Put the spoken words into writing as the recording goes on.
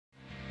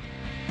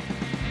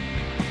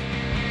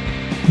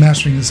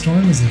Mastering the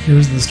Storm is a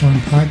Heroes of the Storm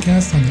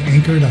podcast on the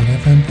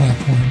Anchor.fm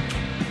platform.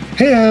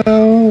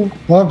 Heyo!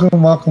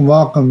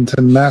 Welcome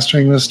to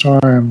Mastering the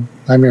Storm.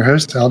 I'm your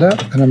host,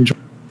 Aldap, and I'm joined.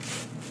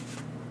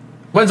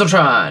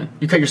 Wenzeltron!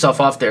 You cut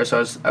yourself off there,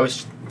 so I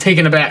was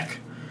taken aback.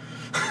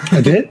 I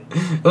did?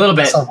 A little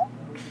bit. So,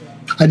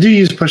 I do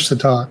use push to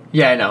talk.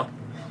 Yeah, I know.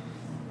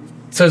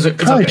 So it's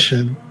Probably okay.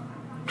 should.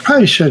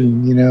 Probably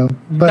shouldn't,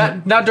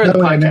 But Not during the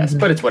podcast,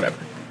 but it's whatever.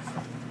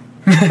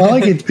 I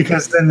like it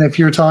because then if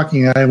you're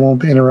talking, I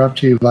won't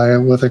interrupt you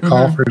with a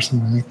cough or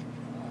something.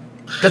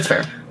 That's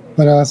fair.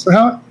 But so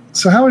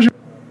how was your?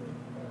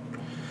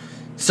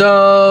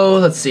 So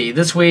let's see.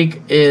 This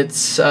week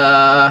it's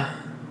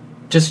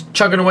just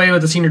chugging away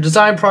with the senior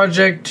design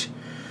project.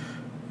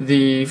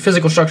 The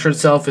physical structure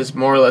itself is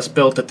more or less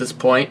built at this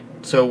point,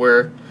 so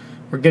we're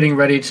getting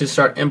ready to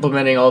start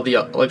implementing all the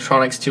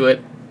electronics to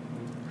it.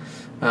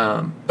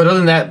 But other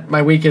than that,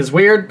 my week is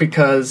weird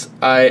because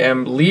I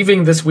am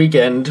leaving this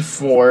weekend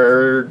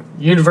for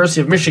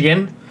University of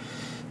Michigan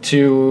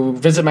to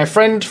visit my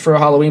friend for a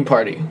Halloween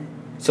party.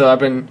 So I've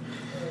been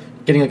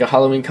getting like a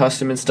Halloween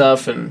costume and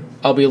stuff, and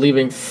I'll be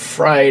leaving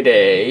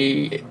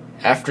Friday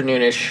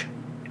afternoonish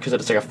because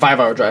it's like a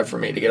 5-hour drive for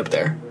me to get up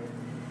there.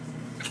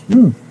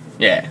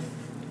 Yeah.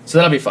 So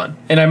that'll be fun.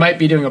 And I might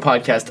be doing a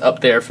podcast up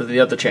there for the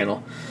other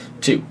channel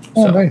too.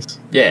 Oh, so, nice.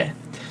 Yeah.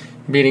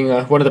 Meeting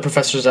one of the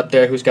professors up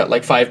there who's got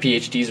like 5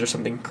 PhDs or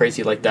something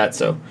crazy like that.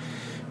 So,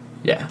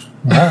 yeah.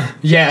 Wow.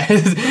 Yeah.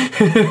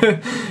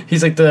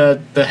 He's like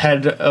the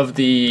head of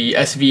the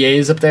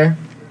SVAs up there.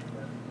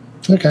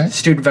 Okay.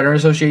 Student Veteran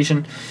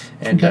Association.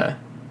 And Okay.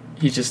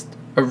 he's just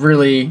a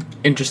really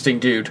interesting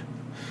dude.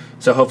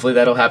 So hopefully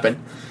that'll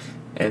happen.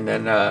 And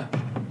then,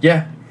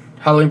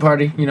 Halloween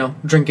party,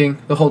 drinking,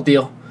 the whole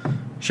deal.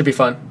 Should be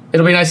fun.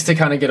 It'll be nice to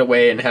kind of get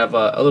away and have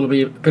a little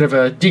bit of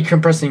a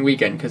decompressing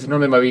weekend, because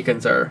normally my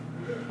weekends are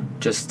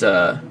just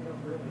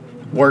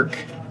work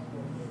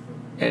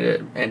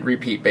and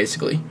repeat,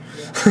 basically.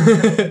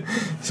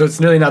 So it's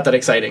really not that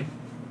exciting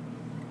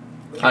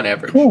on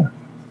average. Cool.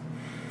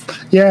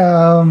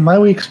 Yeah, my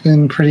week's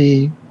been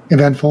pretty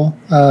eventful.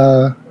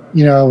 I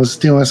was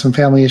dealing with some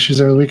family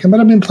issues over the weekend, but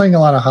I've been playing a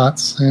lot of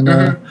HOTS, and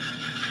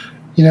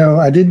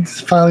I did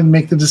finally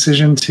make the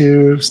decision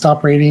to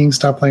stop raiding,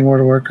 stop playing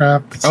World of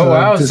Warcraft. Oh,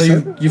 wow.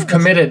 So you've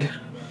committed.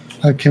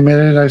 I've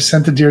committed. I've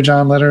sent the Dear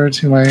John letter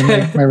to my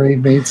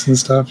raid mates and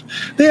stuff.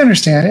 They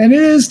understand. And it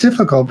is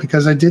difficult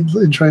because I did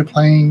enjoy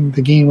playing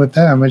the game with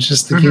them. It's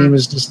just the game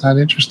is just not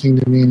interesting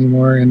to me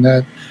anymore in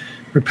that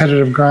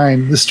repetitive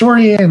grind. The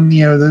story and,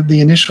 the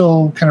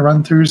initial kind of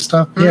run-through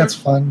stuff, yeah, it's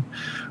fun.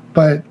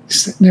 But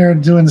sitting there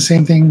doing the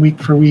same thing week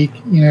for week,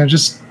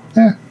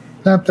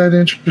 not that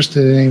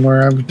interested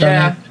anymore. I've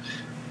done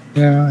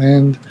it,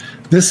 and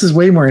this is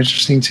way more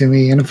interesting to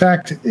me. And in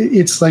fact,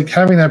 it's like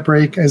having that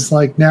break is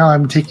like now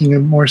I'm taking it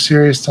more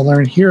serious to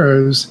learn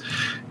heroes,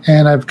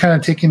 and I've kind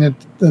of taken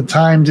the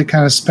time to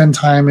kind of spend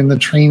time in the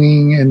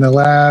training in the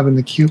lab and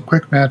the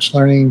quick match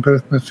learning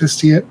both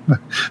Mephisto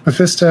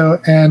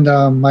and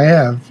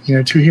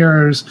Maiev, 2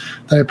 heroes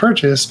that I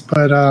purchased,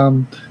 but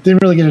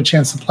didn't really get a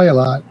chance to play a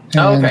lot.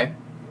 And, okay.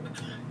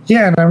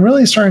 Yeah, and I'm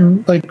really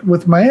starting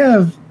with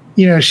Maiev.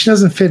 She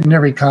doesn't fit in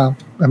every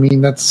comp. I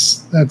mean,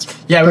 that's.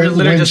 Yeah, we were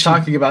literally just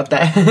talking about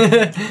that.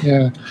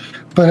 Yeah,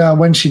 but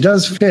when she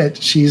does fit,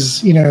 she's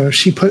she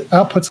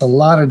outputs a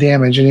lot of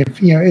damage, and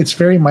it's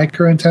very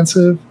micro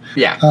intensive.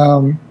 Yeah.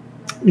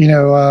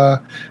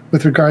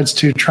 With regards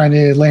to trying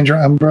to land your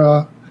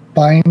Umbra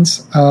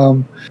binds,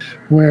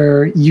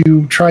 where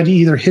you try to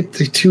either hit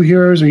the 2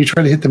 heroes or you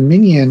try to hit the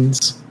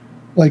minions,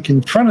 like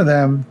in front of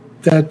them.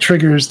 That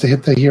triggers to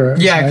hit the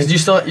heroes. Yeah,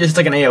 because right? it's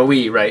like an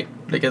AoE, right?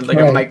 Like a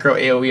micro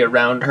AoE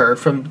around her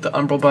from the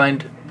Umbral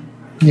Bind.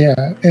 Yeah,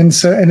 and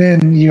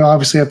then you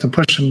obviously have to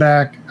push them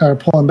back or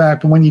pull them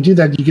back. But when you do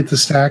that, you get the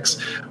stacks.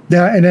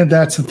 And then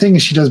that's the thing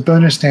is she does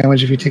bonus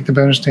damage if you take the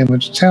bonus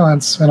damage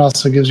talents, and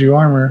also gives you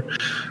armor.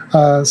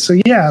 So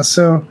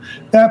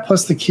that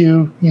plus the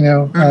Q,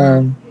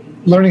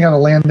 learning how to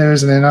land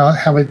those, and then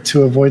how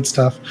to avoid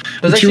stuff.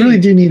 But you really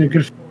do need a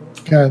good.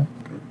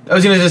 I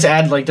was going to just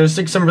add,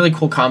 there's some really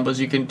cool combos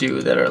you can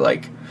do that are,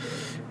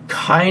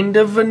 kind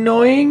of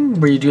annoying,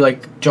 where you do,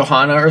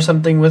 Johanna or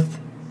something with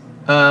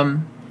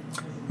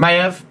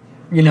Maiev,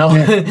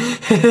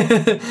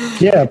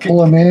 Yeah, pull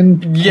them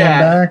in, pull them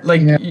back,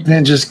 and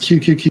then just Q,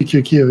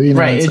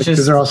 right, it's just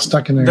because they're all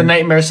stuck in there. The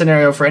nightmare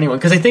scenario for anyone,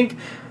 because I think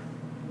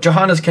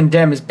Johanna's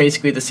Condemn is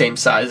basically the same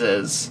size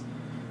as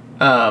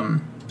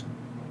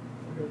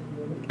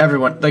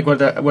everyone,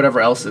 whatever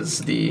else is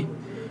the...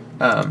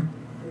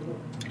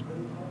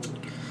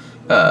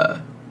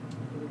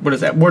 what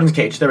is that? Warden's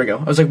Cage. There we go.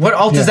 I was like, what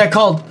alt is that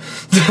called?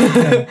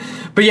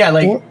 But yeah,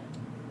 I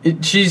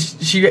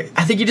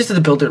think you just have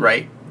to build it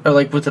right, or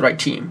with the right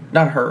team,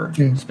 not her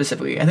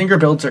specifically. I think her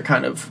builds are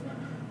kind of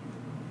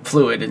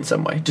fluid in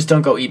some way. Just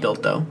don't go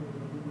e-build though.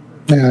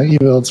 Yeah,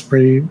 e-build's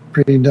pretty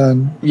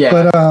done.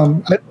 Yeah.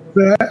 But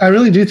But I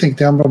really do think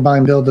the Umbral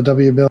Bind build, the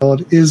W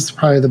build, is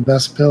probably the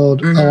best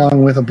build,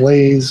 along with a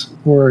Blaze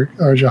or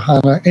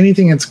Johanna.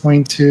 Anything that's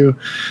going to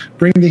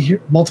bring the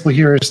multiple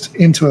heroes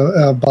into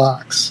a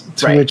box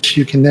to which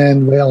you can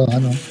then wail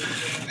on them.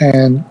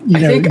 And,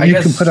 you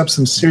can put up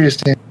some serious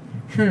damage.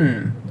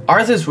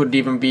 Arthas would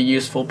even be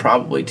useful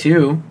probably,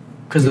 too.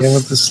 Because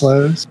with the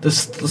slows. The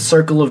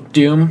circle of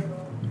doom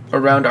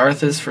around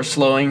Arthas for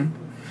slowing.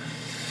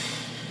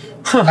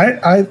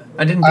 I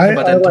didn't think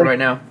about that until right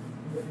now.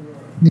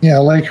 Yeah, I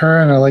like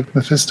her and I like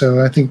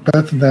Mephisto. I think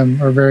both of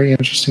them are very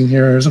interesting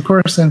heroes. Of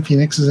course, then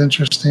Phoenix is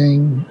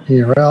interesting.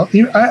 Yrel.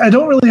 I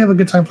don't really have a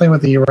good time playing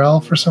with the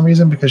Yrel for some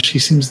reason because she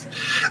seems...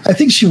 I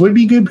think she would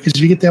be good because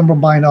if you get the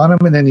Umbral Bind on him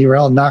and then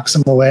Yrel knocks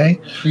him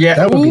away,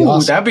 that would be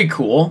awesome. That'd be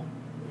cool.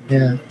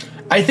 Yeah.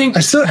 I think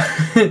I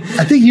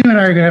think you and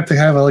I are going to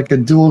have a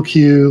dual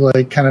queue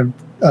kind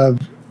of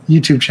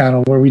YouTube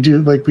channel where we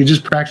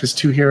just practice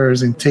two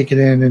heroes and take it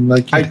in and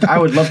I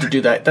would love to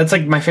do that. That's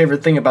my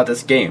favorite thing about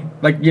this game.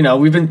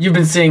 You've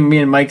been seeing me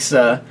and Mike's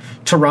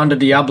Tyrande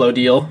Diablo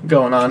deal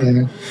going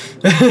on.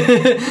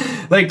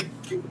 Yeah.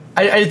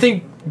 I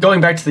think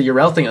going back to the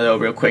Yrel thing though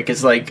real quick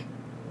is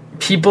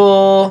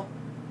people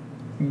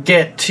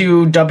get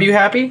too W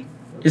happy,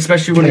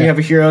 especially when you have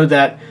a hero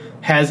that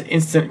has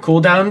instant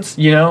cooldowns,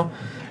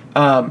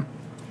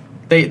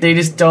 they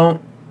just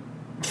don't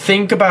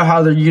think about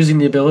how they're using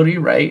the ability,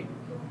 right?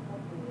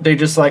 They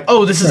just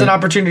this is an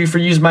opportunity for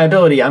use my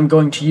ability. I'm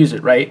going to use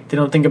it, right? They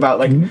don't think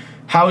about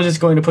how is this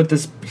going to put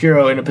this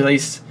hero in a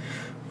place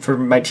for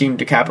my team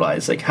to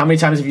capitalize? How many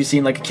times have you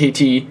seen a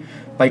KT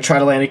try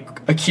to land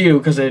a Q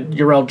because a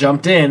Yrel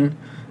jumped in,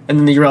 and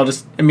then the Yrel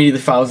just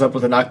immediately follows up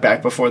with a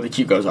knockback before the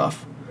Q goes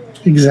off?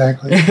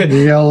 Exactly. I had to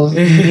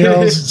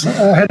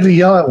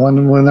yell at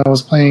one when I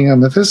was playing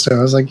Mephisto.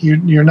 I was like,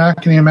 "You're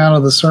knocking him out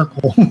of the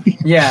circle."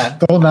 Yeah,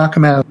 don't knock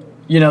him out.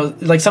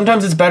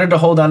 Sometimes it's better to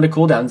hold on to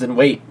cooldowns and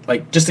wait,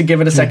 just to give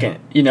it a second,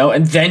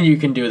 and then you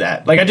can do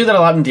that. I do that a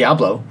lot in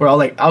Diablo, where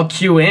I'll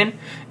queue in,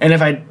 and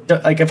if I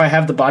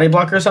have the body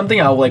blocker or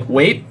something, I'll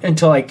wait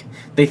until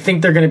they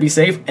think they're going to be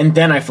safe, and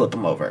then I flip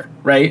them over,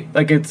 right?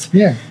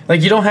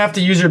 You don't have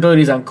to use your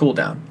abilities on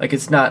cooldown.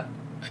 It's not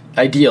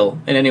ideal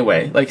in any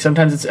way.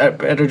 Sometimes it's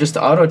better just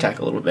to auto attack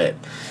a little bit,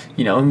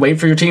 and wait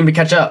for your team to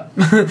catch up,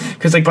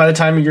 because by the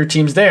time your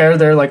team's there,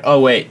 they're oh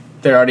wait,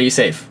 they're already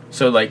safe.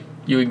 So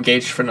you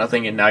engaged for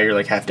nothing, and now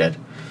you're half dead.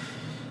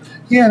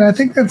 Yeah, and I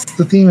think that's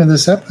the theme of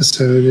this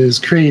episode is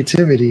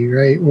creativity,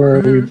 right?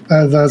 Where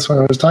that's what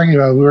I was talking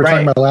about. We were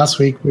talking about last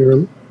week. We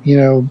were,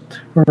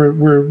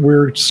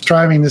 we're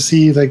striving to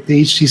see the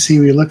HTC.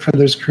 We look for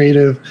those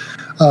creative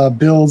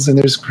builds and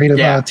there's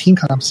creative team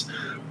comps,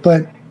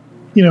 but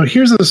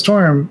Heroes of the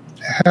Storm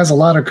has a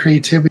lot of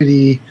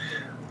creativity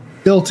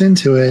built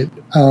into it.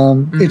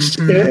 It's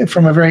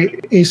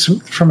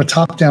from a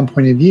top-down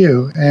point of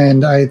view,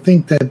 and I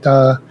think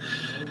that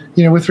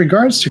with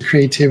regards to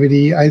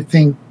creativity, I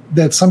think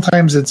that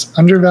sometimes it's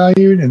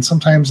undervalued and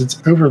sometimes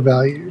it's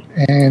overvalued,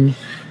 and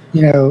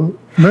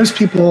most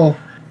people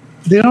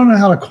they don't know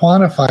how to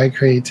quantify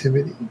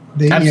creativity.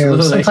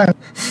 Absolutely. Sometimes,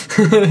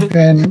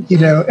 and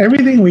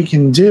everything we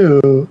can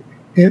do.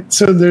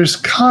 So there's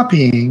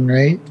copying,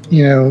 right?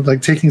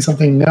 Taking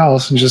something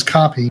else and just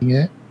copying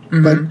it.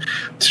 But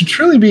to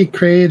truly be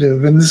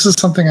creative, and this is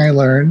something I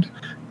learned,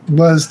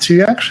 was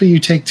to you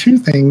take two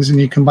things and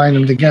you combine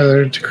them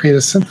together to create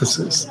a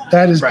synthesis.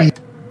 That is right.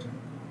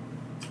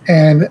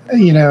 And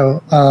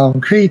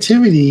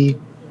creativity.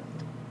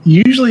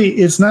 Usually,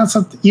 it's not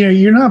something.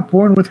 You're not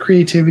born with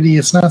creativity.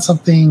 It's not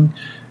something.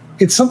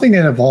 It's something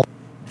that evolves.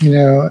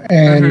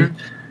 And.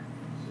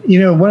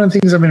 One of the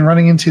things I've been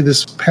running into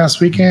this past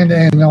weekend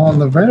and on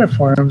the Reddit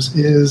forums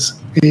is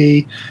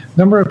a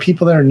number of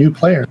people that are new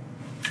players.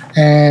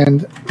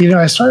 And,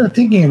 I started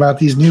thinking about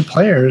these new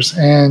players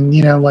and,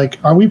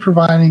 are we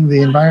providing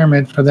the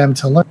environment for them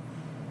to learn,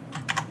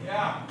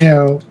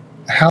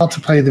 how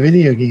to play the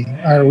video game?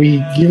 Are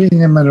we giving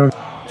them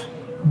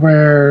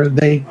where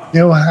they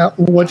know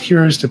what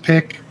heroes to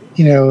pick,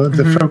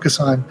 the focus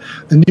on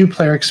the new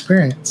player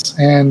experience?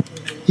 And,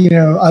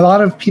 a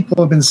lot of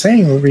people have been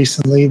saying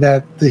recently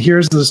that the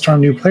Heroes of the Storm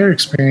new player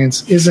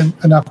experience isn't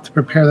enough to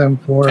prepare them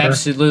for...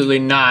 Absolutely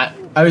not.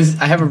 I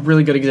have a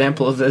really good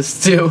example of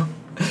this, too.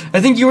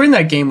 I think you were in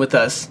that game with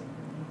us.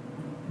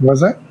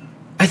 Was I?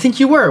 I think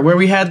you were, where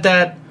we had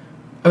that...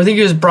 I think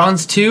it was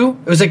Bronze 2.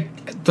 It was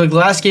the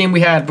last game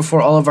we had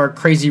before all of our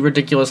crazy,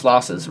 ridiculous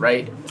losses,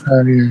 right?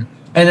 Oh, yeah.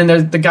 And then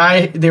there's the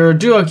guy, they were a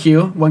duo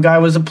queue. One guy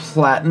was a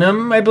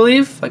Platinum, I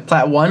believe.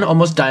 Plat 1,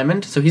 almost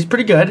Diamond, so he's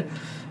pretty good.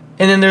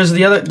 And then there's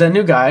the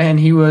new guy, and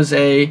he was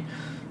a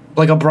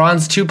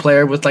Bronze 2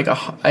 player with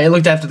I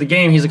looked after the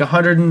game, he's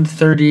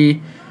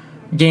 130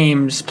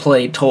 games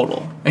played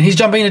total. And he's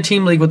jumping into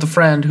Team League with a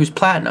friend who's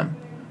Platinum,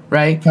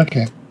 right?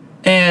 Okay.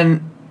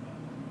 And,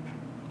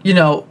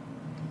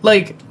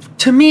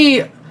 to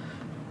me,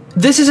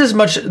 this is as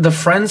much the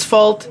friend's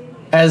fault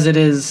as it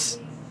is...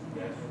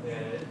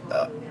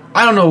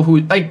 I don't know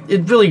who...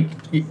 it really...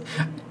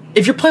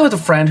 if you're playing with a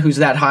friend who's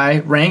that high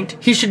ranked,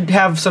 he should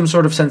have some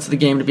sort of sense of the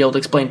game to be able to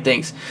explain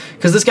things.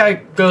 Because this guy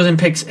goes and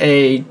picks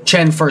a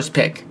Chen first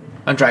pick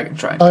on Dragon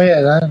Shrine. Oh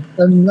yeah,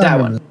 that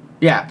one.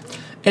 Yeah,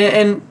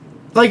 and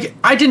like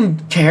I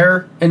didn't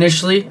care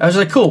initially. I was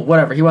like, cool,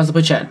 whatever. He wants to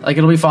play Chen. Like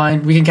it'll be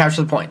fine. We can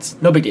capture the points.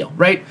 No big deal,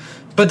 right?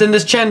 But then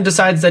this Chen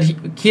decides that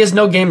he has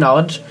no game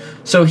knowledge,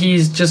 so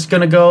he's just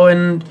gonna go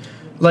and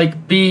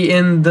like be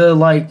in the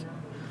like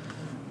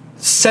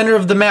center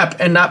of the map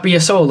and not be a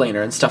solo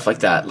laner and stuff like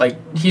that. Like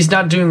he's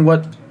not doing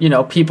what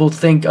people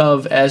think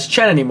of as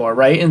Chen anymore,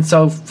 right? And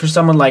so for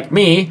someone like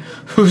me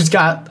who's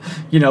got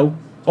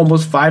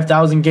almost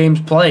 5,000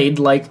 games played,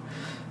 like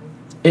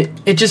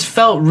it just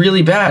felt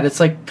really bad. It's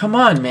like, come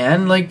on,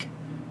 man, like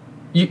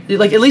you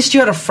like at least you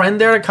had a friend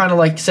there to kind of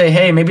like say,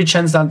 hey, maybe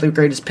Chen's not the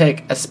greatest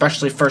pick,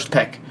 especially first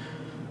pick,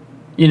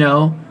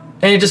 and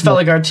it just felt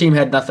like our team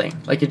had nothing.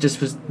 Like it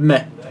just was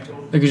meh.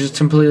 Like it was just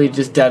completely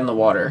just dead in the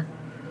water.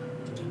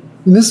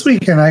 This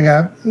weekend I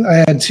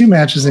had 2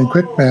 matches in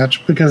quick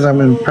match because I've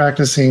been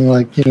practicing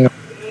where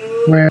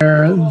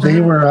they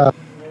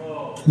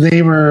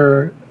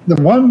were the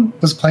one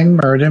was playing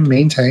Muradin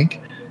main tank,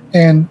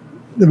 and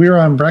we were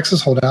on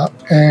Brex's holdout,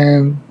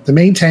 and the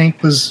main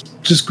tank was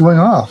just going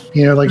off,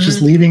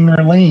 just leaving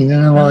their lane,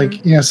 and I'm like,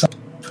 so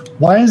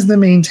why is the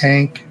main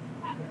tank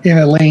in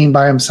a lane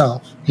by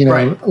himself?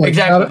 Right.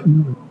 Exactly.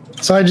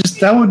 So I just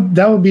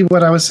that would be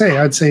what I would say.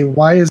 I'd say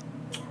why is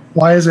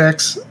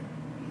X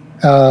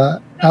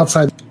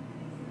outside,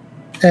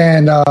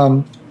 and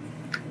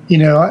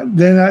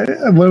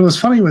then what was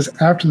funny was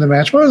after the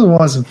match, what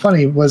wasn't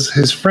funny was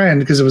his friend,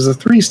 because it was a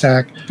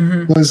 3-stack,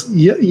 was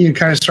you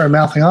kind of started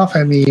mouthing off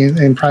at me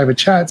in private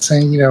chat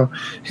saying,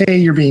 hey,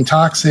 you're being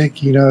toxic,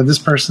 this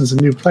person's a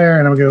new player,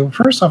 and I would go,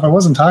 first off, I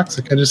wasn't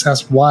toxic. I just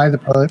asked why the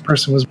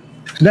person was,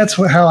 and that's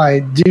how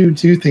I do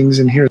things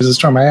in Heroes of the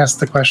Storm. I ask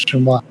the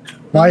question,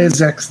 why is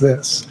X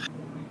this?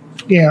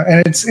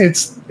 And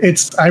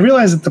it's. I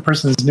realize that the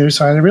person is new,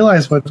 so I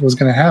realized what was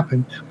going to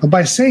happen. But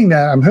by saying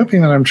that, I'm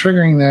hoping that I'm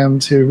triggering them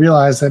to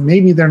realize that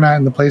maybe they're not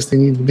in the place they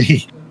need to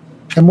be,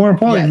 and more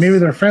importantly, maybe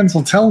their friends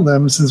will tell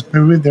them, since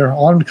maybe they're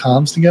on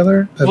comms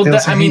together.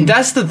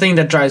 That's the thing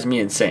that drives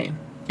me insane.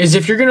 Is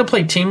if you're going to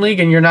play Team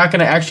League and you're not going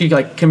to actually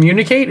like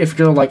communicate, if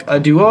you're like a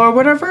duo or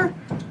whatever,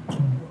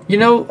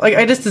 like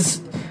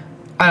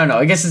I don't know.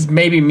 I guess it's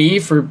maybe me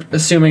for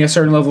assuming a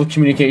certain level of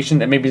communication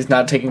that maybe is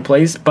not taking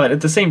place. But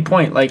at the same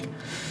point, like,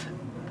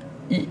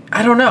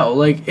 I don't know.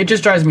 Like, it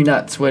just drives me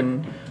nuts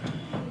when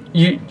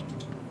I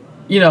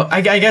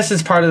guess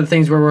it's part of the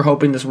things where we're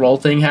hoping this role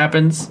thing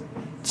happens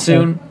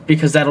soon,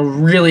 because that'll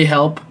really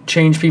help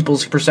change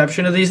people's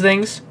perception of these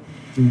things.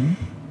 Mm-hmm.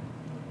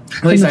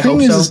 At least I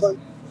hope so.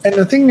 And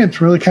the thing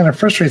that really kind of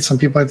frustrates some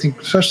people, I think,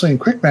 especially in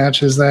quick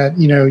match, is that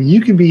you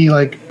can be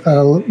like,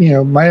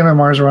 my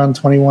MMR is around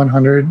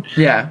 2,100.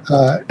 Yeah,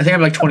 I think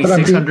I'm like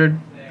 2,600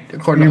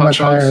 according to much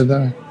higher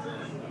than.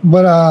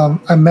 But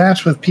I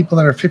match with people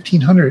that are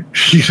 1,500.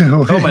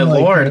 Oh my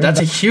lord, that's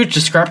a huge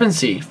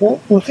discrepancy. Well,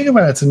 think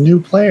about it. It's a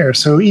new player,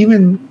 so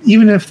even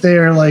if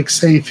they're like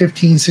say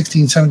 15,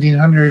 16,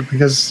 1,700,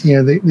 because the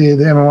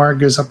MMR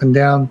goes up and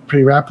down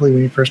pretty rapidly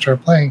when you first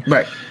start playing.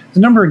 Right. The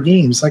number of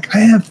games, like I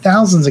have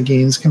thousands of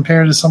games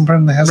compared to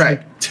someone that has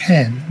like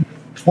 10.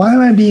 Why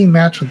am I being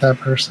matched with that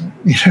person?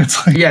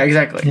 It's like, yeah,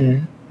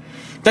 exactly.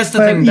 That's the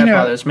thing that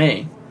bothers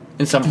me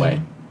in some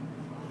way.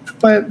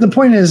 But the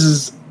point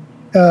is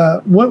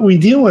what we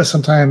deal with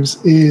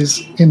sometimes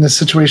is in the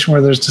situation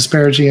where there's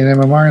disparity in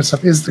MMR and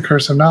stuff is the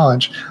curse of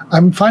knowledge.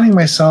 I'm finding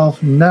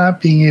myself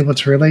not being able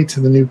to relate to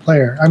the new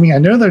player. I mean, I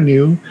know they're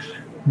new,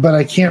 but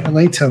I can't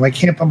relate to them. I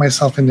can't put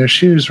myself in their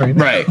shoes right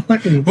now. Right.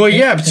 Well,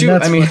 yeah, but too,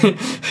 I mean,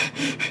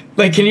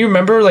 like, can you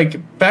remember,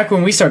 like, back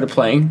when we started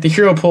playing, the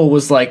hero pool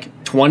was, like,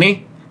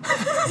 20?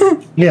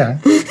 Yeah.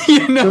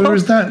 So there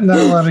was not a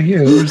lot of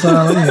heroes. There's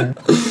not a lot of,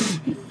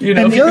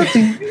 And the other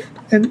thing,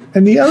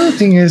 and the other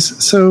thing is,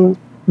 so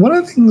one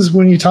of the things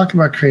when you talk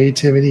about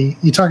creativity,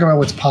 you talk about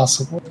what's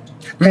possible.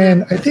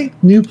 And I think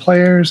new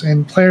players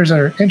and players that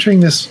are entering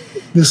this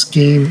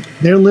game,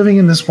 they're living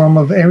in this realm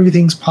of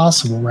everything's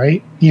possible,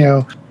 right?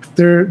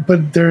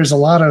 But there's a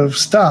lot of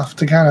stuff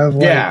to kind of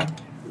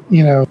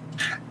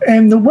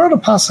and the world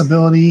of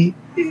possibility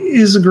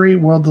is a great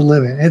world to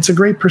live in. It's a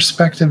great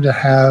perspective to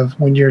have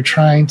when you're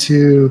trying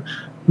to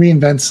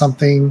reinvent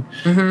something.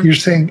 You're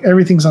saying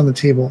everything's on the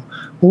table.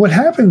 But what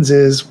happens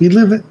is we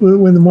live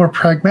when the more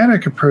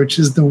pragmatic approach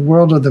is the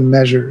world of the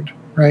measured,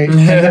 right? And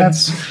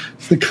that's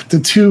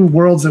the two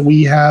worlds that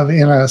we have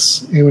in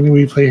us when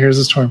we play Heroes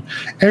of the Storm.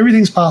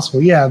 Everything's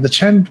possible. Yeah, the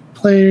Chen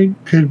play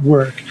could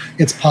work.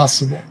 It's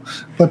possible.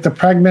 But the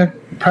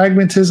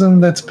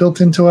pragmatism that's built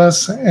into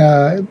us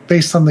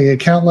based on the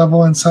account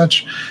level and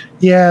such,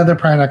 yeah, they're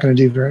probably not going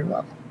to do very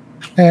well.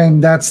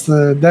 And that's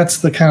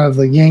the kind of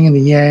the yin and the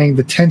yang,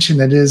 the tension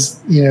that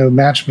is,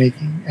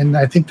 matchmaking. And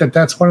I think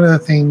that's one of the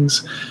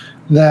things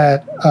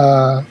that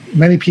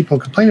many people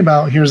complain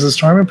about Heroes of the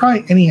Storm, and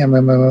probably any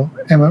MOBA,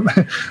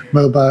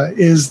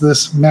 is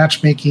this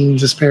matchmaking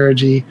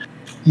disparity.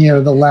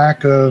 The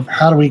lack of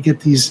how do we get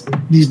these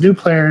new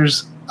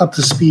players up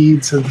to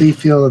speed so they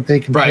feel that they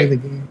can play Right. the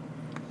game.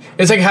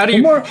 It's like, how do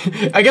you? More-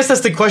 I guess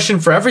that's the question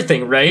for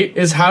everything, right?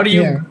 Is how do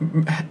you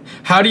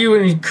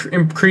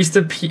increase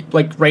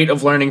the rate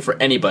of learning for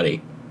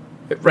anybody,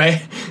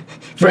 right?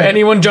 For Right.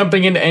 anyone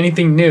jumping into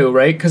anything new,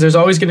 right? Because there's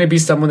always going to be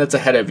someone that's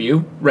ahead of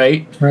you,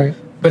 right? Right.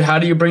 But how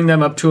do you bring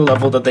them up to a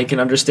level that they can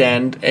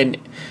understand and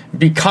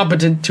be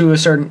competent to a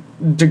certain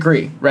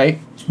degree, right?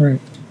 Right.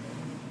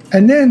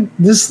 And then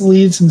this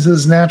leads into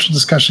this natural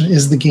discussion: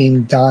 is the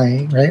game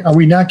dying? Right? Are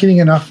we not getting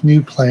enough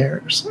new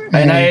players?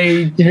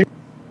 And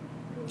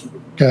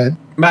good.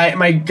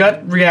 my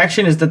gut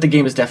reaction is that the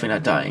game is definitely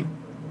not dying.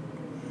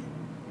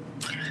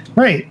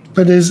 Right,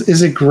 but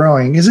is it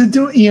growing? Is it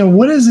doing?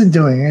 What is it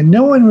doing? And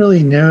no one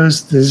really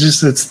knows.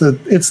 It's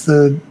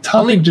the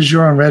topic du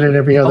jour on Reddit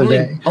every other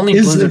day. Only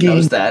Is the Blizzard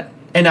knows that,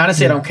 and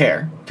honestly, I don't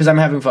care because I'm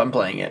having fun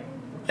playing it,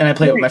 and I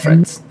play it with my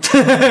friends.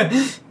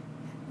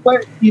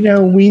 But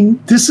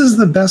this is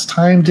the best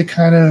time to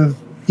kind of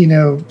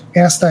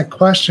ask that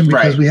question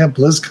because Right. we have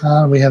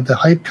BlizzCon, we have the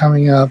hype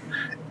coming up.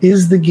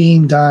 Is the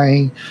game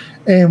dying?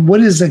 And what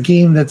does a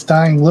game that's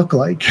dying look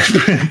like?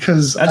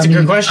 Because That's a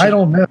good question. I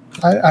don't know.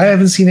 I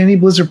haven't seen any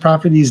Blizzard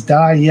properties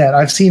die yet.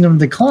 I've seen them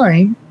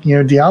decline.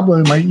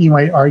 Diablo you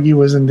might argue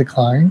was in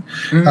decline.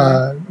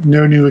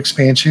 No new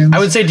expansions. I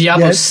would say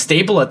Diablo's yet.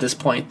 stable at this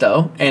point,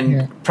 though, and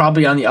Yeah.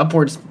 probably on the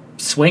upwards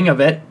swing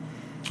of it.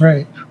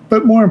 Right.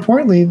 But more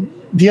importantly,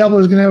 Diablo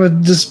is going to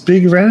have this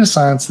big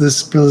renaissance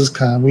this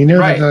BlizzCon. We know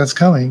Right. that that's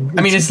coming.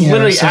 I mean, it's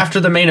literally after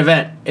the main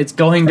event. It's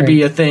going to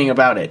be Right. a thing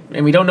about it,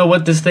 and we don't know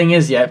what this thing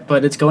is yet,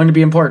 but it's going to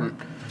be important.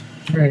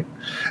 Right.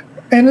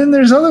 And then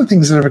there's other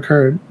things that have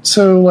occurred.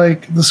 So,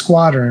 like the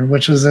Squadron,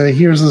 which is a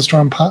Heroes of the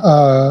Storm.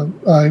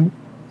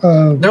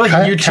 They're like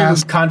a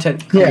YouTube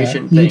content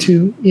creation thing.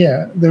 YouTube.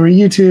 Yeah, they were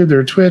YouTube. They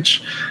were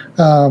Twitch.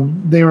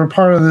 They were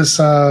part of this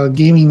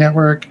gaming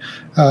network.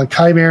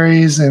 Kai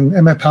Berries and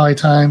MF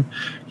Polytime.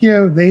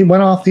 They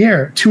went off the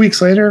air. 2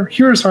 weeks later,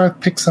 Heroes Hearth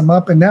picks them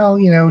up, and now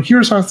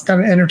Heroes Hearth's got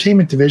an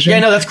entertainment division. Yeah,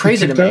 no, that's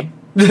crazy to me.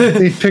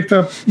 They picked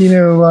up,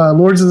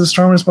 Lords of the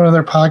Storm as one of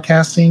their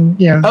podcasting.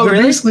 Oh, they're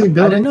really? basically I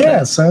building. didn't know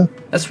that. So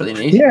That's really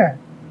neat. yeah.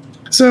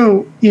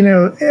 So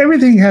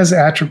everything has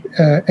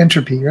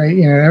entropy, right?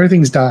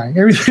 Everything's dying.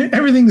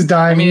 Everything's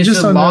dying. I mean, You it's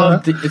just just don't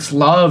know.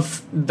 law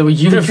of the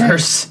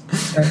universe.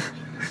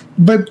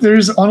 But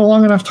there's on a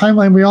long enough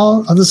timeline,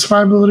 the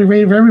survivability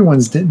rate of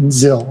everyone's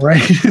zill,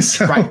 right?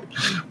 So Right.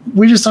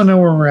 we just don't know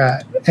where we're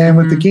at. And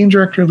with the game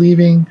director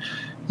leaving,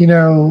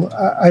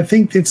 I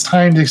think it's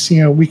time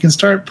to, we can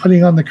start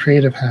putting on the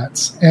creative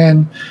hats.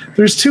 And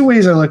there's two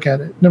ways I look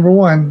at it. Number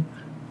one,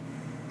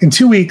 in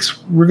 2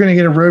 weeks, we're going to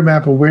get a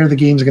roadmap of where the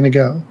game's going to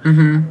go.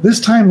 Mm-hmm. This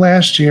time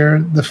last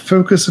year, the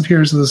focus of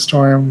Heroes of the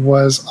Storm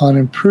was on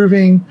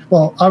improving,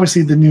 well,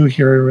 obviously the new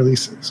hero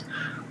releases.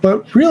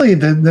 But really,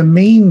 the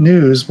main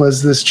news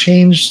was this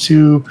change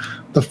to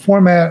the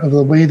format of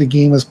the way the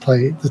game was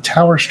played, the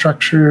tower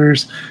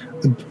structures,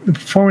 the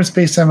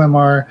performance-based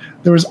MMR.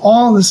 There was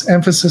all this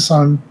emphasis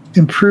on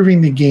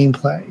improving the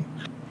gameplay.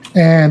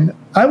 And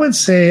I would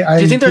say...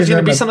 Do you think there's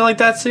going to be something like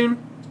that soon?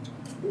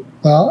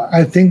 Well,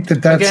 I think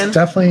that's Again?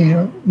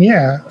 definitely,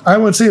 yeah. I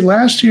would say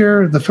last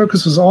year the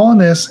focus was all on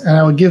this, and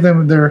I would give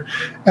them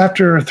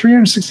after a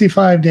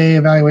 365-day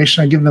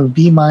evaluation, I'd give them a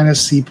B-,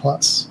 C+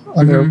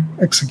 on their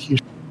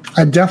execution.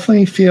 I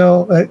definitely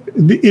feel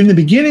in the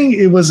beginning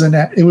it was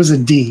a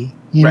D,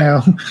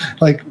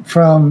 like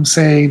from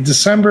say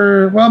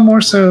December, well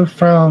more so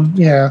from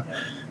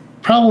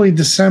probably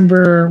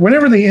December,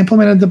 whenever they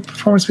implemented the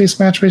performance-based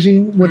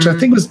matchmaking, which I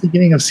think was the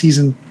beginning of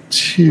season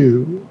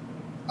 2.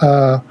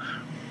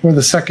 Or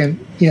the second,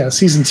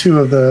 season 2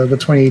 of the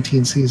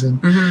 2018 season.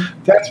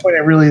 Mm-hmm. That's when it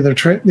really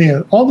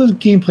all the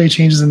gameplay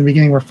changes in the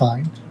beginning were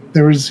fine.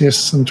 There was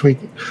just some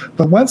tweaking,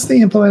 but once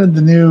they implemented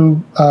the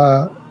new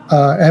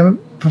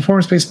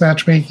performance-based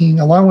matchmaking,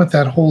 along with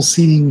that whole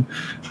seeding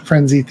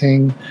frenzy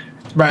thing,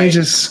 they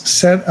just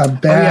set a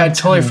bad. I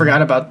totally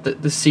forgot about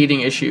the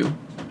seeding issue.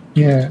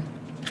 Yeah,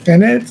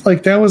 and it's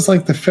like that was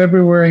like the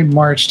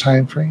February-March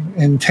timeframe,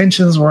 and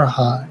tensions were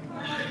high,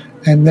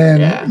 and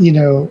then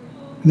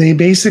they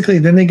basically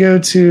then they go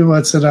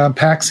to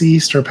PAX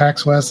East or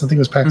PAX West. I think it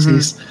was PAX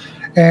East,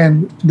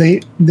 and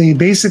they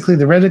basically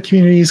the Reddit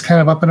community is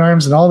kind of up in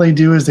arms, and all they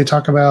do is they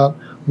talk about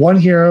one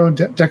hero,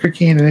 Deckard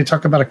Cain, and they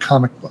talk about a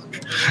comic book,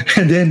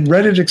 and then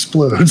Reddit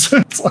explodes.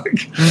 It's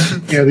like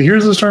the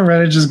Heroes of the Storm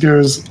Reddit just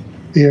goes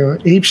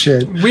ape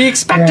shit. We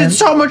expected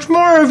so much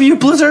more of you,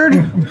 Blizzard.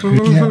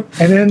 And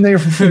then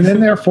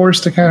they're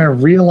forced to kind of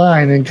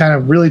realign and kind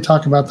of really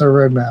talk about their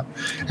roadmap.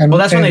 And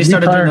that's when they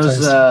started doing those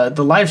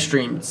the live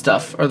stream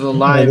stuff or the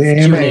live the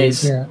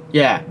Q&As. AMAs,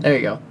 Yeah, there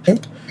you go.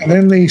 And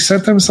then they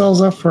set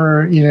themselves up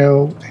for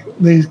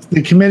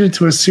they committed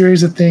to a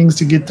series of things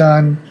to get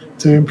done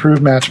to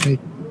improve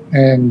matchmaking.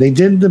 And they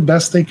did the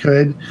best they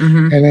could.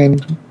 And then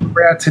where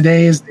we're at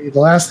today is the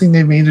last thing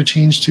they've made a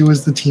change to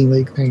is the Team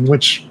League thing,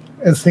 which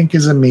I think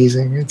is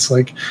amazing. It's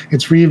like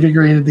it's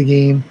reinvigorated the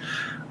game.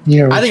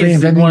 I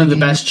think it's one of the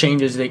best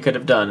changes they could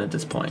have done at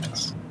this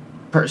point,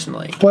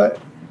 personally. But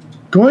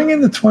going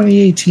into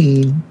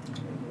 2018,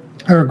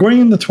 or going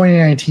into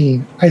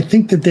 2019, I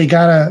think that they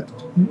gotta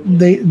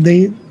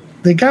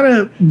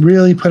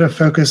really put a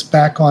focus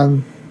back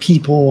on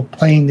people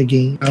playing the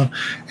game,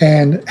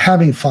 and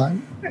having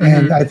fun. Mm-hmm.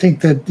 And I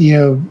think that,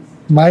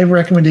 my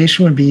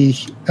recommendation would be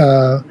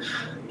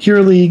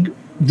Hero League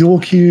dual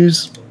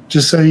queues,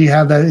 just so you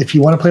have that. If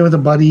you want to play with a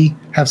buddy,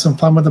 have some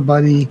fun with a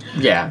buddy.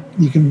 Yeah,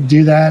 you can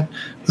do that.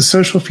 The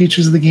social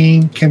features of the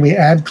game. Can we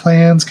add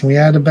clans? Can we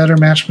add a better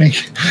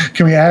matchmaking?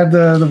 Can we add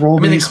the role?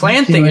 I mean, the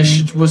clan thing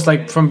was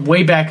like from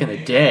way back in the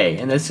day,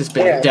 and this has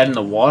been dead in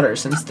the water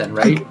since then,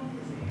 right?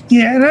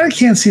 And I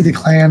can't see the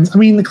clans. I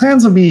mean, the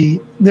clans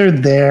they're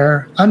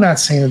there. I'm not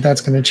saying that that's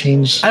going to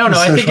change. I don't know.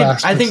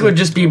 I think it would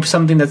just be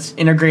something that's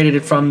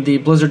integrated from the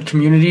Blizzard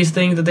Communities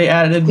thing that they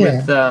added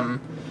with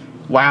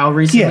WoW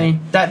recently.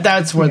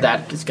 That's where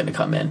that is going to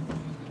come in.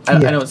 I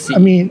don't see. I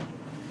mean,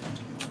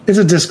 it's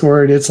a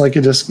Discord. It's like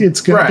it's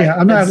good. Right. Yeah,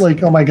 I'm not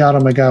like, oh my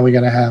god, we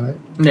got to have it.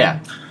 Yeah.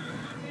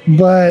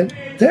 But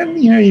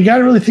then, you got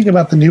to really think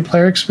about the new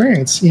player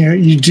experience. Do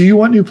you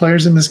want new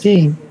players in this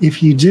game?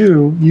 If you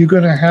do, you're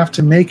going to have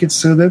to make it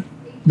so that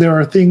there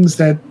are things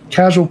that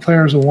casual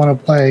players will want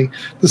to play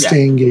to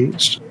stay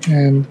engaged.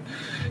 And,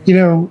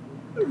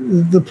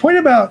 the point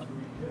about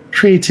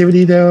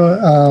creativity,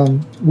 though,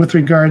 with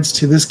regards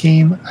to this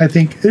game, I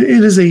think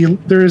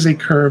there is a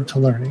curve to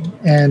learning.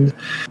 And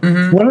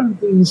one of the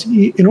things,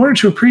 in order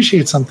to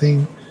appreciate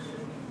something,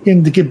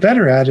 and to get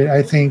better at it,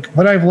 I think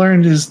what I've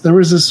learned is there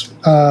was this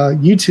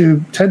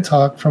YouTube TED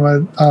Talk from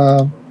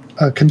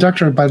a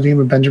conductor by the name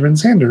of Benjamin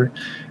Zander,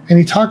 and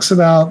he talks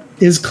about,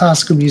 is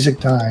classical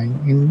music dying?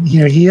 And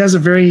he has a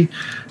very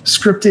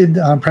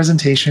scripted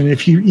presentation.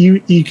 If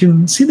you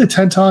can see the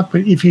TED Talk,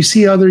 but if you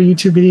see other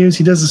YouTube videos,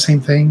 he does the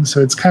same thing.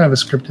 So it's kind of a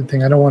scripted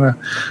thing. I don't want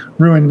to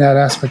ruin that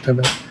aspect of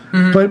it.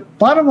 Mm-hmm. But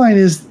bottom line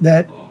is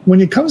that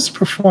when it comes to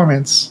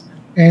performance,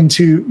 and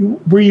to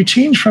where you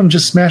change from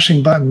just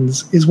smashing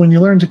buttons is when you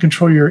learn to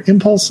control your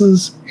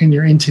impulses and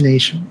your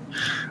intonation.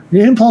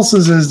 Your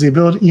impulses is the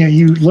ability,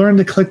 you learn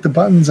to click the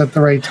buttons at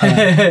the right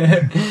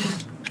time.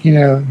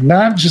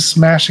 Not just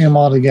smashing them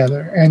all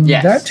together. And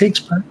that takes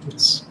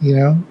practice,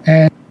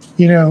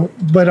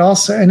 but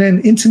also, and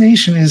then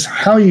intonation is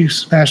how you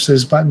smash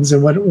those buttons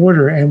and what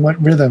order and what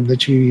rhythm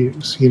that you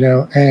use,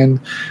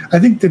 And I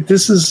think that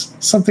this is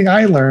something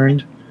I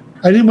learned.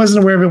 I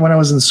wasn't aware of it when I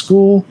was in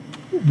school.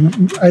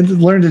 I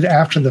learned it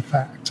after the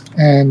fact.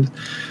 And,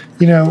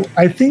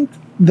 I think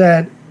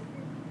that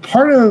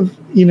part of,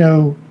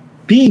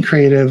 being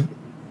creative,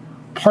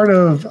 part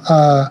of,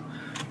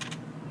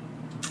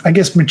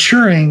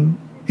 maturing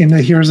in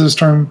the Heroes of the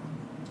Storm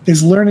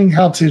is learning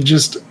how to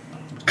just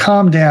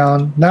calm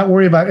down, not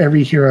worry about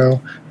every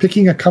hero,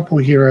 picking a couple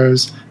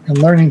heroes and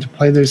learning to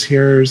play those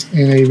heroes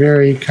in a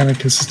very kind of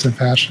consistent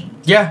fashion.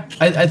 Yeah,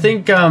 I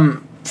think,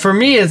 for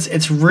me,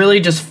 it's really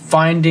just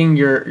finding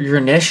your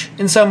niche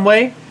in some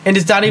way, and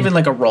it's not even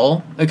like a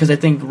role, because I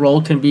think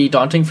role can be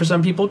daunting for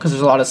some people because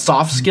there's a lot of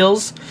soft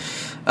skills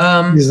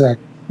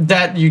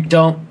that you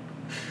don't.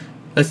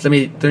 Let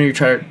me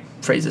try to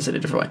phrase this in a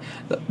different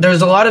way.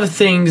 There's a lot of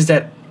things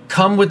that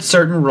come with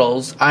certain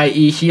roles,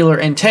 i.e., healer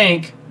and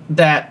tank,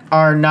 that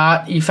are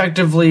not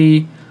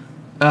effectively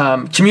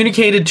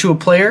communicated to a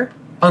player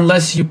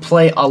unless you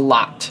play a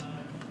lot.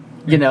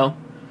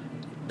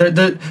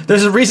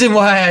 There's a reason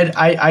why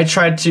I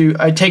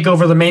take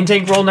over the main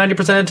tank role 90%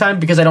 of the time,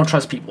 because I don't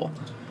trust people.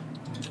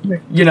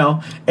 And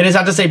it's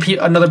not to say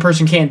another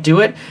person can't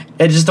do it.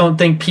 I just don't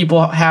think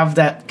people have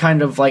that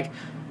kind of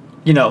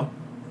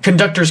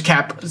conductor's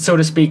cap, so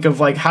to speak, of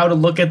like how to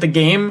look at the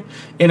game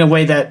in a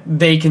way that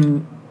they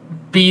can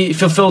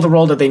fulfill the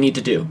role that they need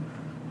to do.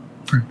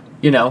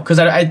 Because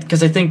I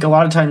think a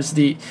lot of times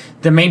the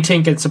main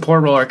tank and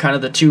support role are kind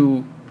of the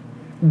two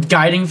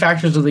guiding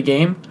factors of the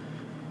game.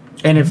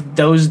 And if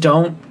those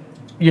don't,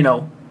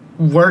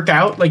 work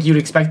out like you'd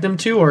expect them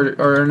to, or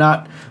are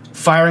not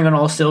firing on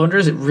all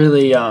cylinders, it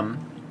really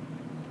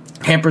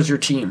hampers your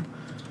team.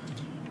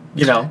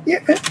 Yeah,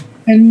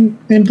 and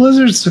in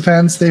Blizzard's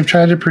defense, they've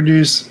tried to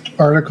produce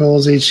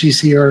articles,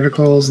 HGC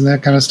articles, and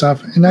that kind of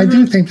stuff. And I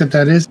do think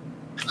that is.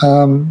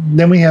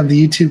 Then we have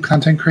the YouTube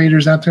content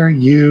creators out there.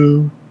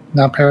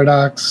 Not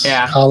Paradox,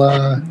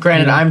 Kala.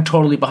 Granted, I'm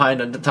totally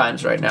behind on the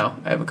times right now.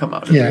 I haven't come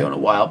out with a video in a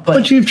while.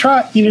 But you've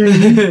tried,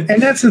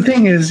 and that's the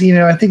thing is,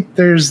 I think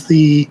there's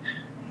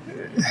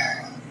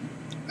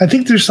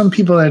some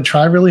people that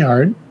try really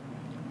hard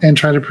and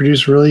try to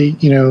produce really,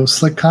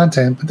 slick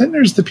content. But then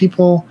there's the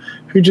people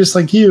who just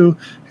like you,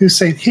 who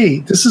say, hey,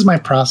 this is my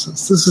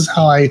process. This is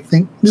how I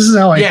think. This is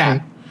how I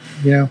think,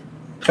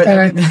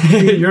 But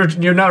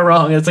you're not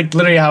wrong. It's like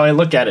literally how I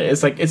look at it.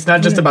 It's like it's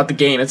not just about the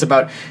game. It's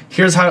about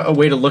here's a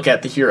way to look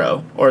at the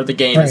hero or the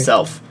game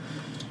itself.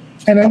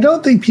 And I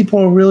don't think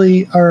people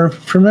really are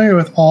familiar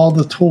with all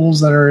the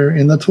tools that are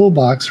in the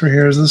toolbox for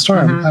Heroes of the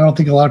Storm. Mm-hmm. I don't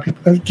think a lot of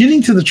people.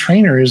 Getting to the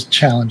trainer is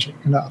challenging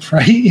enough,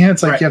 right?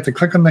 It's like you have to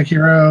click on the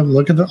hero,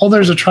 look at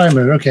there's a try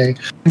mode. Okay,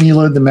 and you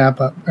load the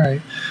map up. All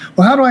right.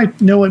 Well, how do I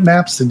know what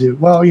maps to do?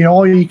 Well,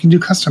 all you can do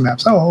custom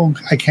maps. Oh,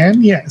 I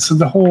can? Yeah. So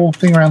the whole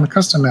thing around the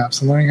custom maps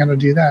and learning how to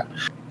do that.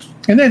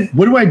 And then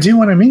what do I do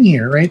when I'm in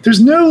here, right?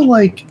 There's no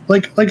like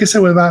I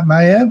said about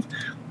Maiev,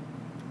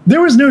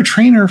 there was no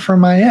trainer for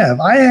Maiev.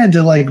 I had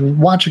to like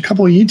watch a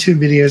couple of YouTube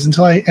videos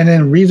and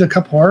then read a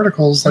couple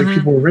articles, like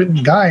people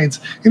written guides,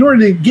 in order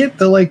to get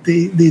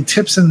the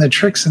tips and the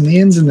tricks and the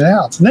ins and the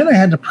outs. And then I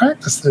had to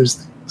practice those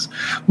things.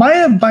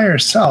 Maiev by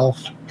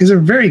herself is a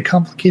very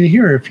complicated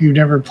hero if you've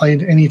never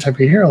played any type of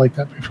hero like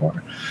that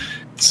before.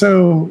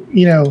 So,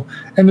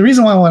 and the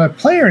reason why I want to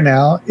play her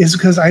now is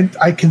because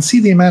I can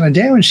see the amount of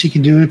damage she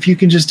can do if you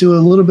can just do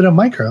a little bit of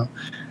micro.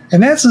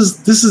 And this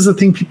is the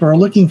thing people are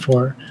looking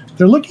for.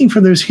 They're looking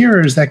for those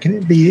heroes that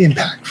can be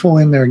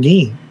impactful in their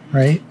game,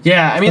 right?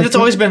 Yeah, I mean, that's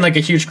always been like a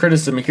huge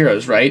criticism of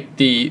heroes, right?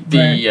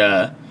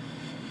 Right.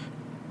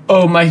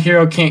 Oh, my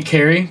hero can't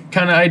carry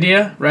kind of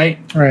idea, right?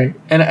 Right.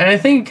 And I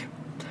think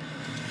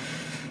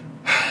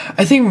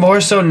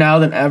more so now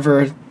than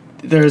ever,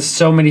 there's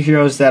so many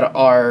heroes that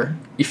are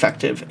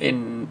effective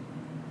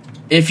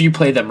if you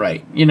play them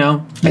right, Yeah.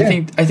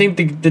 I think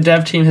the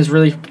dev team has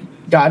really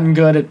gotten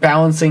good at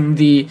balancing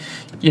the,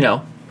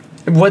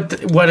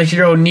 what a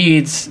hero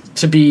needs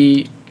to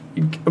be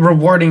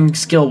rewarding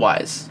skill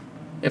wise,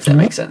 if that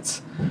makes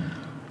sense.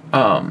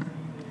 I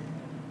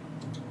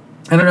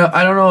don't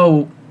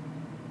know.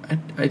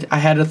 I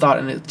had a thought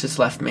and it just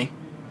left me.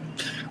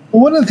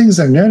 Well, one of the things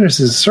I've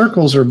noticed is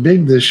circles are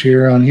big this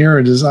year on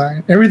hero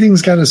design.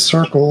 Everything's got a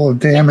circle of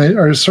damage,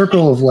 or a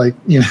circle of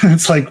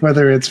it's like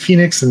whether it's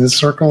Phoenix and his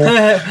circle.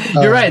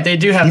 You're right. They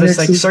do have Phoenix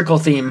this circle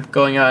theme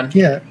going on.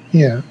 Yeah.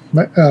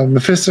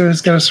 Mephisto's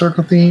got a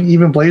circle theme.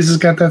 Even Blaze has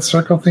got that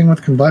circle thing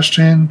with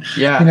combustion.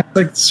 Yeah.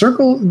 Like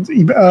circle,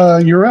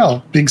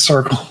 Urel, big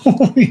circle.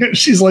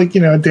 She's like,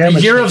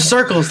 damage. Year of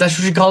circles. That's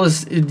what you call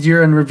this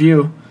year in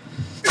review.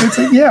 It's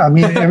like, I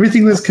mean,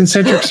 everything that's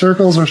concentric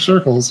circles are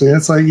circles.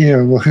 It's like,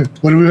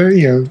 what do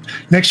we,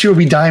 next year will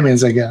be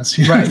diamonds, I guess.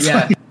 Right,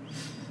 yeah.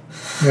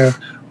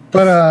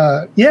 But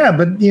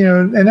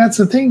and that's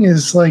the thing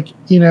is like,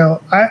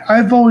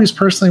 I've always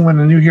personally, when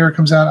a new hero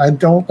comes out, I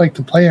don't like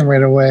to play him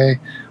right away,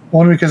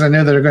 only because I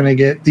know that they're going to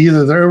get,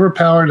 either they're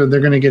overpowered or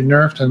they're going to get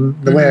nerfed,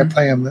 and the way I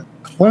play them.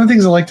 One of the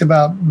things I liked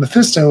about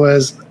Mephisto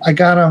is I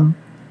got him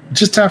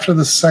just after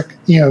the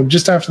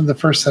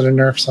first set of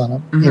nerfs on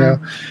him,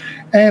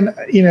 And,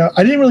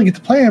 I didn't really get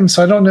to play him,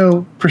 so I don't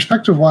know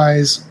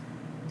perspective-wise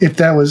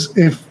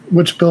if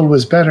which build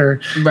was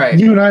better. Right.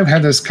 You and I have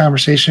had this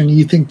conversation.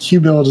 You think Q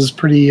build is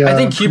pretty... I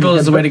think Q build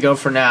is the way to go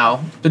for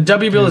now. The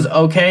W build is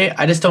okay.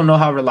 I just don't know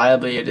how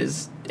reliably it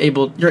is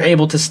you're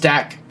able to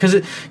stack.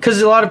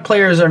 Because a lot of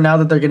players are, now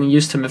that they're getting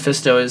used to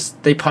Mephisto, is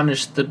they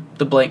punish the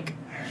blink.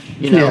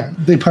 Yeah,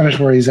 they punish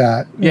where he's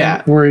at.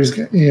 Yeah. Where he's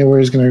going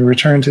to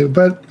return to.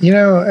 But,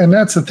 and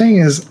that's the thing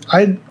is,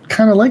 I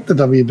kind of like the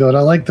W build.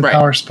 I like the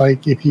power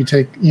spike if you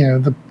take,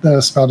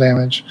 the spell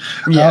damage.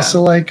 I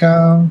also like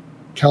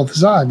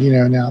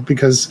Kel'Thuzad, now,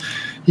 because,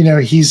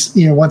 he's,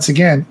 once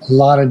again, a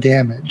lot of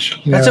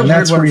damage. That's a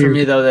weird one for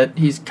me, though, that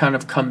he's kind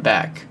of come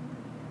back.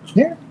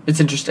 Yeah.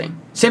 It's interesting.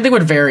 Same thing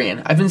with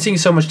Varian. I've been seeing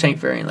so much tank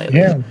Varian lately.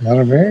 Yeah, a lot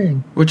of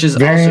Varian. Which is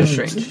also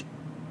strange.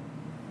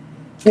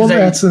 Well,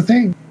 that's the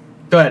thing.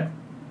 Go ahead.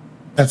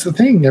 That's the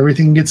thing.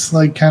 Everything gets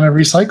kind of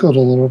recycled a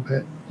little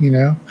bit,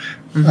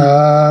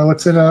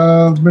 What's it?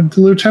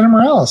 Lieutenant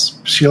Morales.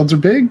 Shields are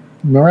big.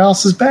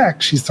 Morales is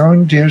back. She's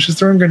throwing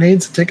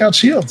grenades to take out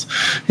shields.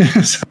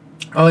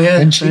 Oh yeah,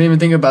 I didn't even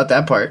think about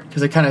that part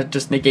because it kind of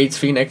just negates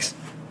Phoenix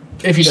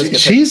if he does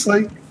get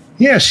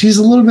hit. She's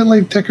a little bit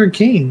like Deckard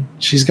Cain.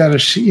 She's got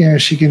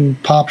she can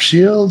pop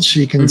shields.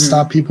 She can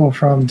stop people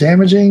from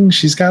damaging.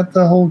 She's got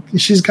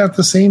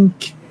the same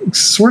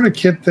sort of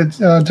kit that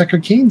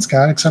Deckard Cain's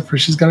got, except for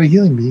she's got a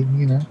healing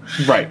beam,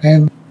 Right.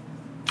 And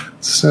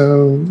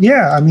so,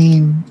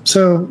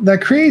 so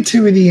that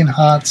creativity in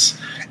HOTS,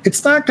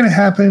 it's not going to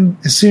happen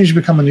as soon as you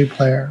become a new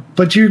player.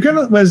 But you're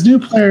going to, as new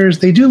players,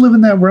 they do live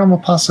in that realm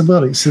of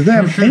possibility. So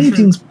them,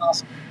 anything's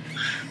possible,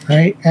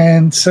 right?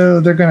 And so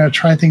they're going to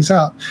try things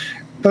out.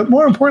 But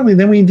more importantly,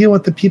 then we deal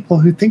with the people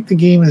who think the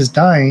game is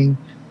dying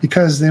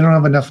because they don't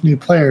have enough new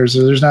players,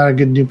 or there's not a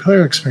good new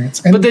player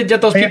experience. And, but yet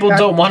those people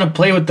don't want to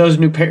play with those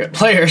new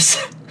players.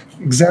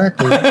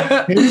 Exactly.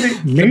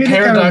 Maybe the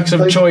paradox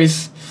of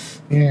choice.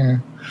 Yeah.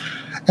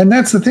 And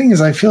that's the thing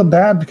is I feel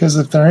bad because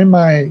if they're in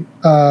my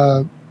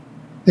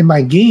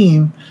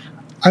game,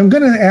 I'm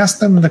going to ask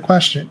them the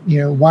question,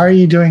 why are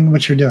you doing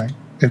what you're doing?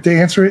 If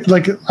they answer it,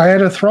 like I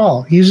had a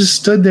Thrall, he just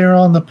stood there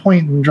on the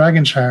point in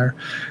Dragonshire,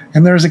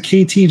 and there was a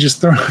KT just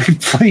throwing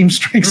flame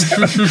strikes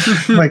at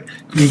him. Like,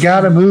 you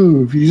got to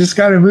move. You just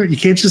got to move. You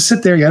can't just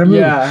sit there. You got to move.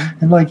 Yeah.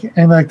 And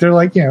they're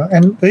like,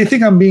 and they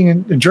think I'm being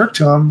a jerk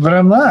to them, but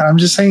I'm not. I'm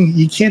just saying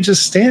you can't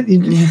just stand.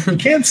 You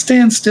can't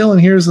stand still.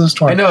 And here's this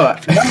torn. I know.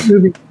 Not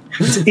moving.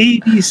 It's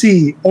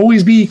ABC.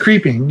 Always be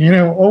creeping.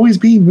 Always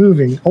be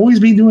moving. Always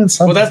be doing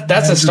something. Well,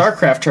 that's a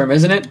StarCraft term,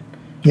 isn't it?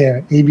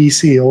 Yeah,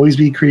 ABC. Always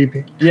be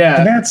creeping. Yeah,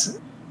 and that's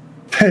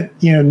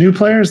new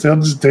players. They don't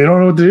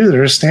know what to do.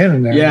 They're just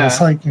standing there. Yeah,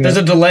 it's like there's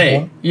a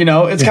delay.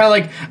 It's kind of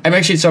like I'm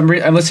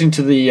listening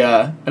to the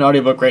an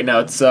audiobook right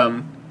now. It's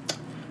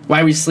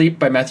Why We Sleep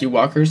by Matthew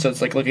Walker. So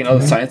it's like looking at all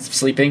the science of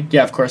sleeping.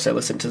 Yeah, of course I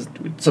listened to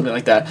something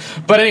like that.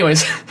 But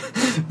anyways,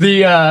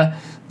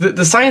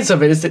 the science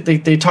of it is that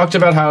they talked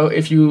about how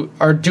if you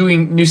are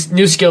doing new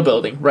skill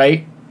building,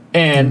 right?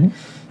 And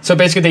so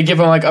basically they give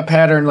them like a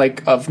pattern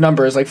like of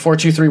numbers like 4,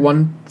 2, 3,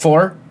 1,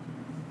 4.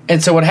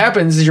 And so what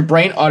happens is your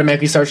brain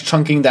automatically starts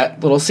chunking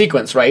that little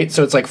sequence, right?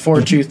 So it's like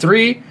 4, 2,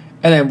 3,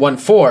 and then 1,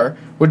 4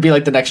 would be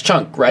like the next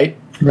chunk, right?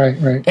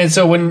 Right. And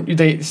so when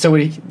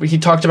he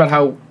talked about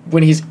how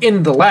when he's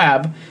in the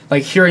lab,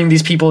 like hearing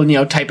these people,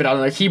 type it out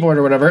on their keyboard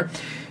or whatever,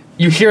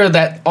 you hear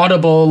that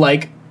audible,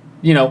 like,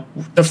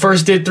 the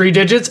first 3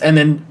 digits and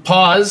then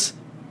pause,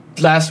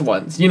 last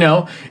ones,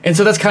 And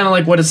so that's kind of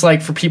like what it's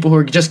like for people who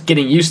are just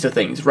getting used to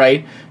things,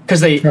 right?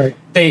 Because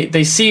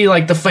they see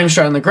like the flame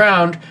strike on the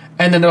ground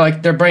and then they're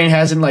like, their brain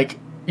hasn't like,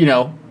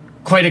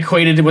 quite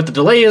equated to what the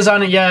delay is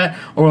on it yet,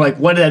 or like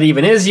what that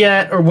even is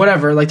yet, or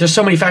whatever. Like there's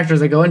so many factors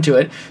that go into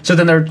it. So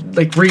then they're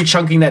like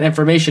re-chunking that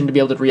information to be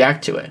able to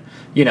react to it,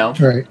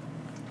 Right.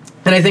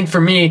 And I think for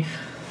me,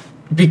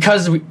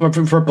 because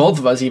for both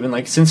of us even,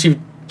 like since we've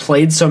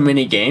played so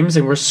many games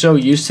and we're so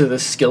used to the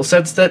skill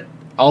sets that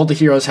all the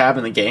heroes have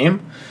in the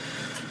game,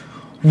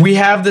 we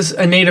have this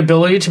innate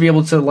ability to be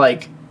able to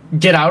like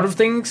get out of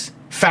things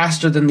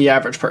faster than the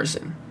average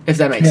person, if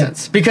that makes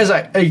sense. Because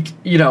I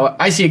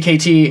see a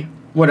KT,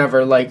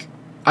 whatever, like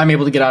I'm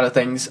able to get out of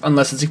things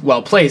unless it's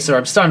well placed or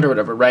I'm stunned or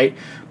whatever, right?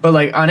 But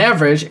like on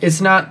average,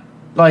 it's not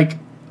like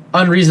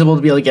unreasonable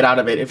to be able to get out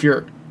of it if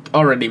you're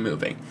already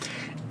moving.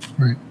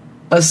 Right.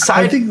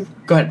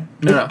 Go ahead.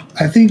 No.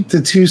 I think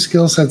the two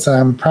skill sets that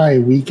I'm probably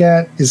weak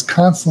at is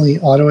constantly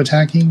auto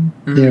attacking.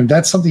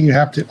 That's something you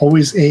have to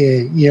always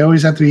AA. You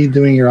always have to be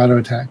doing your auto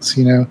attacks.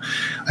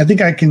 I think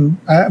I can,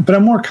 but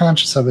I'm more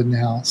conscious of it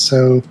now.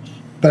 So.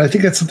 But I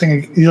think that's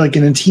something like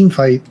in a team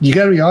fight, you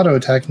got to be auto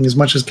attacking as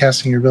much as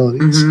casting your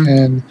abilities.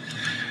 And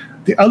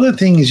the other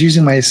thing is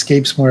using my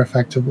escapes more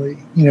effectively.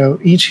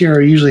 Each hero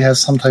usually has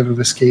some type of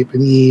escape,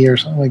 an E or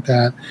something like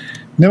that.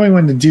 Knowing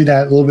when to do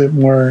that a little bit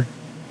more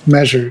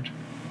measured,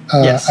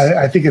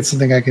 I think it's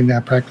something I can now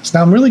practice.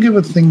 Now I'm really good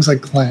with things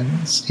like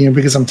cleanse,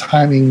 because I'm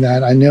timing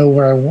that. I know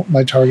where I want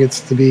my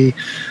targets to be.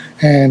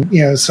 And,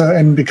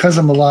 and because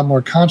I'm a lot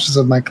more conscious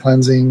of my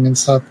cleansing and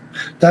stuff,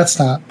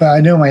 but I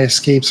know my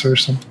escapes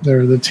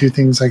they're the two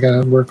things I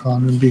got to work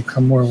on and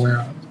become more aware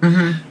of.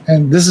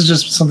 And this is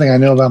just something I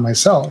know about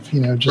myself,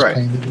 just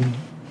playing the game.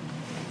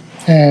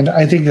 And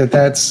I think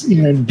that's,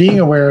 being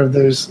aware of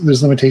those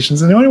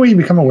limitations. And the only way you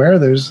become aware of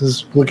those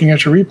is looking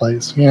at your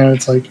replays,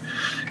 it's like,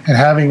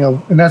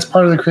 and that's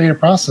part of the creative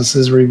process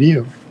is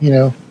review,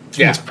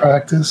 it's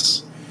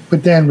practice.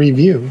 But then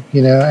review,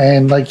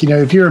 and like,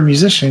 if you're a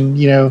musician,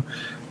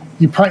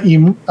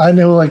 I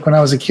know like when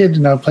I was a kid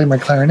and I would play my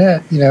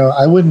clarinet,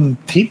 I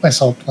wouldn't tape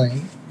myself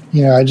playing,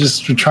 I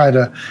just would try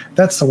to,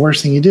 that's the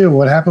worst thing you do.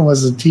 What happened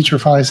was the teacher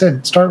finally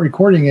said, start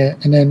recording it.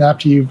 And then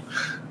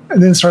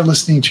and then start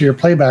listening to your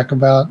playback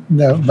about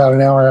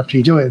an hour after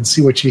you do it and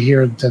see what you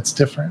hear that's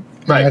different.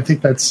 Right. And I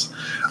think that's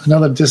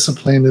another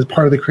discipline as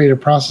part of the creative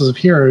process of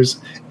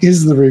heroes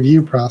is the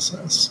review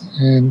process.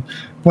 And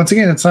once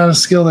again, it's not a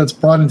skill that's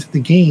brought into the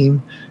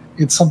game.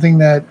 It's something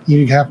that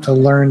you have to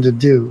learn to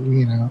do,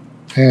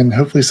 and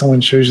hopefully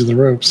someone shows you the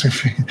ropes.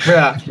 If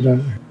you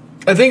don't.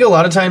 I think a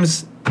lot of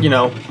times,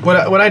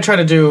 what I try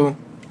to do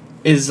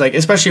is like,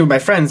 especially with my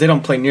friends, they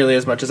don't play nearly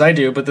as much as I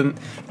do, but then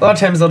a lot of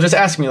times they'll just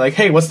ask me like,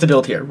 hey, what's the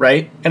build here,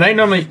 right? And I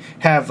normally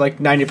have like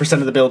 90%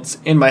 of the builds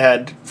in my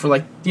head for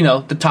like,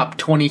 the top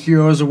 20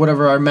 heroes or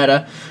whatever are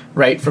meta,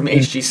 right, from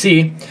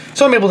HGC.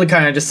 So I'm able to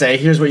kind of just say,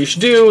 here's what you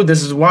should do,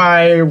 this is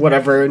why, or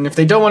whatever, and if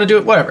they don't want to do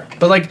it, whatever.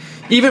 But like,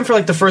 even for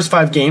like the first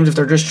 5 games, if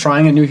they're just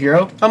trying a new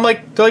hero, they're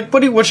like,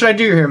 what should I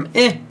do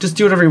here? Just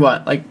do whatever you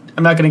want. Like,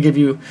 I'm not going to give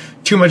you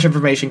too much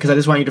information because I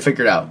just want you to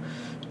figure it out.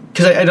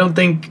 Because I don't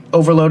think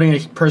overloading a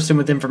person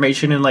with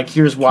information and like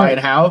here's why and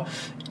how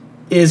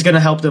is going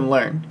to help them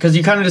learn. Because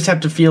you kind of just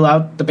have to feel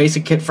out the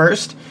basic kit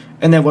first,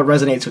 and then what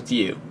resonates with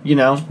you.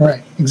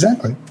 Right?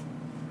 Exactly.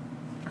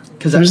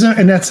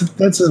 And that's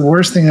the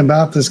worst thing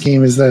about this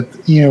game is that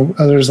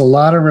there's a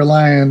lot of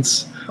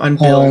reliance on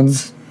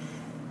builds.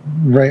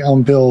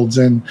 On builds,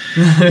 and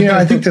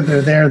I think that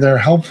they're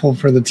helpful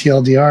for the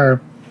TLDR.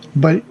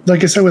 But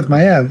like I said with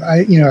Maiev,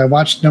 I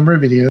watched a number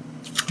of videos.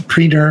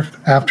 Pre-nerf,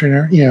 after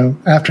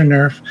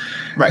nerf,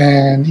 right.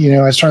 And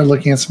I started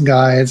looking at some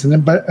guides,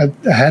 but I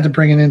had to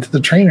bring it into the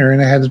trainer,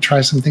 and I had to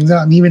try some things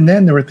out. And even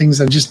then, there were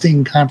things I just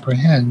didn't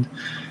comprehend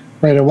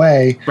right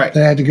away. Right.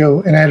 That I had to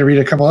go, and I had to read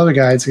a couple other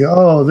guides to go,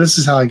 oh, this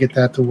is how I get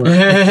that to work.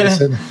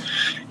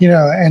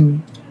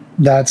 And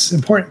that's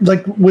important.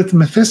 Like with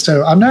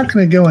Mephisto, I'm not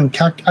going to go and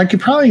I could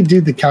probably do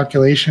the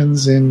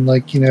calculations in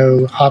like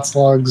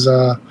Hotslogs.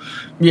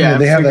 They have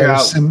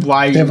that sim.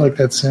 They have like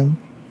that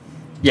sim.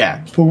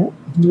 Yeah. But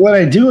what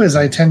I do is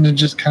I tend to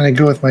just kind of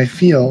go with my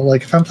feel.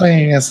 Like if I'm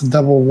playing against a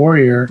double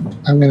warrior,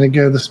 I'm going to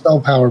go the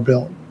spell power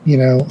build,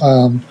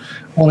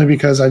 only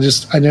because I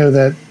know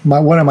that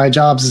one of my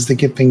jobs is to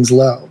get things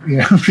low,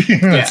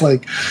 It's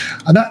like,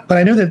 but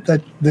I know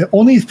that the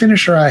only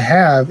finisher I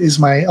have is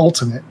my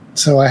ultimate,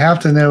 So I have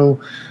to know,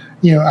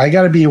 I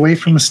got to be away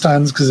from the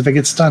stuns, because if I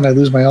get stunned, I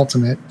lose my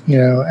ultimate,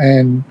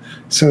 and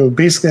so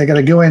basically I got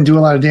to go in, do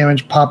a lot of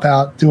damage, pop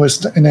out,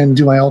 and then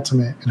do my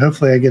ultimate, and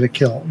hopefully I get a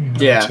kill.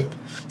 Yeah.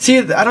 See,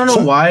 I don't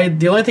know why.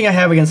 The only thing I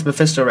have against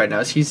Mephisto right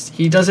now is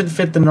he doesn't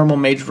fit the normal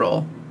mage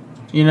role.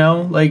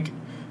 Like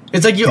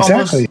it's like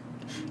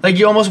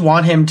you almost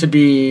want him to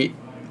be.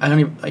 I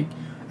don't even like.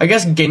 I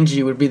guess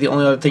Genji would be the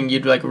only other thing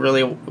you'd like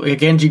really. Like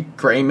Genji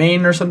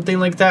Greymane or something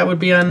like that would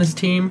be on his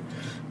team,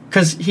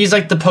 because he's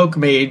like the poke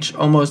mage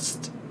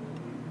almost,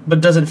 but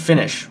doesn't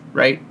finish,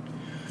 right?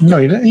 No,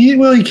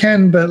 he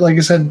can, but like I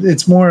said,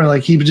 it's more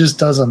like he just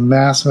does a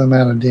massive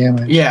amount of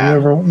damage. Yeah.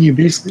 Well,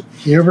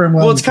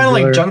 it's kind of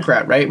like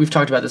Junkrat, right? We've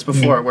talked about this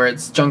before, where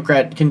it's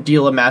Junkrat can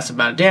deal a massive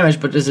amount of damage,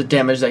 but is it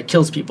damage that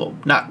kills people?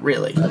 Not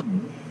really.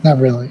 Not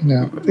really,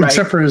 no. Right.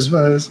 Except for his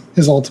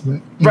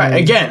ultimate. Right,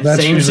 again,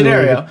 same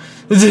scenario.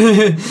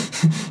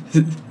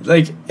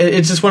 Like,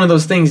 it's just one of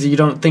those things that you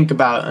don't think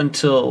about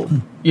until,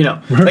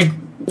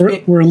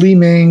 We're Li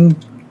Ming,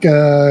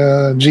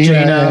 Jaina,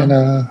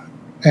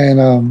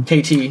 and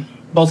KT,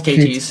 both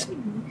KTs.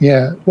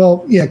 Yeah,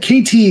 well, yeah,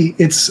 KT.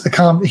 It's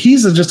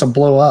he's just a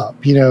blow up.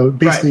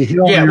 Basically.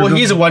 Right.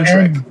 He's a one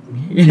trick.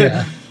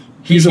 Yeah,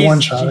 he's a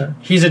one shotter.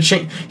 He's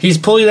he's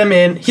pulling them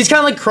in. He's kind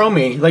of like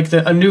Chromie, like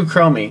a new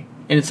Chromie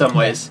in some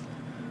ways.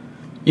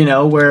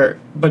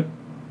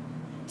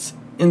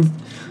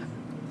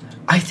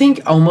 I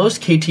think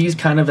almost KT is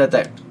kind of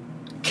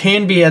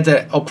can be at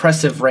that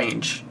oppressive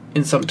range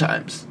in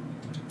sometimes.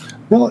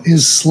 Well,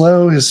 his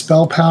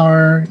spell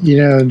power,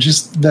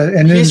 just that,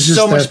 and he has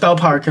so much spell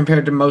power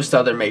compared to most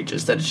other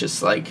mages that it's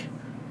just like,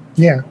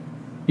 and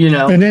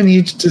then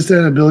he just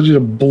that ability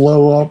to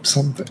blow up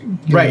something,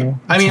 right?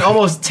 I mean,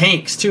 almost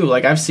tanks too.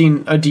 Like I've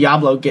seen a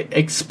Diablo get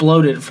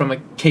exploded from a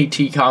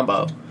KT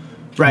combo,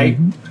 right?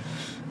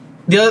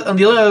 Mm-hmm.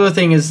 The only other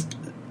thing is,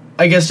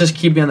 I guess, just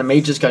keeping on the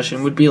mage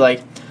discussion would be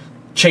like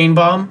Chain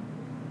Bomb.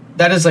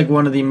 That is like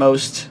one of the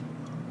most.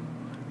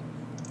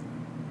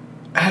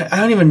 I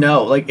don't even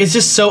know. Like, it's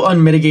just so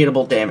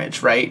unmitigatable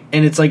damage, right?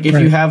 And it's like if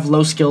you have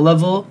low skill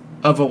level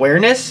of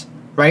awareness,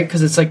 right?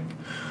 Because it's like,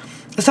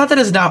 it's not that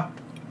it's not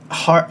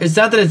hard. It's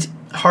not that it's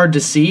hard to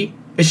see.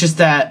 It's just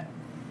that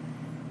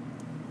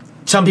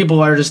some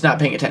people are just not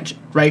paying attention,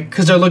 right?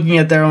 Because they're looking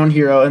at their own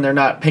hero and they're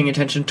not paying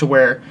attention to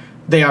where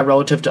they are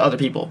relative to other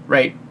people,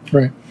 right?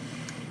 Right.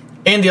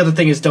 And the other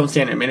thing is, don't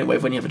stand in a minute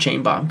wave when you have a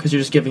chain bomb, because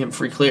you're just giving him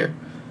free clear.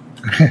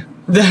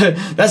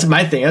 That's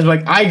my thing. I was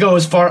like, I go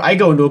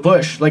into a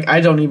bush. Like,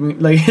 I don't even,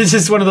 like, it's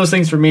just one of those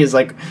things for me is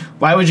like,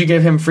 why would you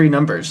give him free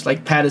numbers?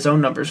 Like, pad his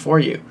own numbers for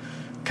you,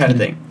 kind of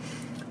thing.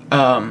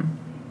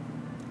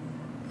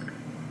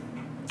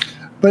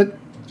 But,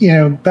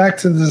 back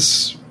to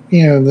this,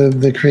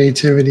 the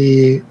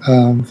creativity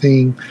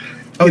thing.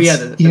 Oh, yeah.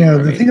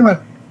 The thing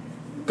about.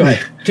 Go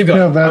ahead. Keep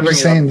going. But I'm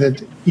just saying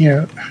that,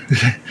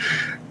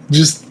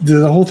 just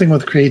the whole thing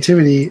with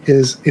creativity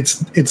is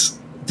it's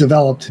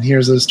developed in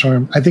Heroes of the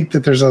Storm. I think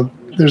that there's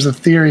a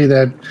theory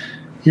that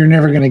you're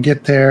never going to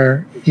get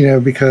there,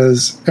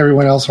 because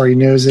everyone else already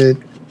knows it.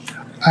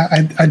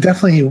 I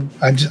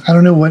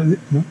don't know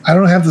I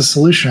don't have the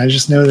solution. I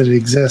just know that it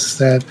exists,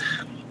 that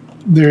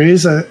there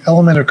is an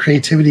element of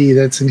creativity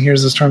that's in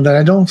Heroes of the Storm that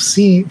I don't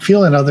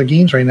feel in other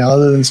games right now,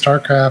 other than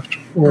StarCraft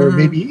or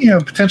maybe,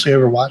 potentially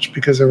Overwatch,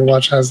 because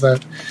Overwatch has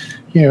that,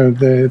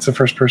 it's a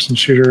first person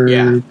shooter,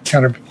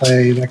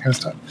 counterplay, that kind of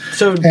stuff.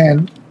 So,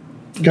 and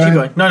keep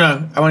going.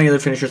 No, I want you to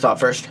finish your thought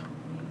first.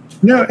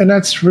 No, and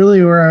that's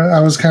really where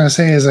I was kind of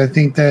saying is I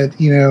think that,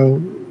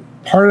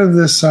 part of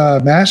this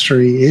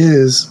mastery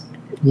is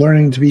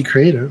learning to be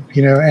creative,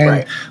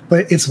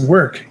 but it's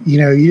work,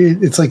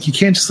 it's like you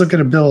can't just look at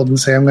a build and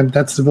say,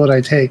 that's the build I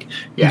take.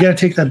 You got to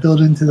take that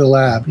build into the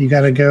lab. You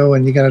got to go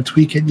and you got to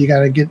tweak it. You got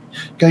to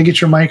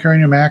get your micro and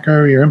your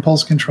macro, your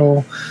impulse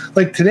control.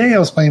 Like today I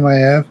was playing my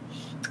Ev,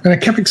 and I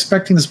kept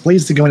expecting this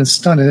Blaze to go in and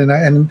stun it,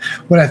 and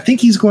when I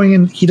think he's going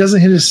in, he doesn't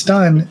hit his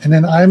stun, and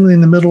then I'm in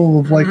the middle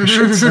of like a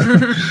shit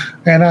stun,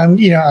 and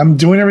I'm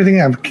doing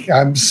everything, I'm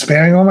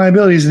spamming all my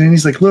abilities, and then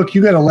he's like, "Look,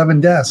 you got 11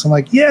 deaths." I'm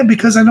like, "Yeah,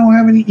 because I don't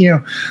have any."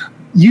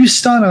 You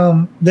stun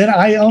them, then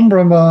I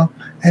Umbrama,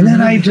 and then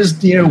I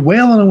just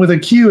wail on them with a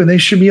Q, and they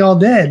should be all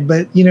dead.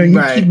 But you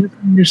keep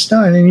your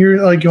stun, and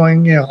you're like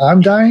going, I'm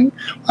dying.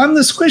 I'm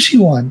the squishy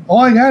one. All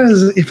I got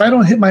is if I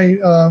don't hit my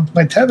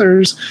my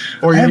tethers,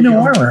 I have no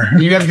armor.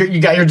 You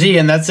got your D,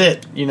 and that's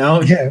it.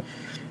 Yeah.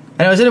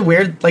 And was it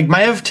weird? Like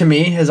Maiev to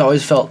me has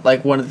always felt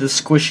like one of the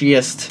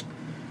squishiest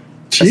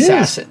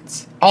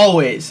assassins.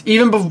 Always,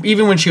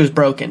 even when she was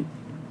broken,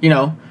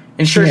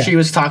 And sure, she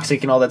was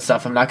toxic and all that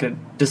stuff. I'm not going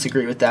to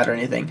disagree with that or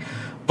anything.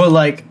 But,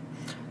 like,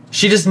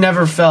 she just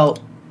never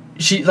felt...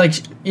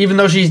 even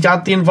though she's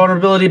got the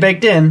invulnerability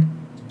baked in,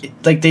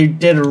 like, they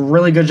did a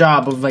really good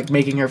job of, like,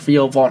 making her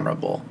feel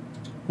vulnerable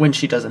when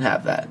she doesn't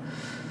have that.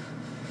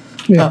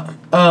 Yeah.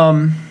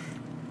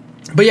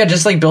 But, yeah,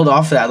 just, like, build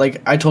off of that.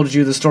 Like, I told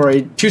you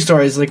two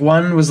stories. Like,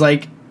 one was,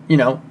 like,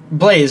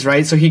 Blaze,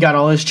 right? So he got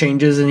all his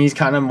changes, and he's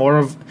kind of more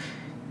of...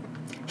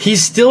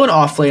 He's still an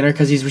offlaner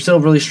because he's still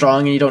really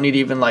strong, and you don't need to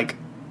even, like,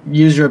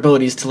 use your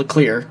abilities to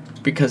clear,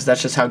 because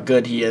that's just how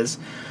good he is.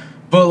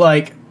 But,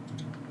 like,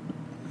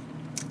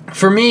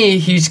 for me,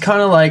 he's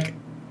kind of like,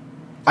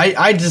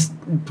 I just,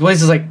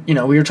 Blaze is like, we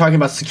were talking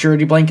about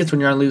security blankets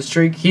when you're on lose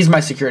streak. He's my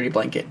security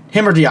blanket.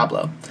 Him or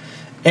Diablo.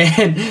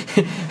 And,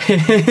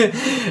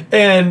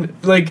 and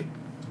like,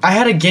 I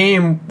had a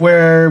game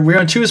where we were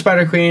on 2 with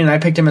Spider Queen, and I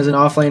picked him as an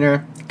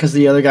offlaner because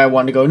the other guy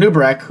wanted to go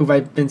Nubarak, who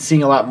I've been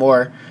seeing a lot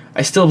more.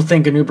 I still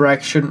think a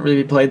Nubarak shouldn't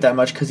really be played that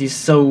much because he's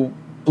so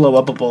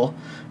blow-upable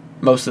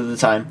most of the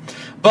time.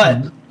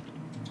 But,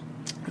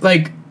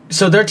 like,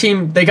 so their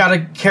team, they got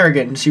a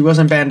Kerrigan. She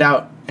wasn't banned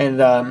out. And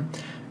I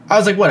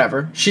was like,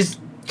 whatever.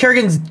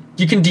 Kerrigan's,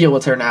 you can deal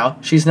with her now.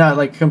 She's not,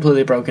 like,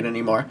 completely broken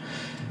anymore.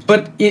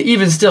 But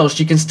even still,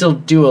 she can still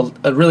do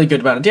a really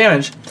good amount of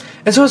damage.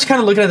 And so I was kind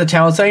of looking at the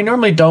talents that I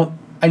normally don't.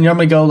 I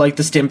normally go, like,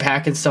 the stim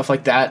pack and stuff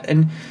like that.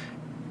 And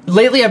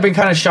lately I've been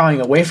kind of shying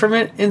away from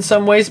it in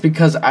some ways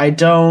because it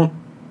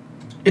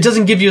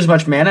doesn't give you as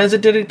much mana as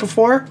it did it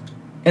before.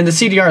 And the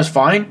CDR is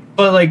fine,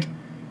 but, like,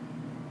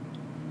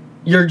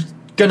 you're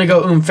going to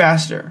go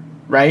faster,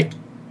 right?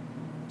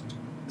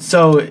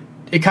 So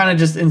it kind of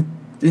just,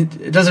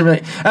 it doesn't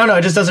really, I don't know,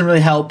 it just doesn't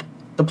really help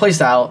the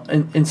playstyle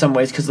in some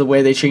ways because of the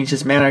way they changed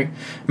his mana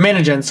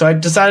gen. So I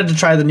decided to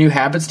try the new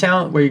Habits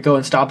talent where you go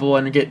Unstoppable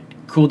and you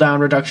get cooldown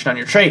reduction on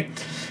your trait.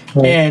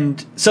 Cool.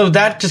 And so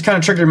that just kind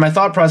of triggered my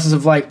thought process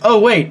of like, oh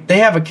wait, they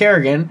have a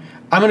Kerrigan.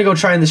 I'm going to go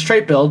try in this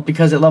trait build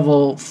because at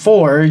level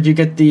 4 you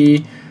get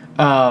the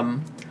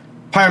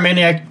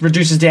Pyromaniac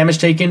reduces damage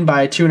taken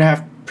by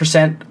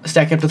 2.5%,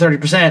 stack up to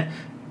 30%,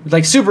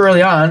 like super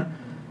early on.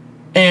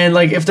 And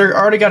like if they're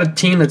already got a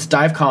team that's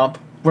dive comp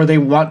where they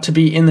want to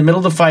be in the middle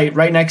of the fight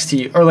right next to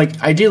you, or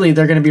like ideally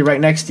they're going to be right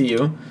next to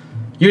you,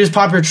 you just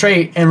pop your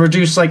trait and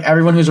reduce like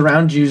everyone who's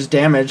around you's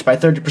damage by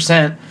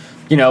 30%,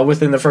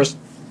 within the first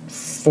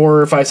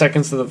 4 or 5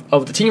 seconds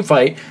of the team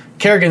fight.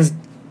 Kerrigan's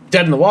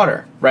dead in the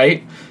water,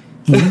 right?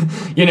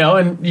 Mm-hmm.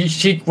 And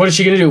what is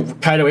she going to do?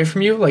 Kite away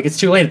from you? Like, it's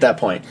too late at that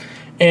point.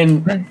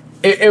 And right.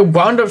 it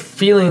wound up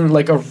feeling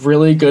like a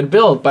really good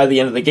build by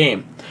the end of the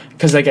game.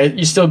 Because like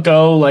you still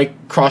go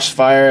like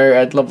Crossfire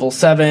at level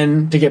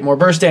 7 to get more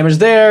burst damage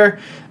there,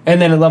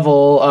 and then at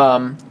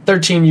level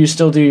 13 you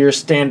still do your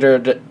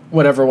standard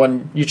whatever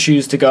one you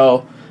choose to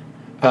go.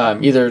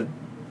 Either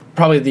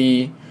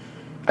probably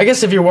I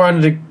guess if you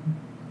wanted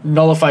to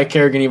nullify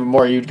Kerrigan even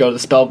more, you'd go to the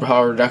spell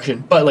power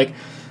reduction. But like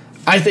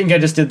I think I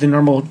just did the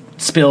normal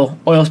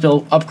oil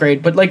spill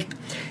upgrade. But like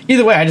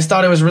either way, I just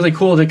thought it was really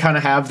cool to kind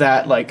of have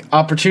that like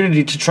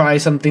opportunity to try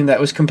something that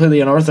was completely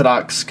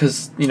unorthodox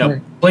because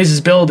right. Blaze's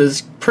build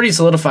is pretty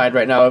solidified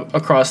right now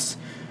across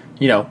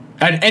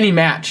at any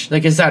match.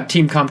 Like it's not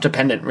team comp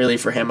dependent really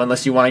for him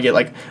unless you want to get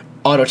like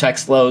auto attack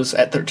slows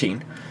at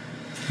 13.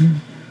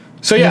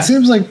 So yeah, it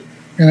seems like,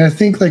 and I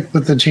think like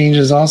with the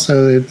changes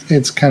also,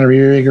 it's kind of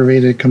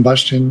reinvigorated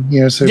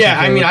combustion. So yeah,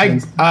 I mean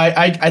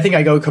I think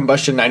I go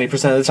combustion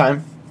 90% of the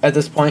time at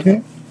this point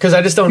because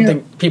I just don't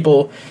think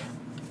people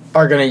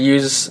are going to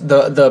use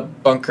the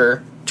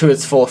bunker to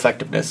its full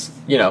effectiveness,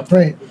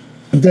 Right.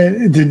 But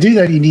to do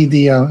that, you need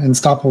the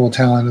Unstoppable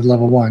talent at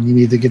level 1. You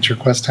need to get your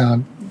quest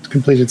talent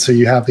completed so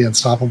you have the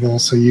Unstoppable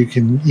so you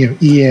can,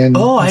 E in.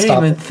 Oh, I didn't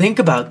even think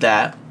about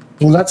that.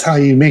 Well, that's how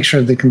you make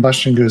sure the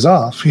combustion goes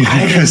off.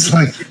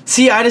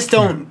 See, I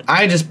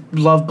just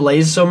love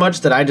Blaze so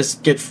much that I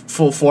just get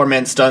full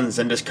 4-man stuns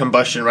and just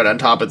combustion right on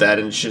top of that,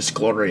 and it's just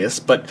glorious.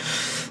 But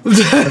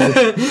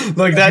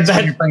like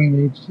that.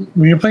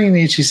 When you're playing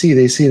the HEC,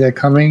 they see that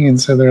coming,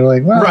 and so they're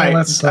like, "Well, right."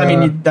 let's." I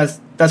mean,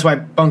 that's why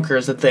bunker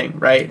is a thing,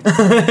 right?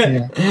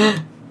 Yeah.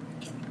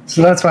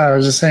 So that's why I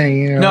was just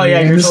saying, No,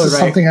 yeah, you're this totally is right.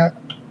 something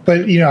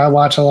but I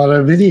watch a lot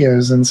of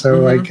videos, and so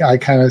like I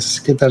kind of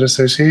get that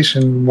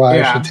association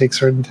why I should take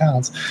certain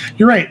talents.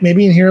 You're right.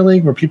 Maybe in Hero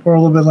League where people are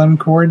a little bit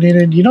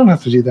uncoordinated, you don't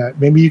have to do that.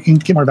 Maybe you can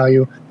get more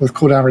value with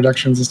cooldown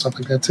reductions and stuff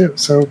like that too.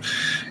 So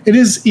it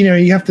is,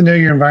 you have to know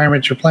your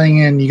environment you're playing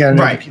in. You got to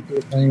know the people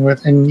you're playing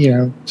with, and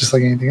just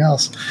like anything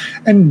else.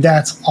 And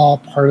that's all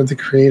part of the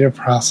creative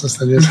process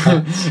that is.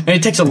 And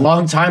it takes a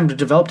long time to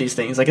develop these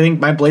things. Like I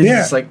think my Blaze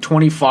is like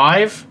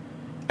 25.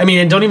 I mean,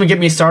 and don't even get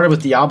me started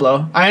with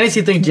Diablo. I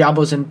honestly think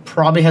Diablo's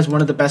probably has one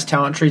of the best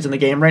talent trees in the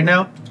game right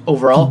now,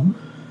 overall.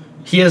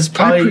 Mm-hmm. He has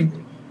probably...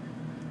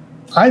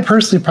 I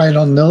personally probably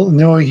don't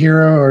know a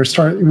hero or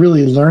start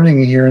really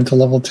learning a hero until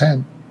level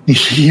 10.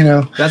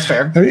 That's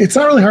fair. It's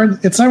not really hard.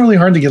 It's not really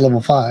hard to get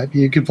level 5.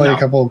 You could play a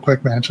couple of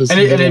quick matches.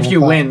 And if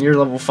you win, you're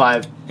level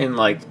 5 in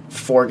like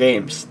 4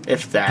 games,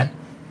 if that.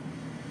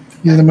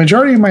 Yeah, the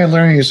majority of my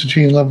learning is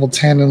between level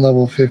 10 and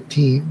level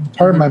 15.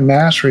 Part of my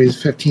mastery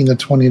is 15 to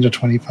 20 to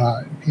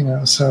 25,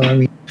 So, I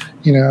mean,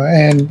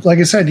 and like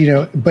I said,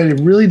 but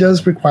it really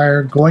does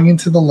require going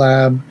into the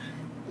lab,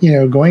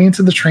 going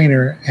into the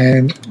trainer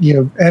and,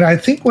 and I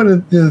think one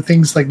of the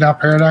things like Now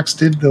Paradox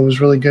did that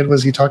was really good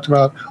was he talked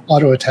about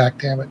auto attack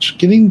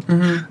damage.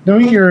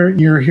 Knowing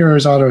your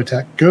hero's auto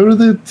attack. Go to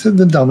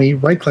the dummy,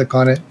 right click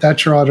on it.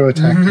 That's your auto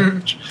attack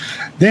damage.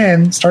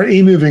 Then start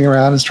moving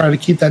around and try to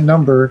keep that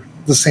number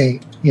the same,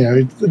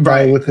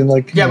 by within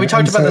like. Yeah, we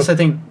talked about this, I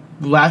think,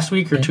 last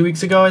week or 2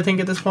 weeks ago, I think,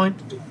 at this point.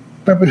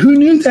 But who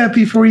knew that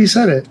before you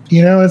said it?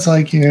 It's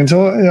like,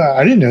 until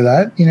I didn't know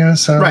that,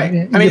 so. Right. I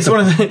mean, it's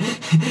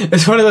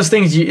it's one of those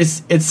things,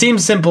 it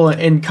seems simple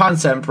in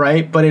concept,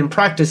 right? But in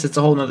practice, it's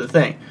a whole nother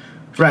thing.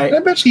 Right. I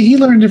bet you he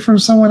learned it from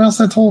someone else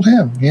that told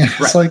him. Yeah.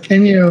 It's like,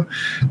 and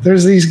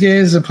there's these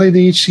guys that play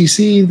the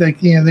HCC,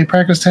 they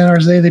practice 10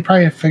 hours a day. They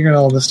probably have figured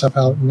all this stuff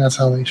out, and that's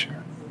how they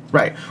share.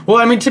 Right. Well,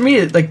 I mean, to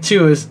me,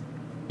 too, is,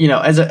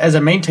 as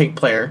a main tank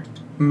player,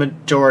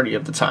 majority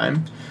of the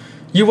time,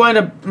 you wind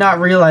up not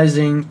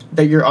realizing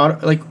that you're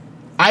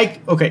I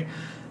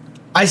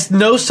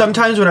know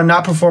sometimes when I'm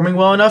not performing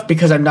well enough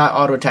because I'm not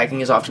auto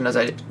attacking as often as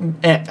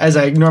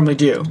I normally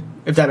do,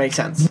 if that makes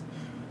sense.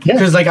 Yeah.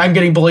 Because I'm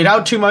getting bullied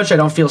out too much. I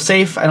don't feel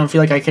safe. I don't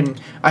feel like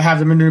I have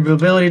the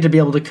maneuverability to be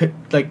able to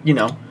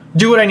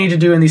do what I need to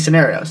do in these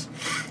scenarios,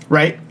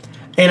 right?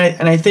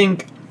 And I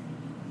think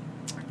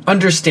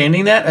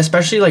understanding that,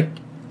 especially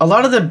a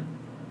lot of the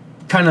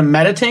kind of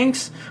meta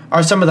tanks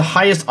are some of the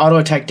highest auto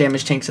attack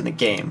damage tanks in the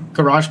game.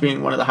 Garrosh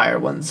being one of the higher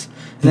ones,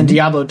 and then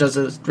Diablo does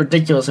a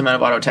ridiculous amount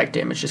of auto attack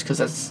damage just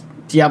because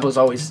Diablo's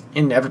always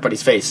in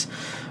everybody's face.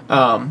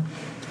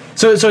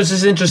 So it's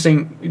just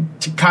interesting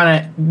to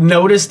kind of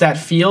notice that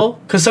feel,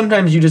 because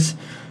sometimes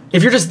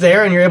if you're just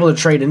there and you're able to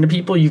trade into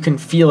people, you can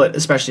feel it,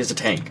 especially as a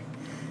tank,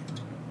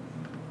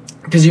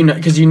 because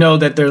you know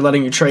that they're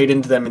letting you trade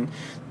into them and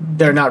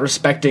they're not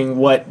respecting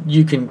what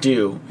you can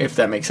do, if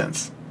that makes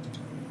sense.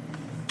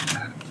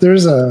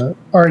 There's a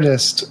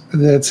artist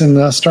that's in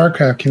the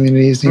StarCraft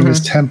community. His name is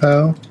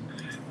Tempo,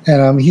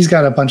 and he's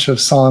got a bunch of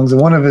songs.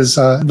 And one of his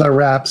the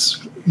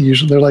raps,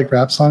 usually they're like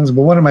rap songs,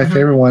 but one of my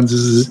favorite ones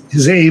is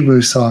his A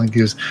Move song.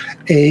 He goes,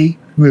 A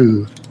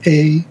move,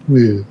 A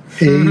move,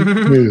 A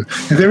move.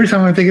 And every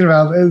time I'm thinking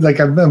about it,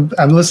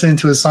 I'm listening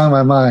to a song in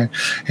my mind,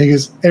 he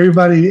goes,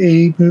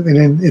 everybody A move, and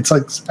then it's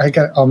like I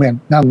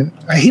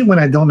hate when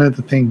I don't know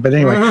the thing, but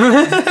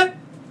anyway.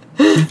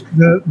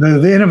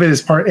 The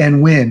innovative part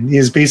and win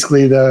is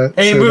basically the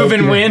move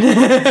and win.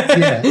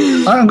 Yeah,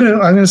 I'm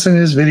gonna send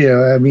this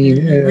video. I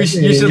mean, we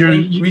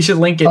should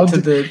link it to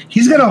the.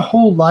 He's got a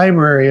whole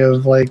library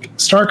of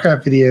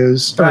StarCraft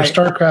videos or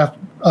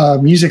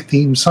StarCraft music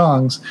theme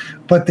songs,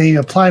 but they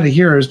apply to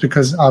Heroes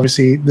because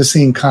obviously the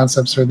same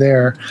concepts are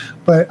there.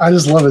 But I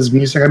just love his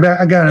music.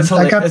 I got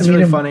to meet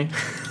really him. Funny.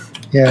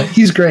 Yeah,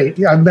 he's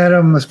great. I've met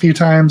him a few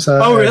times.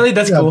 Oh, really?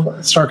 That's cool.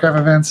 StarCraft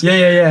events.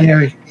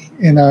 Yeah.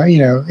 And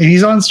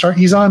he's on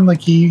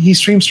he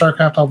streams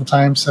StarCraft all the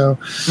time. So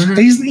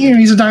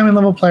he's a diamond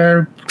level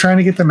player trying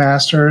to get the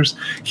Masters.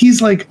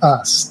 He's like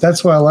us.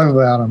 That's what I love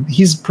about him.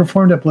 He's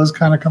performed at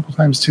BlizzCon a couple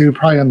times too,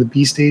 probably on the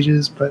B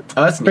stages. But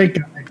that's great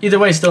neat. guy. Either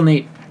way, still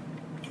neat.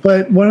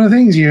 But one of the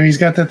things, he's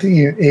got that thing,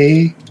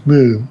 A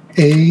move,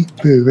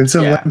 and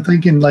so I'm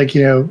thinking,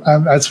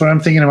 that's what I'm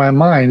thinking in my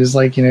mind is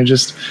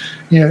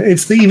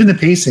it's even the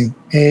pacing,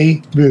 A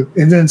move,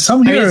 and then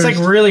some heroes. It's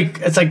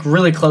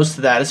really close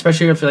to that,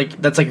 especially if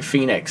that's like a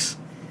Phoenix.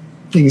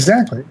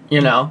 Exactly.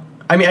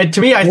 I mean, to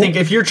me, I think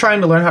if you're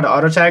trying to learn how to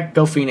auto attack,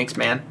 go Phoenix,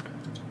 man.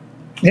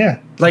 Yeah.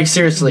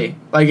 Seriously.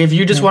 If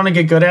you just want to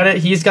get good at it,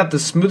 he's got the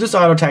smoothest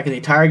auto attack in the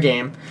entire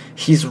game.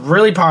 He's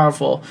really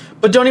powerful.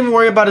 But don't even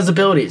worry about his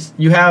abilities.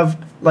 You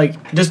have,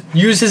 just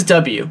use his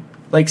W.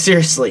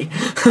 Seriously.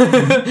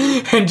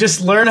 And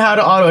just learn how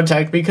to auto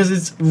attack because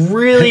it's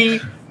really,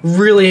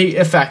 really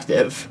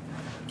effective.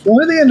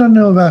 One thing I don't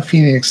know about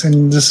Phoenix,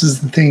 and this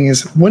is the thing,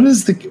 is what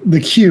is the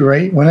Q,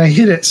 right? When I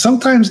hit it,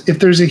 sometimes if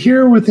there's a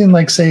hero within,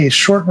 say,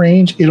 short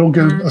range, it'll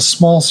go a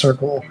small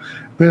circle.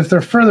 But if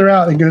they're further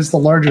out, it goes the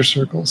larger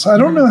circle. So I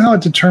don't know how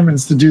it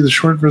determines to do the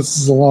short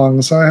versus the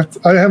long. So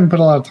I haven't put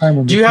a lot of time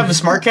on it. Do you have the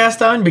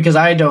SmartCast on? Because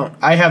I don't.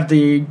 I have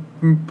the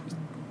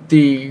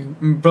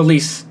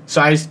release,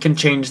 so I can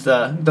change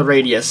the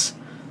radius.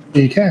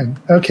 You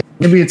can. Okay.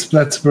 Maybe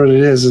that's what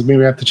it is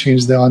maybe I have to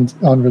change the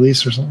on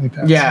release or something like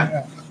that.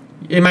 Yeah. So,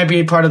 it might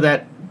be part of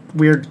that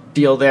weird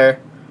deal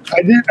there.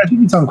 I think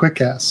it's on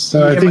QuickCast.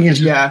 So I think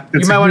you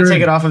might want to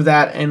take it off of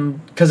that,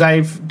 and because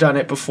I've done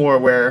it before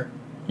where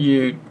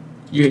you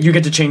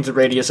get to change the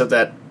radius of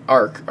that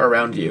arc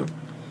around you.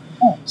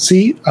 Oh,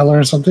 see, I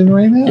learned something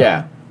right now.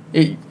 Yeah.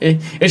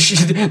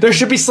 There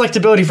should be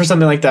selectability for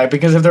something like that,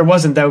 because if there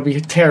wasn't, that would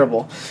be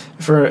terrible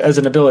as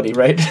an ability,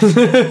 right?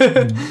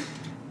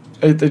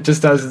 It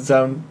just doesn't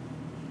sound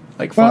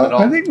like fun at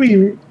all. I think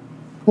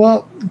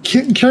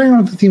carrying on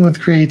with the theme with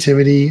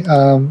creativity,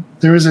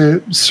 there was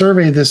a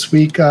survey this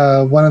week.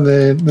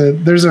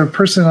 There's a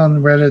person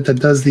on Reddit that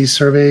does these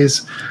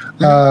surveys.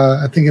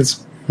 I think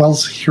it's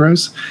Wells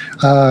Heroes.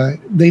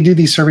 They do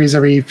these surveys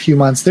every few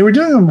months. They were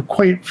doing them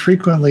quite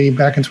frequently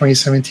back in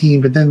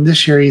 2017, but then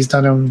this year he's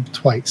done them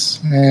twice.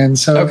 And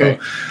so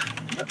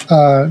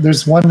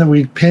there's one that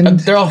we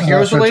pinned. They're all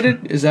Heroes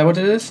related? Is that what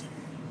it is?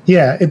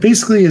 Yeah, it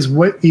basically is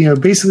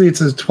basically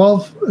it's a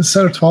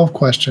set of 12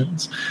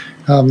 questions.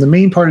 The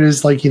main part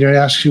is it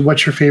asks you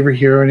what's your favorite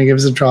hero, and it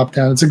gives a drop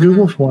down. It's a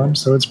Google form,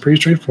 so it's pretty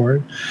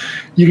straightforward.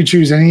 You can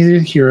choose any of the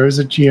heroes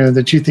that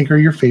you think are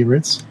your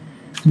favorites.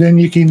 Then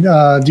you can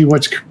do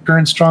what's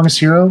current strongest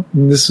hero.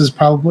 And this is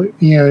probably,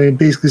 it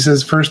basically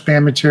says first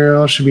ban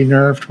material should be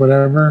nerfed,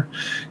 whatever.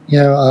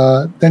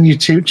 Then you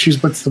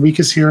choose what's the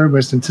weakest hero,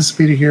 most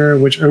anticipated hero,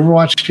 which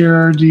Overwatch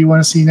hero do you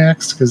want to see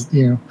next? Because,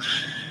 and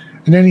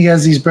then he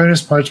has these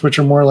bonus parts, which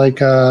are more like,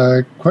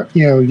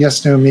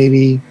 yes, no,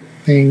 maybe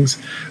things.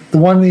 The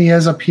one that he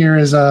has up here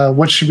is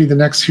what should be the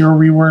next hero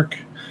rework,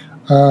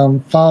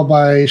 followed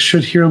by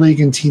should Hero League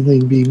and Team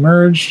League be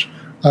merged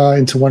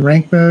into one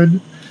rank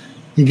mode.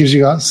 He gives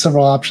you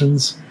several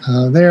options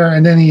there,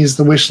 and then he has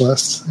the wish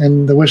list,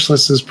 and the wish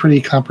list is pretty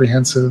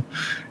comprehensive.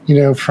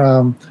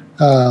 From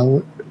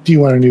do you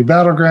want a new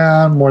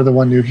battleground, more than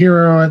one new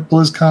hero at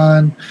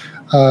BlizzCon,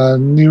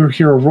 new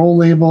hero role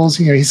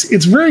labels.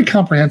 It's very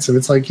comprehensive.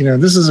 It's like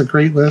this is a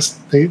great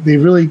list. They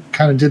really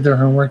kind of did their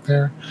homework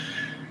there,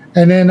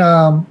 and then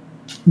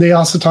they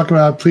also talk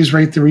about please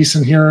rate the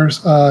recent heroes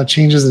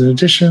changes and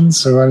additions.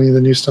 So any of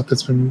the new stuff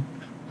that's been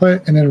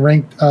put, and then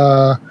rank.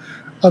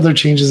 Other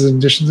changes and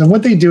additions. And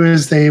what they do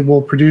is they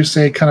will produce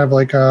a kind of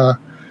like a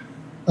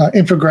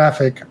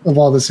infographic of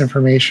all this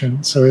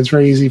information. So it's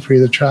very easy for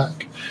you to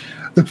track.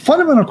 The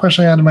fundamental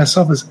question I had to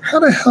myself is, how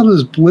the hell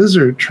does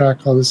Blizzard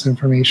track all this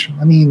information?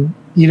 I mean,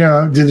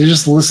 did they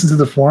just listen to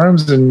the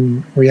forums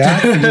and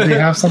react? Or did they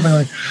have something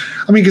like,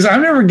 because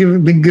I've never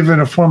been given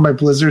a forum by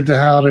Blizzard to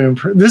how to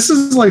improve. This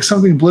is like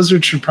something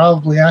Blizzard should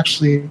probably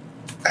actually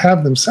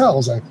have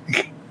themselves, I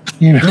think.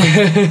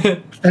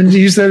 And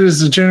use that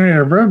as a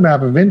generator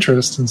roadmap of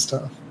interest and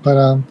stuff. But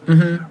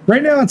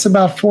right now it's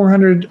about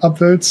 400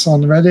 upvotes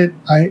on Reddit.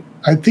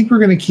 I think we're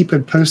going to keep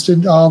it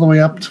posted all the way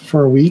up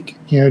for a week,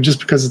 just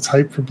because it's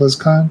hype for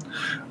BlizzCon.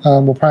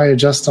 We'll probably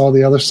adjust all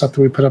the other stuff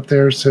that we put up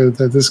there so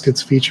that this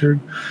gets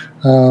featured.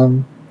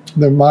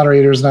 The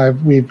moderators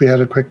and we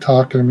had a quick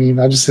talk, and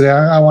I just said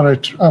I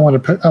want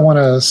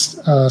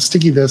to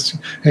sticky this.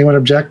 Anyone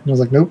object? And I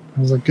was like, nope.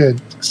 I was like,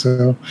 good.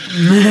 So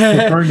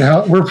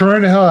we're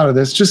promoting the hell out of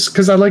this, just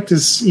because I like to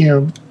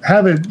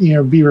have it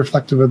be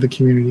reflective of the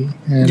community.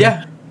 And,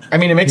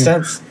 it makes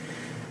sense.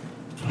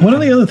 One of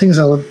the other things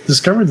I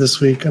discovered this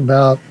week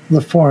about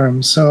the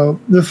forums. So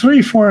the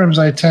 3 forums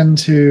I tend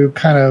to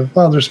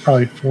there's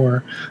probably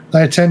 4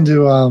 that I tend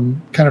to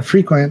kind of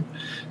frequent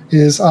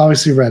is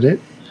obviously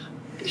Reddit.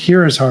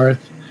 Heroes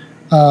Hearth.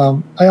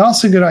 I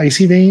also go to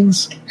Icy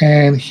Veins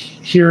and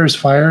Heroes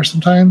Fire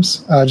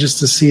sometimes, just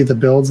to see the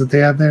builds that they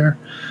have there,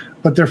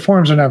 but their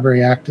forums are not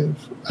very active.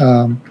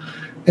 And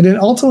then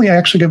ultimately I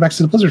actually go back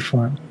to the Blizzard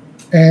forum.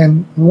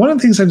 And one of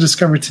the things I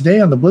discovered today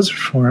on the Blizzard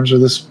forums, or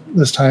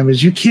this time,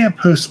 is you can't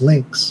post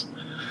links.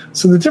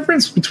 So the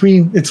difference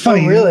between, it's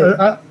funny. Oh, really?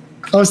 I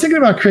was thinking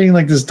about creating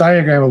like this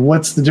diagram of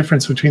what's the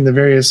difference between the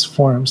various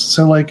forums.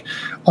 So like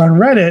on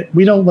Reddit,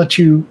 we don't let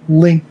you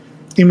link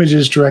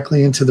images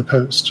directly into the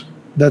post.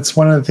 That's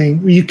one of the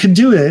things. You could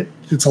do it.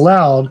 It's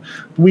allowed.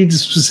 But we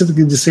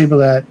specifically disable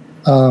that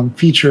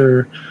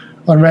feature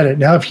on Reddit.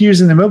 Now, if you're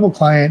using the mobile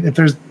client,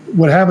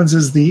 what happens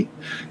is the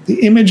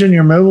image in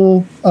your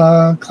mobile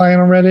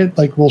client on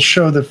Reddit will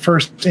show the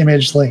first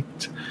image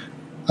linked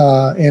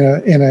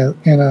in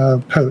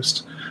a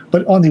post.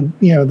 But on the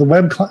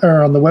web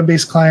or on the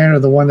web-based client, or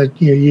the one that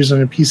you use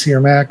on a PC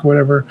or Mac or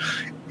whatever,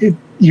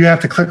 you have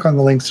to click on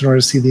the links in order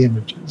to see the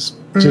images.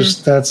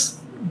 Mm-hmm.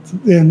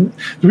 And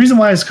the reason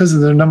why is because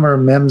of the number of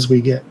memes we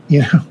get.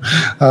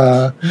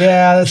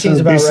 That seems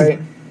about right.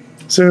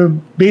 So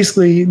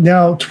basically,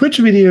 now Twitch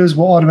videos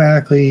will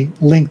automatically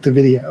link the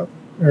video,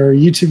 or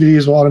YouTube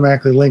videos will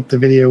automatically link the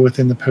video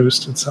within the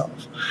post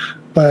itself,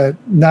 but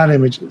not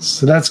images.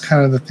 So that's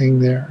kind of the thing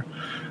there.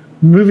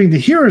 Moving to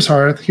Heroes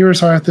Hearth. Heroes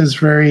Hearth is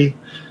very,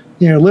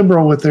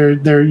 liberal with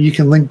their. You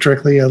can link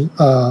directly a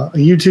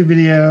YouTube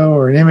video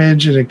or an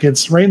image, and it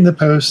gets right in the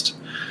post.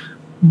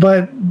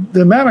 But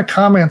the amount of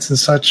comments and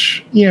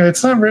such,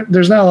 it's not.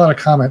 There's not a lot of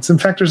comments. In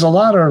fact, there's a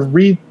lot of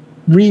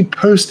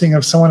reposting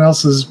of someone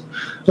else's,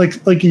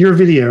 like your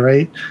video,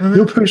 right? Mm-hmm.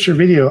 You'll post your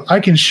video. I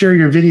can share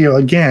your video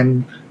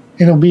again,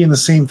 and it'll be in the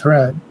same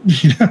thread.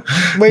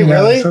 Wait,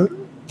 really? So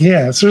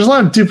there's a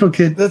lot of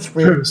duplicate. That's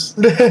weird. Posts.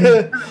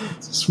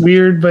 It's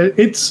weird,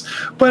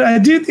 but I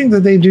do think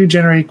that they do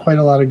generate quite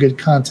a lot of good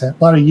content,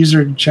 a lot of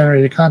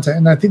user-generated content,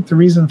 and I think the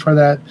reason for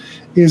that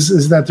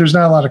is that there's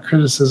not a lot of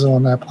criticism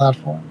on that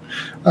platform.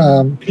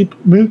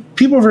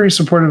 People are very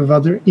supportive of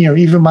other,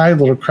 even my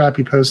little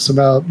crappy posts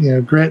about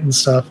grit and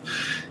stuff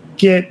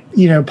get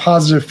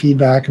positive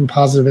feedback and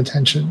positive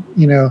attention.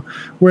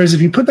 Whereas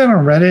if you put that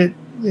on Reddit,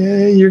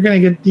 you're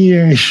going to get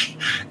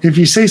if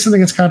you say something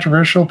that's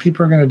controversial,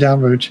 people are going to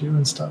downvote you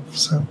and stuff.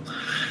 So.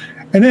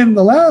 And then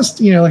the last,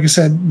 like I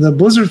said, the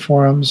Blizzard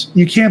forums,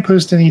 you can't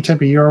post any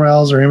type of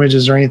URLs or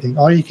images or anything.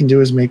 All you can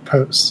do is make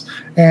posts.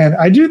 And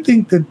I do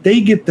think that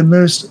they get the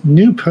most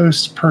new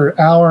posts per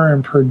hour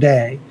and per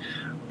day,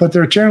 but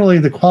they're generally,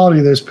 the quality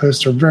of those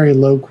posts are very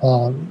low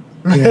quality.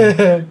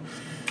 But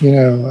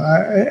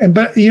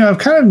I've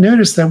kind of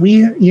noticed that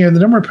the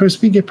number of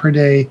posts we get per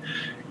day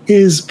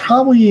is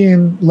probably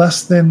in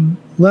less than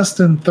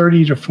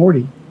 30 to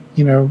 40.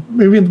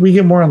 maybe we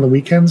get more on the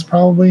weekends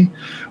probably.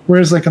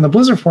 Whereas like on the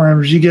Blizzard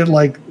forums, you get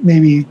like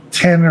maybe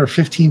 10 or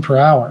 15 per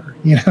hour,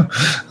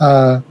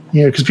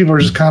 because people are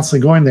just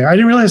constantly going there. I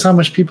didn't realize how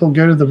much people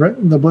go to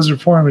the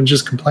Blizzard forum and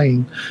just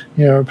complain,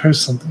 or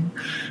post something.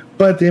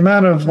 But the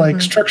amount of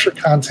like structured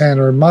content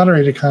or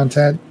moderated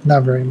content,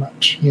 not very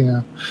much.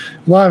 A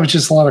lot of it's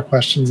just a lot of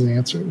questions and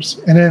answers.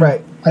 And then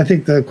I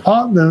think the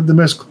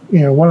most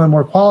one of the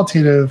more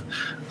qualitative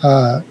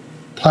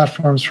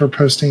platforms for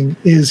posting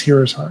is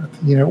Heroes Hearth,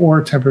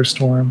 or Tempest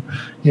Storm,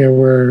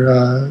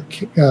 where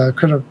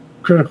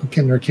Critical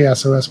Kitten or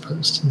Chaos OS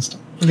posts and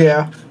stuff.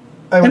 Yeah,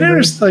 and then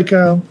there's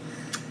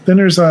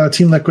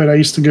Team Liquid. I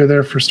used to go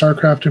there for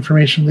StarCraft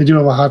information. They do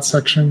have a hot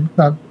section,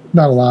 not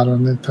a lot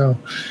on it though.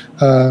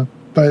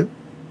 But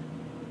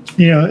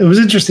it was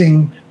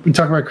interesting. We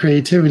talk about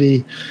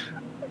creativity.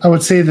 I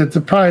would say that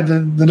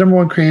the number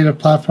one creative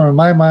platform in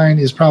my mind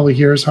is probably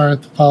Heroes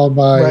Hearth, followed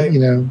by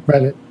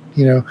Reddit.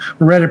 Where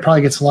Reddit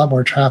probably gets a lot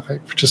more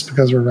traffic just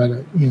because we're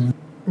Reddit.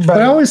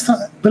 Right.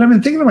 But I've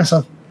been thinking to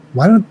myself,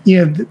 why don't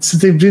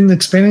since they've been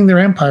expanding their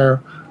empire,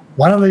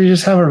 why don't they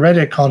just have a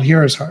Reddit called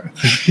Heroes Hearth?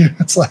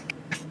 It's like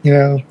That's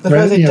Reddit,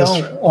 why they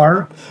don't.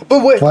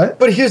 But wait, what?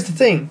 But here's the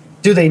thing: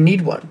 do they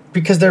need one?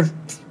 Because their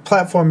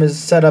platform is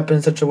set up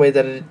in such a way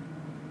that it,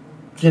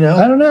 I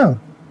don't know.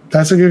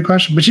 That's a good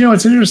question. But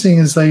what's interesting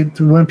is like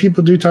when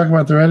people do talk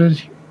about the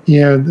Reddit,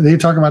 they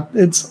talk about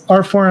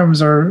our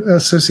forums are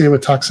associated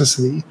with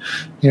toxicity,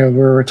 where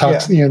we're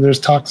there's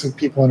toxic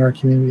people in our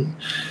community.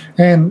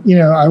 And,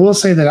 I will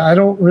say that I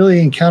don't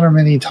really encounter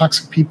many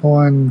toxic people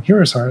on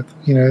Heroes Hearth.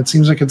 It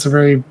seems like it's a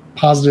very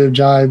positive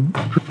jibe.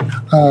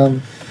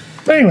 But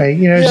anyway,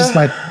 just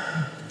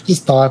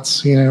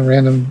thoughts,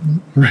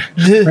 random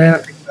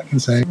things I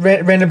can say.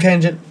 Random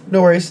tangent.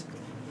 No worries.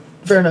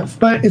 Fair enough.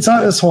 But it's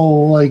not this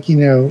whole, like,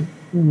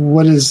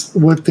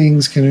 what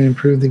things can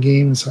improve the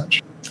game and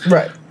such.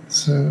 Right.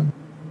 So,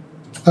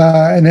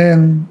 and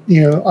then,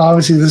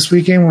 obviously this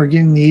weekend we're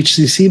getting the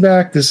HCC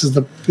back. This is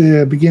the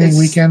beginning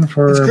weekend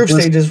for group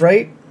stages,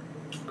 right?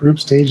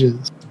 Group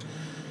stages.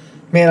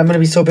 Man, I'm going to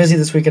be so busy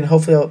this weekend.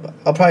 Hopefully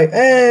I'll probably,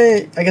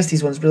 I guess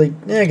these ones really,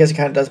 I guess it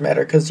kind of does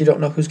matter because you don't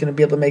know who's going to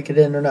be able to make it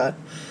in or not.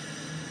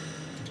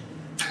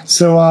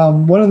 So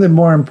one of the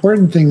more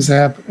important things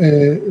that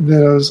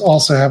is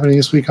also happening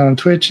this week on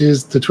Twitch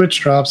is the Twitch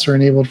drops are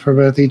enabled for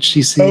both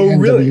HCC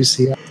and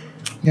WCF.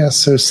 Yeah,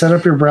 so set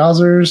up your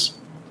browsers,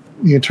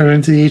 turn it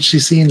into the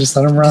HCC and just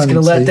let them run. Just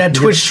going to let that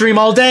Twitch stream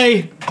all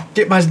day.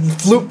 Get my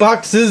loot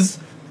boxes.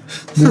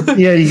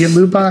 Yeah, you get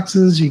loot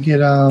boxes, you get...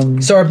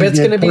 so are bits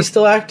going to be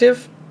still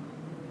active?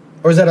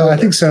 Or is that I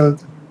think so.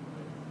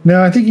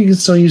 No, I think you can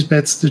still use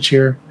bits to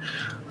cheer.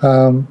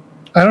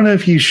 I don't know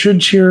if you should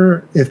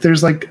cheer if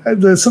there's like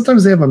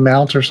sometimes they have a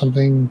mount or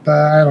something, but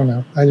I don't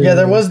know.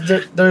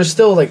 There's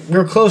still like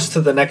we're close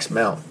to the next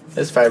mount,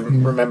 if I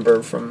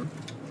remember from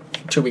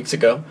 2 weeks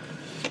ago.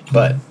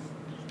 But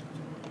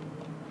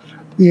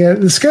yeah,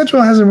 the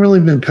schedule hasn't really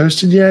been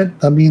posted yet.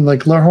 I mean,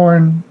 like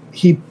Lorehorn,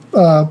 he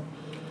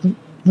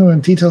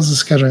details the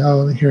schedule.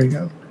 Oh, here we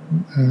go.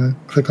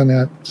 Click on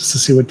that just to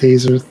see what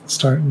days are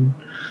starting.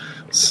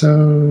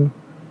 So.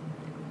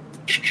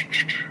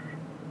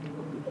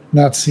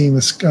 Not seeing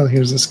this. Oh,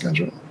 here's the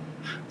schedule.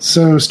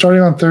 So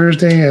starting on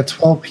Thursday at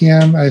 12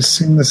 p.m. I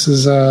assume this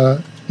is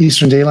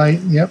Eastern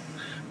Daylight. Yep.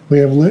 We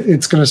have.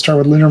 It's going to start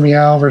with Lunar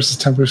Meow versus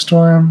Tempest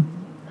Storm.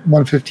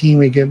 1:15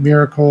 we get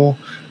Miracle,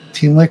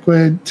 Team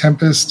Liquid,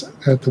 Tempest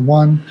at the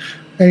 1.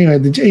 Anyway,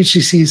 the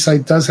HCC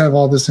site does have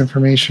all this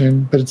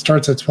information, but it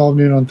starts at 12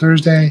 noon on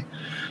Thursday,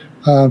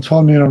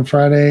 12 noon on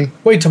Friday.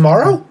 Wait,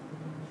 tomorrow?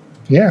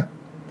 Yeah.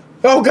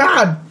 Oh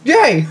God!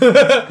 Yay!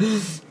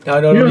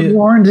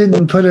 Warren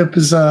didn't put up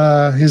his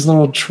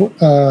little.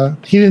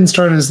 He didn't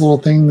start his little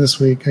thing this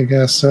week, I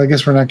guess. So I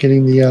guess we're not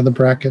getting the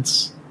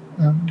brackets.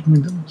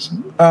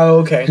 Oh,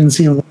 okay. Didn't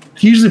see him.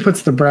 He usually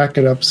puts the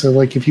bracket up. So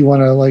like, if you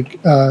want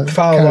to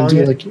follow along,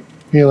 do like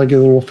a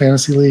little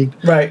fantasy league,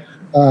 right?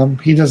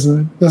 He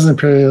doesn't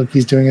appear like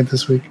he's doing it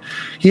this week.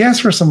 He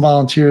asked for some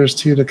volunteers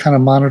too to kind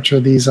of monitor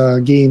these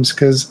games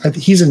because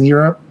he's in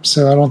Europe.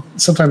 So I don't.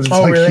 Sometimes it's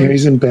really?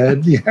 He's in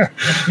bed. Yeah.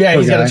 Yeah,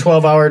 he's got a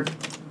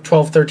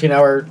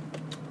 13-hour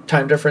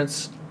time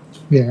difference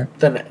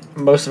than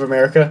most of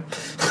America.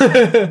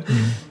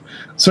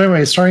 So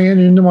anyway, starting at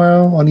noon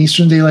tomorrow on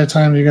Eastern Daylight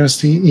Time, you're going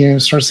to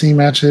start seeing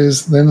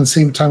matches. Then the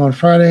same time on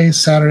Friday,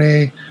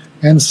 Saturday,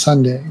 and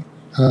Sunday.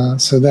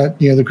 So that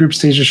the group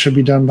stages should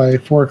be done by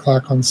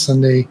 4:00 on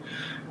Sunday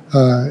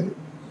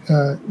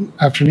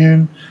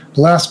afternoon.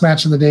 The last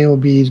match of the day will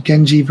be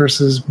Genji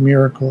versus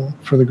Miracle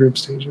for the group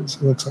stages.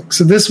 It looks like.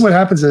 So this what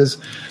happens is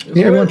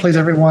everyone plays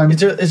everyone.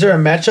 Is there a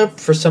matchup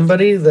for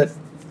somebody that?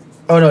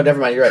 Oh no, never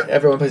mind. You're right.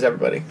 Everyone plays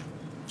everybody.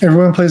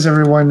 Everyone plays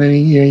everyone, and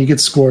you get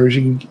scores.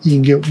 You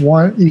can get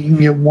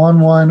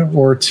 1-1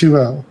 or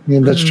 2-0.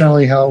 That's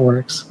generally how it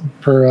works.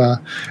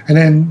 And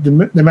then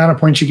the amount of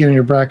points you get in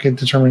your bracket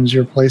determines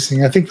your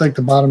placing. I think like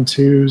the bottom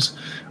twos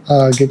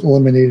get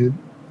eliminated.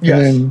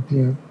 Yes. And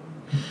then,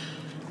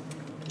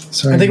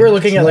 I think we're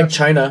looking at like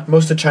China.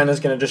 Most of China is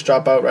going to just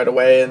drop out right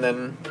away, and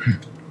then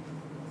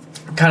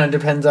kind of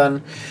depends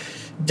on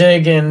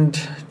Dig and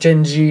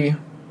Gen G.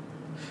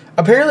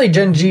 Apparently,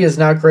 Gen G is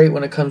not great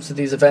when it comes to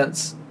these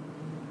events.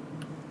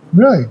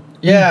 Really?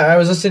 Yeah, I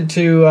was listening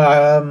to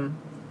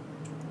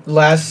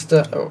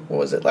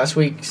last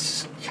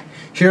week's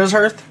Heroes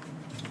Hearth?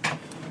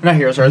 Not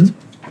Heroes Hearth.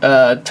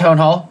 Town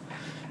Hall.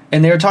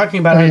 And they were talking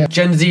about how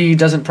Gen Z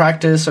doesn't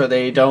practice, or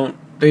they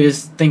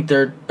just think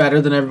they're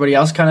better than everybody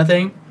else kind of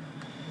thing.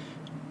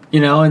 You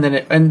know,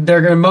 and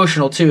they're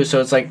emotional too,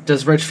 so it's like,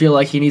 does Rich feel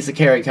like he needs to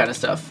carry kind of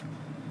stuff?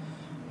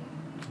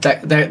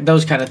 That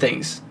those kind of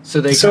things. So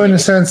in a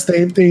sense,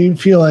 they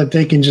feel that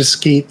they can just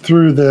skate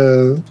through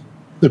the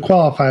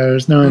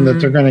qualifiers knowing that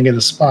they're going to get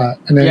a spot,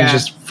 and then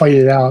just fight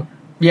it out.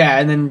 Yeah,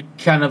 and then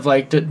kind of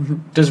like,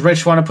 does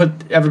Rich want to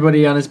put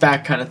everybody on his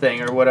back kind of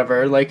thing or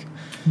whatever? Like,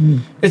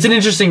 it's an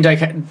interesting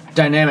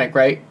dynamic,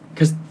 right?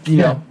 Because, you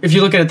know, if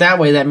you look at it that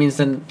way, that means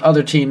then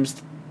other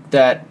teams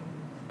that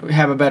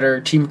have a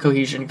better team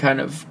cohesion kind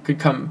of could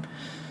come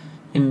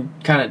and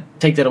kind of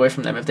take that away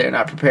from them if they're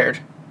not prepared.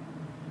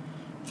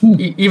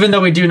 Even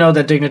though we do know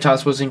that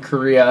Dignitas was in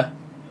Korea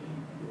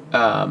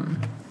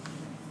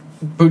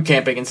boot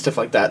camping and stuff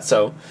like that,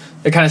 so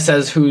it kind of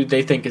says who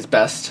they think is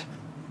best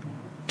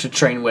to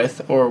train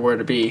with or where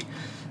to be.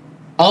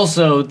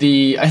 Also,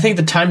 I think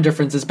the time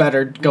difference is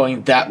better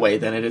going that way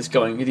than it is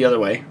going the other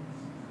way.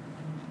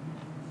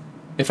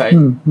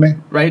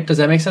 Right? Does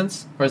that make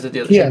sense? Or is it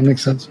the other? Yeah, it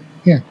makes sense.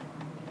 Yeah.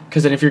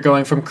 Because then if you're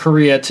going from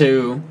Korea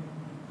to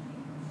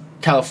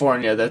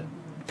California, that's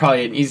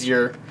probably an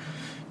easier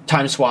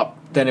time swap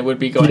than it would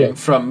be going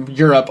from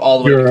Europe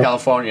all the way to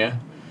California.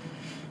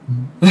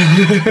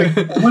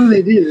 What do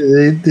they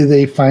do? Do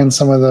they find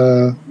some of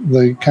the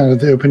kind of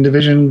the open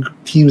division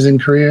teams in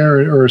Korea,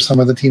 or some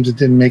of the teams that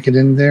didn't make it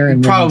in there?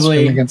 And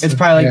probably it's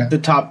probably like the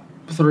top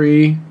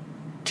 3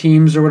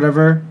 teams or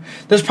whatever.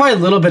 There's probably a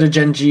little bit of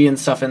Gen G and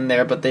stuff in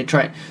there, but they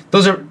try.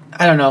 Those are,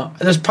 I don't know.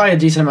 There's probably a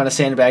decent amount of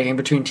sandbagging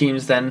between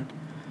teams then.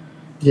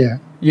 Yeah.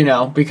 You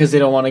know, because they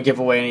don't want to give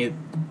away any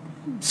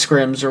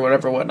scrims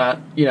or whatnot.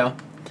 You know.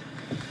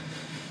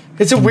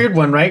 It's a weird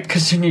one, right?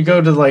 Because when you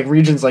go to like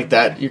regions like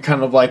that, you're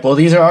kind of like, well,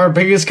 these are our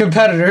biggest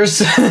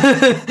competitors.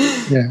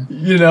 Yeah.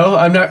 You know,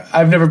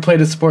 I've never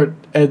played a sport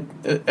at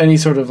any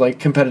sort of like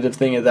competitive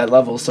thing at that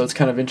level, so it's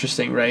kind of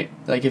interesting, right?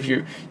 Like if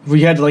you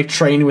had to like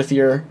train with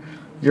your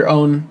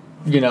own,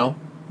 you know,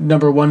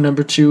 number 1,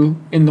 number 2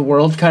 in the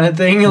world kind of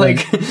thing,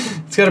 like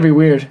it's got to be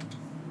weird.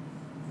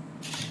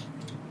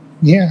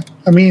 Yeah,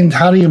 I mean,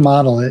 how do you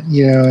model it?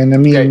 You know, and I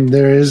mean,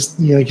 there is,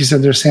 you know, like you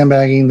said, they're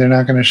sandbagging. They're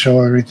not going to show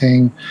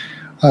everything.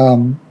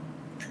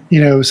 You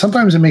know,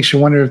 sometimes it makes you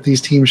wonder if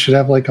these teams should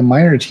have like a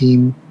minor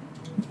team,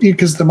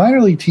 because the minor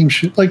league team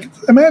should, like,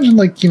 imagine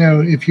like, you know,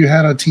 if you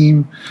had a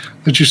team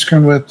that you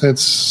scrimmed with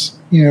that's,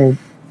 you know,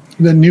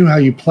 that knew how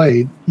you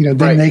played, you know,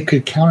 then they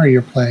could counter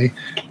your play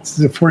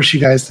to force you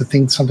guys to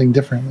think something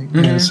differently.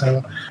 You know?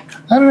 So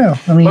I don't know.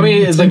 I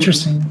mean it's like,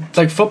 interesting. It's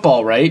like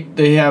football, right?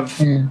 They have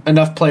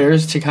enough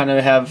players to kind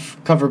of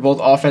cover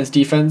both offense,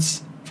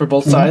 defense for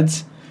both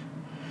sides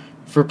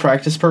for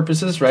practice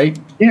purposes, right?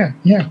 Yeah,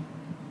 yeah.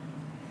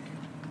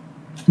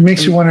 It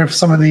makes you wonder if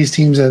some of these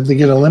teams that they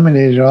get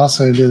eliminated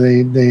also, do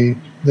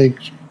they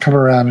come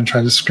around and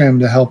try to scrim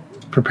to help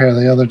prepare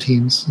the other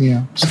teams? You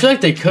know, I feel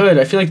like they could.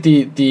 I feel like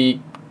the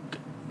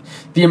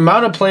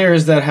amount of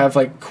players that have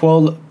like pro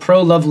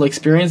level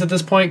experience at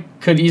this point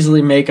could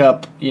easily make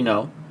up, you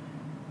know,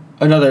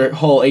 another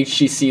whole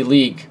HGC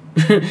league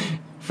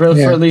for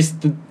at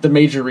least the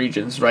major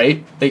regions,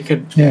 right? They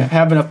could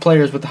have enough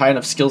players with a high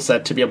enough skill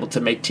set to be able to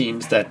make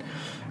teams that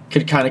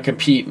could kind of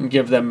compete and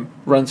give them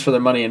runs for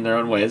their money in their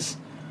own ways.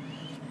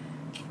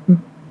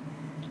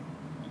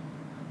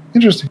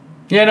 Interesting.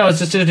 Yeah, no, it's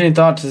just an interesting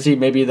thought to see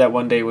maybe that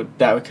one day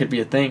that could be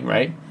a thing,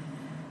 right?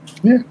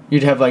 Yeah.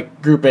 You'd have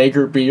like Group A,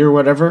 Group B, or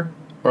whatever,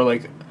 or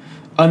like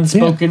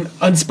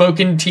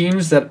unspoken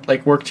teams that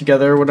like work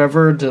together or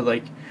whatever to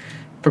like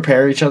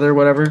prepare each other or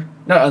whatever.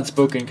 Not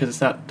unspoken because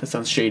it's not, that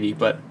sounds shady,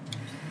 but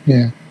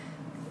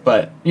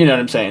but you know what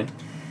I'm saying.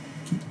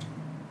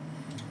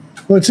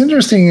 What's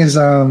interesting is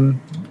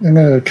I'm going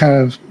to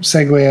kind of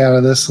segue out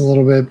of this a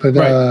little bit,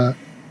 but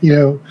you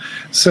know,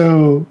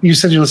 so you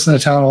said you listened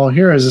to Town Hall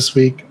Heroes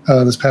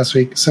this past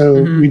week.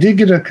 So we did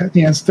get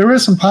there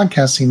was some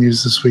podcasting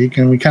news this week,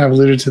 and we kind of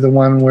alluded to the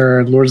one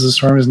where Lords of the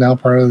Storm is now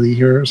part of the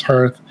Heroes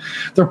Hearth.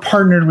 They're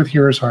partnered with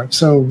Heroes Hearth.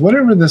 So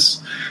whatever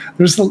there's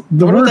the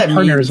word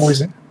partner means. Is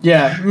always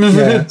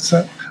yeah.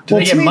 So do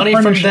they get money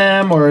from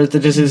them, or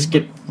does it just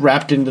get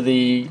wrapped into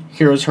the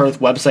Heroes Hearth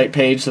website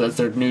page so that's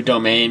their new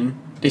domain?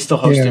 They still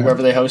host it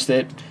wherever they host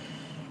it.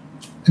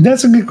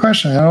 That's a good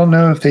question. I don't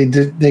know if they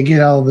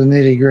get all the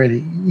nitty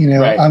gritty. You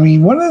know, I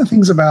mean, one of the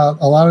things about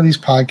a lot of these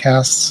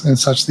podcasts and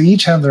such, they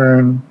each have their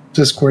own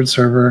Discord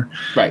server.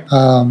 Right.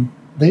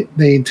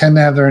 They tend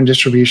to have their own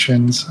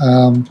distributions,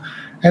 and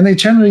they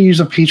generally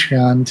use a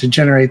Patreon to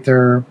generate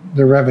their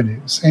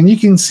revenues. And you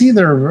can see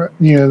their,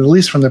 you know, at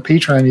least from the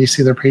Patreon, you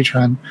see their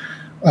Patreon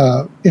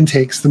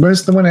intakes. The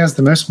one that has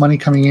the most money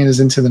coming in is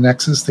Into the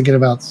Nexus. They get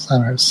about, I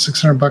don't know,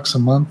 $600 a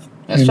month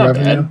in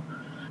revenue. Bad.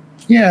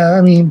 Yeah,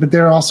 I mean, but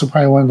they're also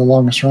probably one of the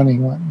longest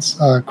running ones.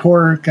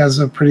 Quark has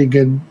a pretty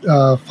good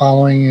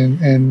following,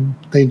 and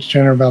they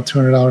generate about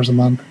 $200 a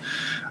month.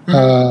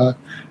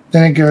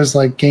 Then it goes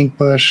like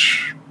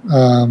Gankbush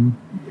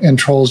and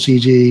Trolls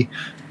GG,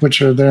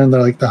 which are they're in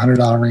like the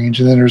 $100 range,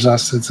 and then there's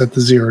us that's at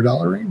the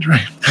 $0 range,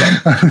 right?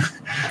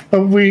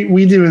 But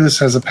we do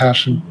this as a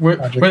passion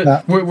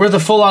project. We're the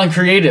full-on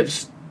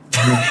creatives.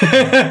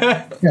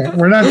 Yeah,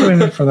 we're not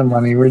doing it for the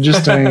money. We're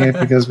just doing it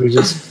because we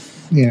just,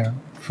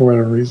 for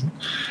whatever reason.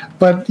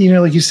 But,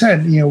 like you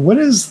said, what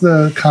is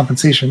the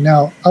compensation?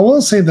 Now, I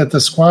will say that the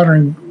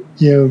Squadron,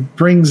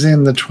 brings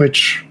in the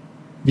Twitch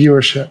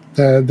viewership.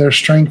 Their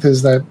strength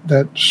is that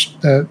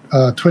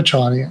Twitch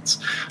audience.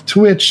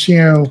 Twitch,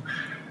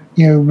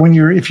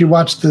 if you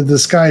watch the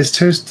Sky's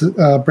Toast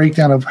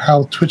breakdown of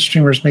how Twitch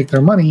streamers make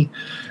their money,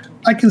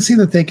 I can see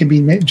that they can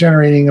be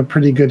generating a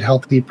pretty good,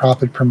 healthy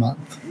profit per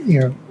month.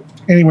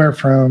 Anywhere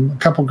from a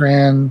couple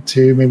grand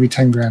to maybe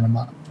 10 grand a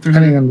month,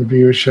 depending on the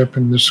viewership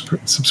and the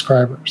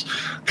subscribers.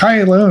 Kai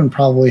alone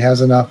probably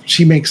has enough.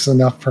 She makes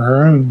enough for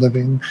her own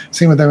living.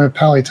 Same with them at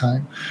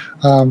Pallytime.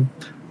 I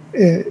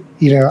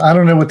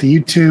don't know what the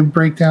YouTube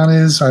breakdown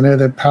is. I know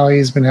that Pally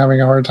has been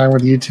having a hard time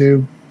with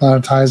YouTube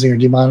monetizing or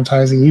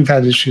demonetizing. You've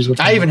had issues with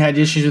that. I even had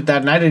issues with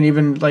that, and I didn't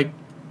even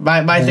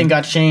my thing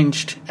got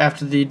changed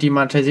after the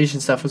demonetization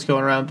stuff was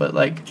going around. But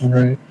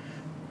right.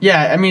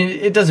 Yeah, I mean,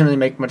 it doesn't really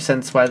make much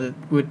sense why they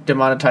would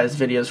demonetize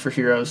videos for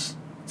Heroes.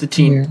 It's a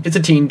teen. It's a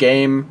teen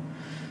game,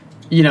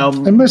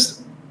 And most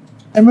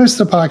of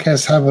the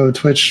podcasts have a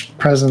Twitch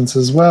presence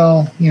as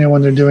well.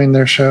 When they're doing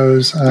their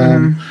shows.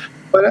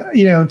 But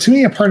to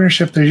me, a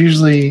partnership there's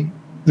usually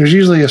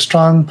a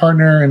strong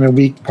partner and a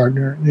weak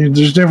partner.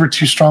 There's never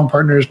two strong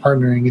partners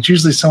partnering. It's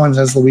usually someone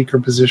has the weaker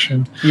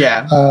position.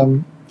 Yeah.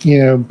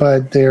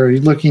 But they're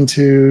looking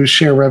to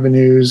share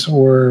revenues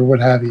or what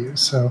have you.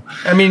 So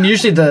I mean,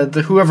 usually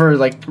the whoever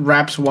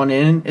wraps one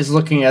in is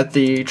looking at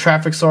the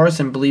traffic source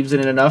and believes in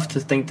it enough to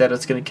think that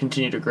it's going to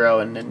continue to grow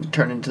and then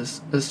turn into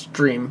a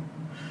stream.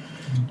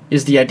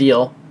 Is the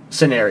ideal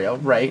scenario,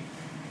 right?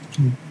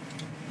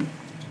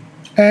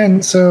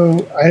 And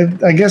so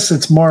I guess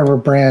it's more of a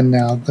brand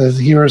now. The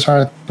Heroes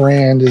Hearth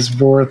brand is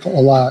worth a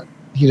lot,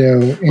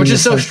 which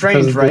is so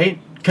strange, right?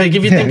 Because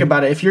if you think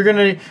about it, if you're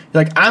gonna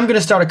I'm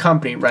gonna start a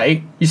company,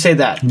 right? You say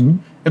that,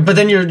 but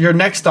then your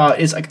next thought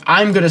is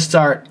I'm gonna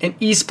start an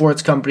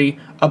esports company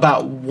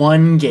about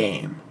one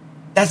game.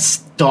 That's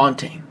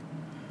daunting,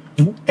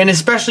 and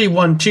especially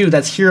one too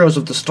that's Heroes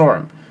of the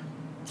Storm,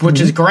 which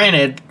is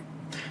granted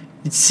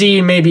C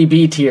maybe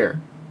B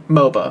tier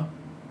MOBA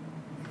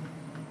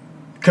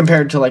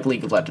compared to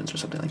League of Legends or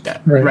something like that.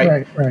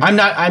 Right. I'm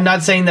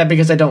not saying that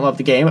because I don't love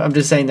the game. I'm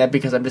just saying that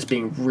because I'm just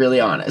being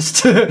really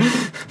honest.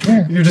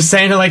 You're just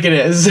saying it like it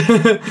is.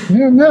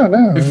 No.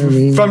 I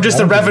mean, from just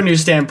a revenue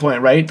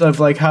standpoint, right? Of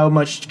how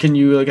much can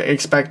you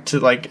expect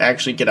to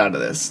actually get out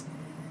of this?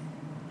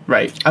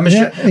 Right. I'm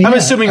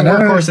assuming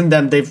Workhorse and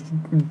them, they've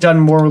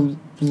done more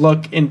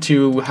look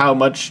into how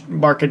much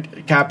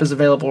market cap is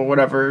available or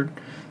whatever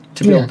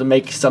to be able to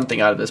make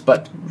something out of this.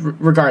 But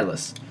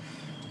regardless.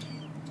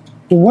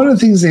 Well, one of the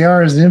things they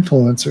are is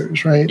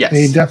influencers, right? Yes.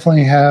 They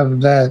definitely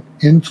have that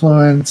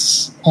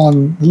influence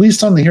at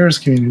least on the Heroes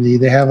community.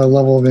 They have a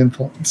level of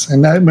influence.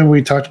 And that when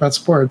we talked about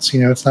sports,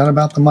 it's not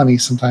about the money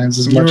sometimes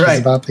as much as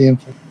about the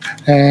influence.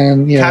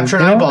 And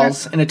capturing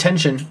eyeballs and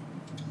attention.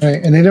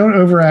 Right. And they don't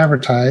over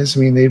advertise. I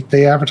mean,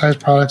 they advertise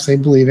products they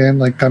believe in,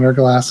 like Gunner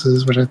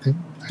glasses, which I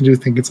do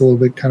think it's a little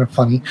bit kind of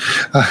funny.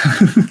 I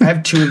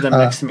have two of them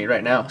next to me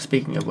right now,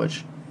 speaking of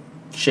which.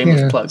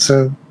 Shameless plug.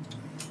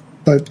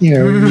 But,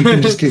 you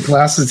can just get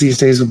glasses these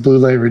days with blue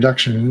light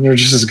reduction, and they're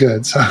just as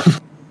good. So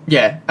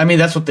yeah, I mean,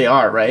 that's what they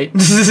are, right?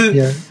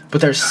 Yeah.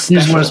 But they're special. You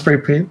just want to spray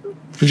paint,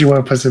 but you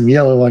want to put some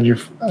yellow on your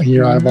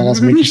eyeballs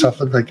and make yourself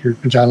look like you're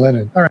John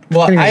Lennon. All right.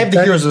 Well, anyway, I have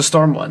the Heroes of the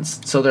Storm ones,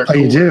 so they're cool. Oh,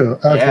 you do?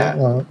 Okay. Yeah.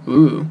 Well,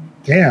 ooh.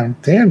 Damn,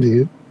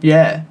 dude.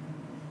 Yeah.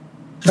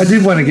 I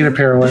did want to get a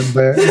pair of one,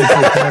 but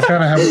I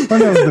kind of have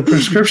one of the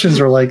prescriptions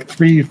are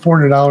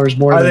 $300-$400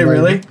 more. Are they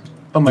really?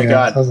 Oh my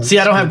god! So See,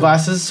 I don't have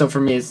glasses, so for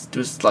me, it's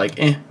just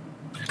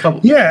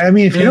couple. Yeah, I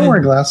mean, if you don't wear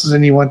glasses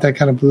and you want that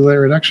kind of blue light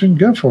reduction,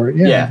 go for it.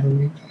 Yeah. I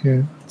mean,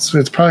 So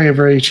it's probably a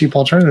very cheap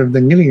alternative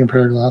than getting a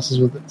pair of glasses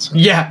with it. So.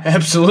 Yeah,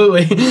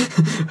 absolutely.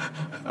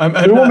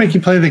 It won't make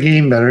you play the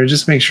game better. It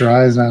just makes your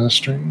eyes not as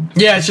strained.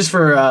 Yeah, it's just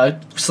for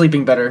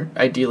sleeping better.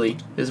 Ideally,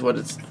 is what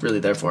it's really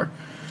there for.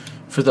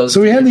 For those.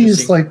 So we had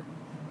these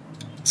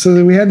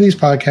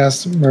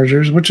podcast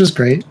mergers, which is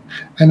great,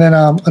 and then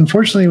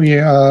unfortunately we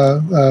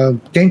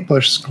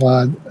Gankbush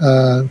Squad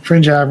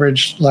Fringe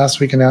Average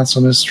last week announced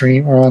on his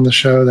stream or on the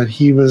show that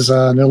he was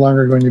no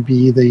longer going to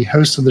be the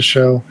host of the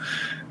show,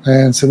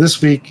 and so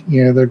this week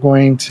they're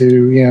going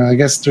to I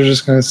guess they're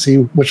just going to see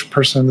which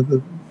person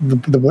the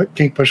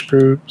Gankbush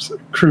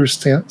crew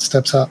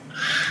steps up,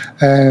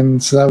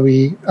 and so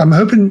that I'm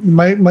hoping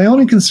my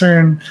only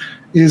concern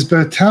is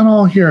both Town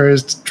Hall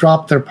Heroes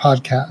dropped their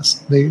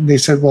podcast. They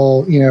said,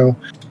 well,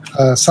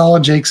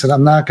 Solid Jake said,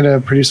 I'm not going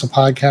to produce a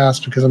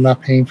podcast because I'm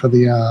not paying for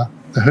the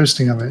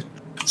hosting of it.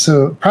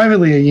 So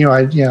privately,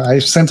 I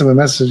sent him a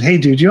message. Hey,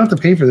 dude, you don't have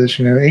to pay for this.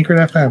 Anchor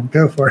FM,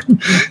 go for it.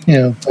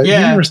 But he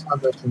didn't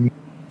respond back to me.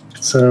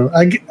 So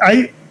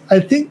I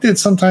think that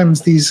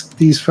sometimes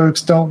these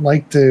folks don't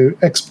like to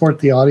export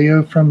the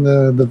audio from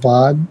the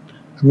VOD.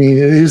 I mean,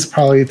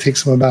 it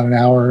takes them about an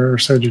hour or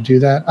so to do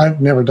that.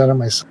 I've never done it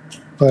myself,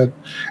 but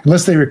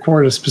unless they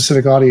record a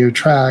specific audio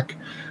track,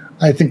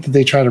 I think that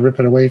they try to rip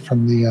it away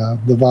from the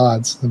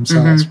VODs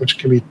themselves, which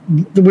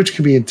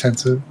can be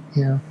intensive.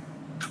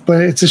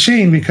 But it's a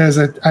shame because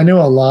I know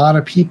a lot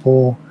of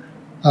people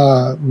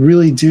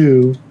really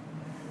do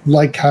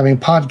like having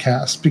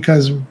podcasts,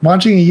 because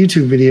watching a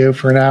YouTube video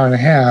for an hour and a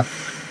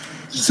half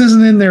just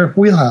isn't in their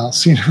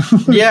wheelhouse,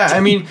 Yeah, I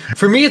mean,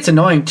 for me it's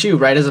annoying too,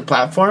 right, as a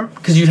platform,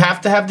 because you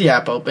have to have the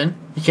app open.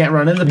 You can't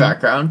run it in the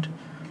background.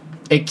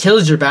 It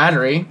kills your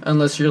battery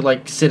unless you're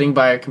like sitting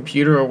by a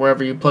computer or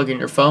wherever you plug in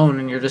your phone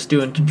and you're just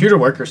doing computer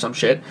work or some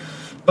shit.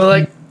 But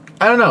like,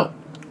 I don't know.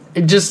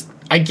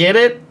 I get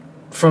it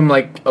from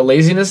like a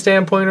laziness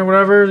standpoint or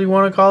whatever you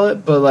want to call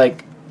it, but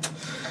like,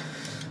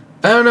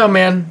 I don't know,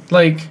 man.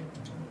 Like,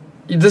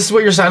 this is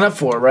what you're signed up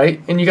for,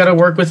 right? And you got to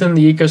work within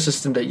the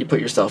ecosystem that you put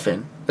yourself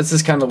in. That's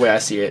just kind of the way I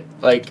see it.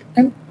 Like,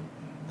 and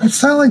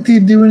it's not like they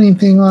do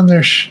anything on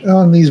their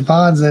on these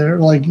VODs that are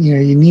like,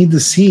 you need to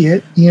see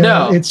it.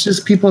 No. It's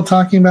just people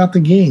talking about the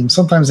game.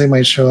 Sometimes they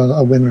might show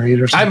a win rate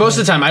or something. Most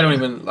of the time,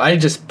 I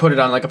just put it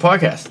on like a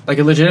podcast, like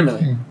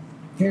legitimately.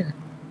 Yeah.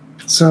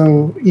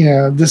 So,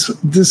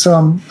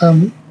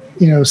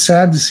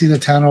 sad to see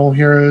that Town Hall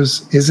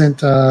Heroes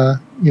isn't, a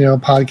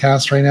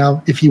podcast right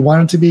now. If you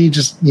want it to be,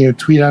 just,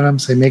 tweet at him,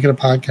 say, make it a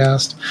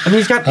podcast. I mean,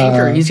 he's got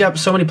Anchor. He's got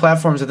so many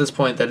platforms at this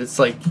point that it's,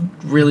 like,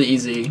 really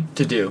easy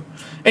to do.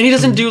 And he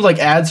doesn't do, like,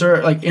 ads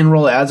or, like,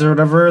 in-roll ads or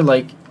whatever.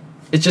 Like,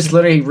 it's just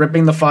literally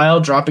ripping the file,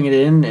 dropping it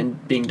in,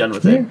 and being done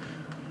with it.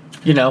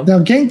 Now,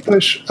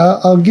 Gankbush,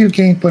 I'll give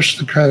Gankbush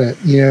the credit.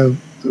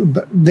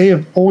 But they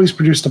have always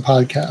produced a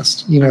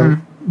podcast.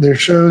 Their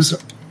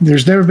shows,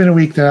 there's never been a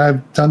week that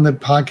I've done the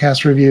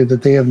podcast review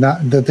that they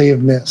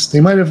have missed. They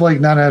might have like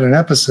not had an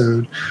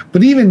episode,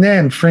 but even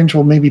then, Fringe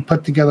will maybe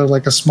put together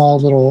like a small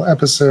little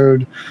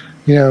episode,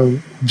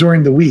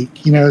 during the week.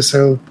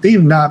 So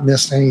they've not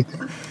missed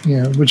anything,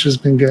 which has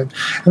been good.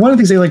 And one of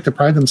the things they like to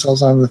pride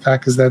themselves on, the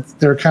fact is that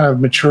they're kind of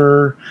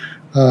mature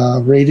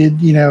rated.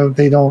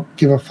 They don't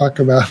give a fuck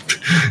about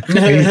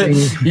anything.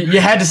 You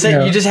had to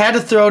say, you just had to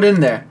throw it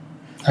in there.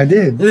 I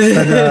did, but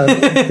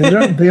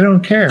they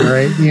don't care,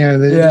 right?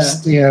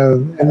 Just,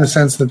 in the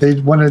sense that they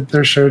wanted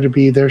their show to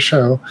be their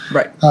show,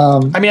 right?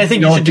 I mean, I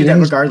think you should do that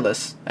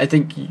regardless. I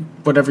think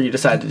whatever you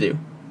decide to do,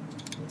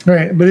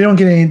 right? But they don't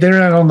get any. They're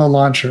not on the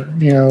launcher,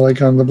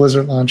 like on the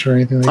Blizzard launcher or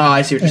anything like that.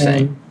 I see what you're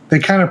saying. They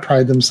kind of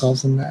pride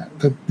themselves in that.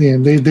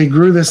 They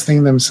grew this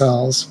thing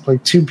themselves,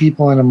 like two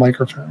people and a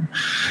microphone,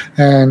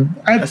 and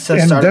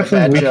definitely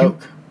a bad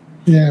joke.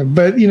 Yeah,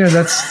 but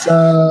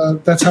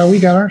that's how we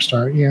got our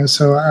start.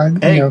 So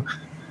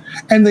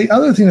and the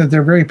other thing that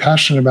they're very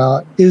passionate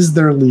about is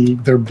their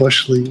league, their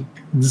Bush League.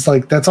 It's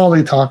like that's all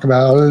they talk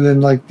about, other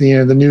than like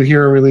the new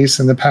hero release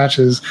and the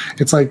patches.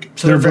 It's like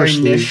so their Bush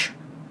League.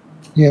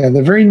 Yeah,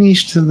 they're very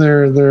niche to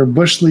their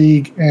Bush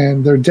League,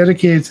 and they're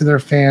dedicated to their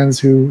fans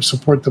who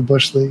support the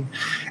Bush League.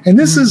 And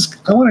this is,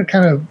 I want to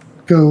kind of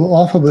go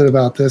off a bit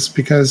about this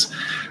because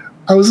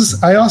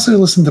I also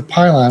listened to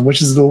Pylon,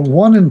 which is the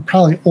one and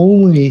probably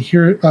only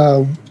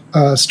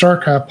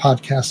StarCraft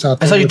podcast out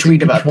there. I saw you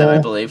tweet about them, I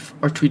believe,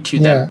 or tweet to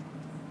them.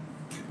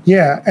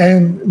 Yeah,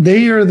 and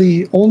they are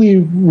the only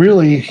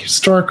really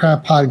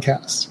StarCraft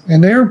podcast,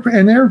 and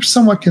they're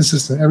somewhat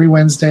consistent. Every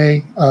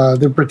Wednesday,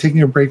 they're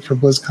taking a break for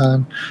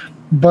BlizzCon,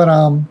 but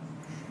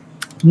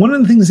one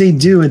of the things they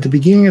do at the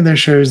beginning of their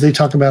shows, they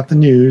talk about the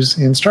news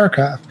in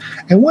StarCraft,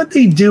 and what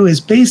they do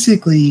is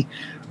basically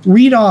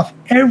read off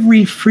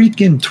every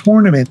freaking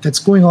tournament that's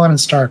going on in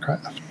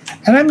StarCraft.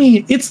 And I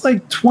mean, it's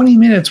like 20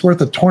 minutes worth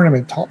of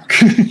tournament talk.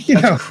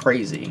 That's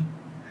crazy.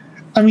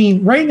 I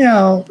mean, right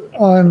now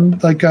on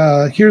like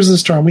Heroes of the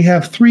Storm, we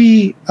have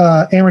 3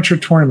 amateur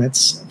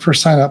tournaments for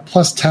sign up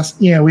plus test.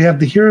 We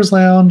have the Heroes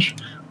Lounge,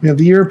 we have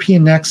the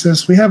European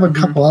Nexus, we have a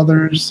couple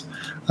others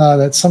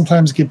that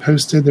sometimes get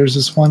posted. There's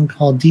this one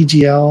called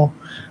DGL.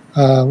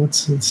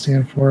 What's it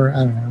stand for?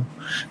 I don't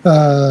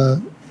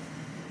know.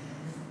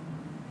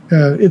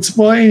 It's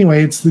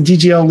the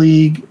DGL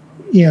League.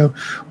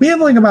 We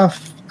have like about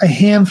a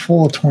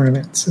handful of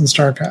tournaments in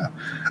StarCraft.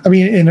 I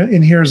mean,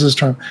 in Heroes of the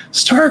Storm,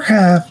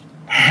 StarCraft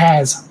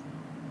has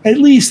at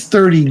least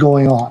 30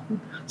 going on,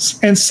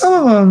 and some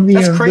of them,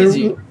 that's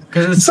crazy.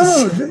 Because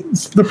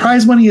the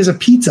prize money is a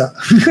pizza.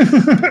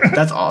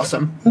 That's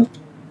awesome.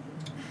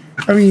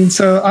 I mean,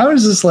 so I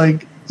was just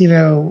like,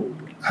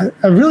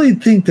 I really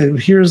think that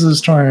Heroes of the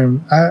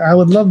Storm, I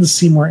would love to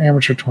see more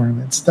amateur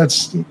tournaments.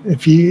 That's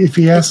if you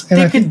ask,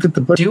 and I think that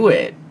the book do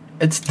it.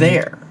 It's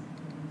there,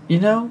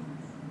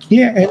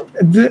 Yeah,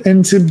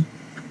 and to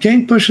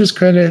Gankbush's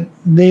credit,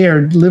 they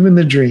are living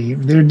the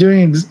dream. They're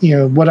doing,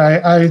 what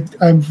I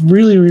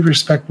really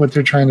respect what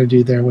they're trying to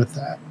do there with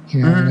that.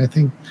 And I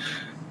think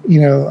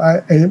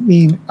I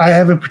mean, I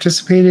haven't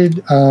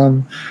participated.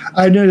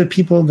 I know the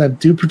people that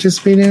do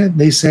participate in it,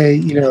 they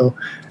say,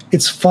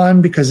 it's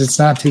fun because it's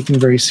not taken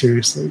very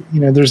seriously.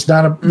 There's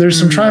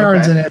some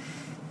tryhards in it,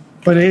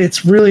 but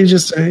it's really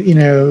just,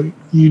 you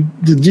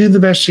do the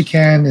best you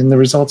can and the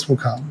results will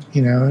come,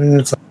 and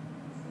it's like,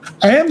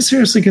 I am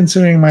seriously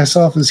considering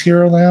myself as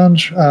Hero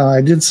Lounge.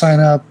 I did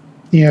sign up,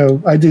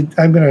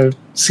 I'm going to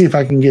see if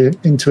I can get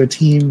into a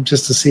team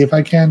just to see if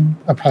I can.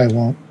 I probably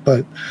won't,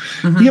 but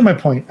you get my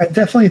point. I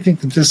definitely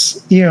think that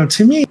this,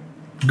 to me,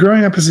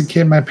 growing up as a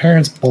kid, my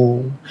parents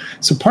bowled.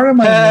 So part of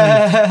my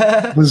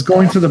life was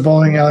going to the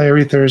bowling alley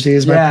every Thursday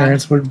as my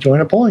parents would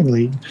join a bowling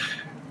league.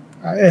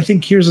 I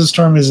think Heroes of the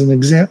Storm is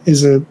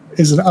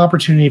an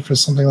opportunity for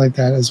something like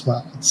that as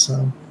well.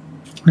 So,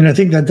 and I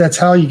think that's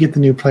how you get the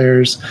new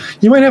players.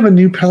 You might have a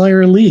new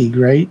player league,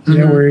 right?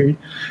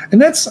 And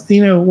that's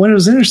what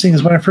was interesting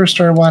is when I first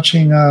started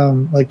watching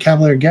like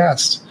Cavalier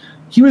Guest,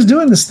 he was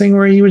doing this thing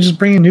where he would just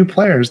bring in new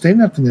players. They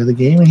didn't have to know the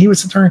game, and he would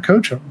sit there and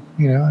coach them.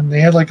 And they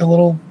had like a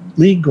little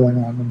league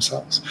going on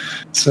themselves.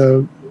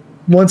 So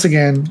once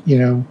again,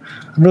 I'm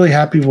really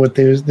happy with what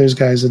those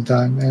guys have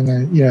done,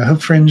 and I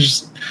hope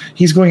Fringe.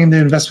 He's going into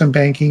investment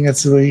banking.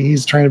 That's the way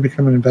he's trying to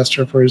become an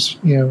investor for his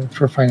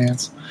for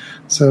finance.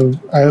 So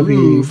I hope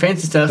he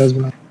fancy stuff. Does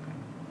well.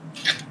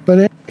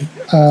 But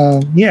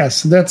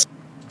so that's.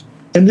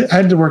 And I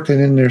had to work that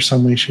in there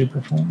some way, shape,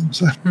 or form.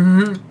 So.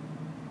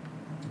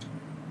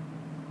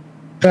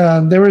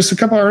 There was a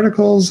couple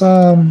articles.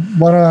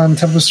 One on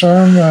Temple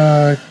Storm.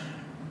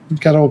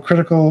 Got old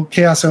Critical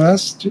Chaos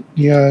OS.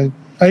 Yeah,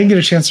 I didn't get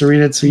a chance to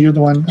read it, so you're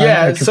the one.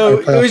 Yeah, so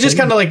it was just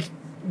kind of like,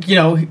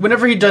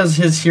 whenever he does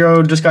his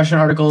hero discussion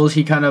articles,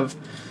 he kind of,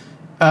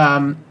 he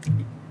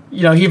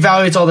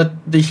evaluates all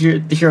the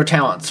hero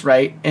talents,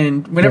 right?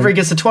 And whenever he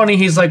gets to 20,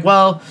 he's like,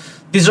 well,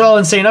 these are all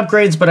insane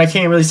upgrades, but I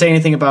can't really say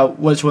anything about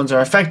which ones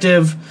are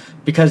effective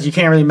because you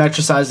can't really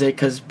metricize it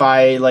because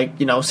by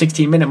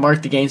 16-minute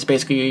mark, the game's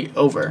basically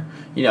over.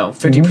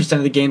 50%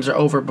 of the games are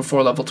over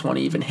before level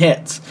 20 even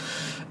hits.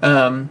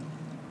 And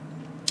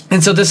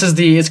so this is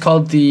it's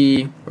called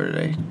the, where did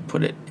I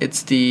put it?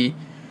 It's the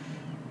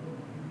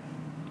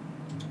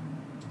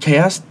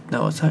Chaos?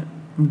 No, it's not.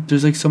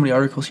 There's like so many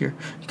articles here.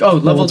 Oh,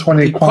 level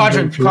 20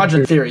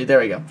 quadrant theory. There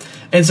we go.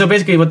 And so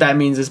basically what that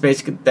means is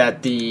basically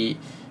that the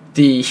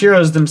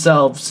heroes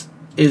themselves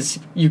is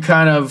you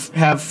kind of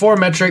have 4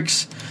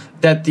 metrics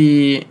that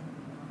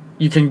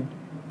you can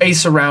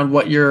base around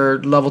what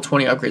your level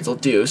 20 upgrades will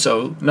do.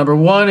 So number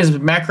 1 is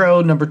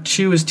macro, number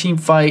 2 is team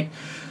fight,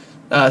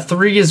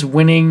 3 is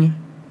winning,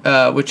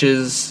 which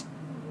is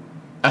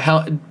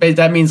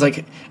that means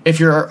like if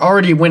you're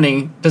already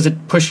winning, does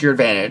it push your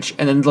advantage?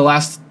 And then the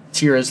last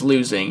tier is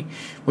losing,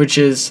 which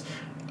is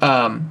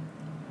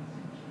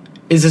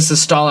this a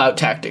stall out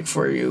tactic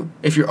for you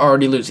if you're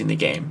already losing the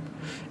game?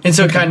 And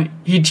so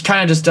he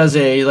kind of just does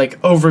a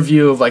like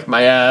overview of like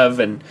Maiev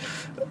and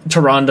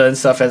Tyrande and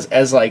stuff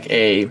as like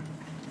a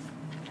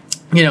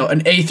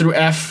an A through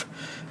F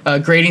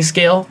grading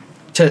scale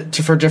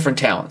for different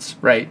talents,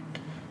 right?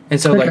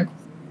 And so like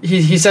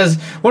he says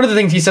one of the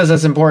things he says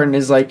that's important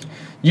is like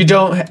you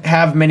don't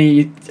have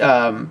many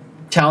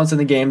talents in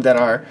the game that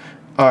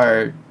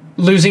are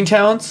losing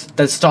talents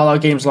that stall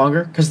out games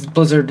longer because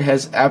Blizzard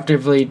has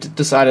actively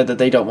decided that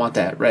they don't want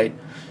that, right?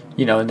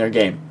 In their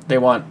game. They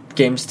want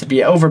games to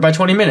be over by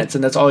 20 minutes,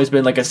 and that's always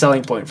been like a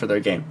selling point for their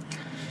game.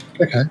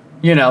 Okay.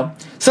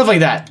 Stuff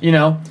like that,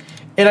 And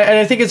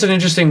I think it's an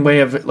interesting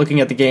way of looking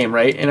at the game,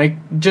 right? And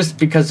just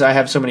because I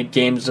have so many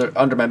games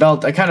under my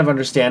belt, I kind of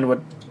understand what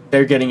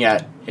they're getting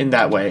at in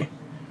that way.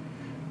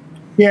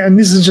 Yeah, and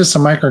this is just a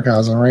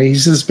microcosm, right?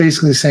 He's just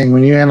basically saying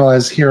when you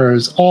analyze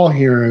heroes, all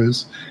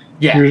heroes,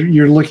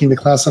 you're looking to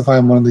classify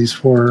one of these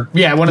 4.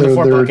 Yeah, one of the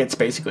 4 buckets,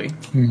 basically.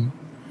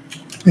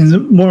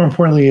 And more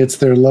importantly, it's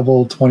their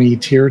level 20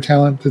 tier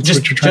talent. That's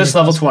what you're trying just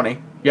level 20.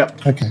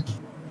 Yep. Okay.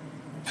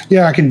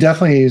 Yeah, I can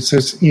definitely, with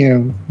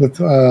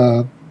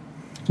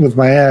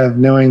Maiev,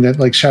 knowing that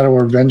like Shadow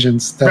War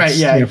Vengeance, that's right,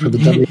 yeah. For the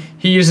W.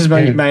 He uses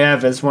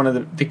Maiev as one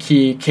of the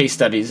key case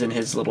studies in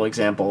his little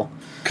example.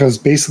 Because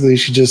basically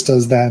she just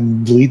does that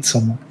and deletes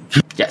someone.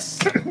 Yes.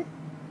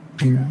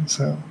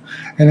 So,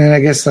 and then I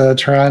guess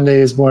Tyrande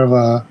is more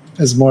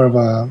of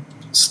a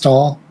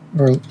stall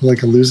or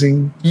like a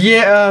losing.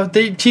 Yeah,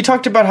 he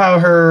talked about how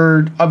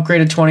her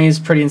upgraded 20 is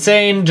pretty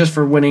insane just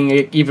for winning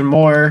it even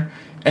more,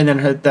 and then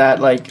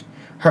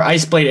her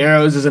Ice Blade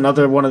arrows is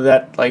another one of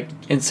that like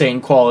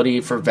insane quality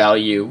for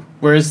value,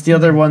 whereas the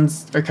other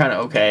ones are kind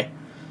of okay.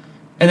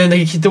 And then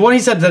the one he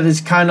said that is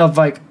kind of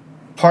like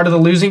part of the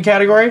losing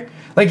category.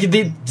 Like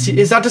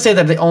it's not to say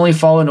that they only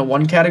fall into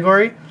one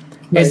category.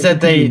 Right, it's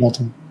that they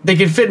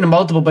can fit into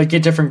multiple, but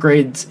get different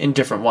grades in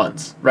different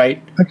ones,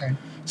 right? Okay.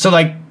 So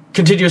like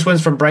continuous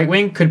wins from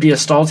Brightwing could be a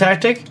stall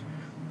tactic,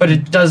 but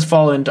it does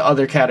fall into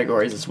other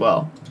categories as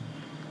well.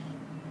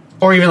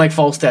 Or even like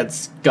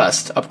Falstad's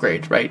Gust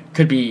upgrade, right?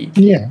 Could be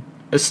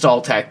a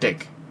stall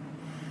tactic.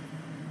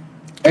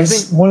 I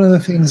think one of the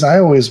things I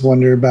always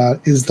wonder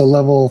about is the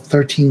level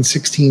 13,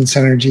 16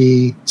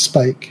 synergy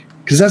spike.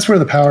 because that's where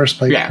the power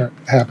spike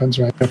happens,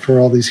 right, for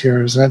all these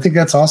heroes. And I think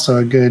that's also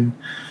a good.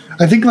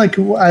 I think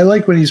I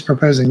like what he's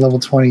proposing, level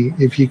 20,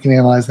 if you can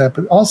analyze that,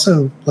 but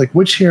also like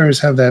which heroes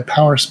have that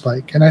power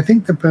spike. And I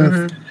think that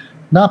both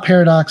Not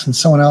Paradox and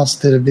someone else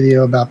did a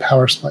video about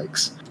power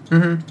spikes.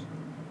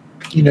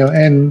 You know,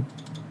 and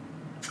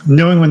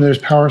knowing when there's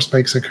power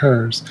spikes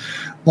occurs,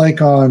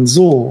 like on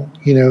Zul,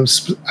 you know,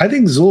 I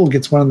think Zul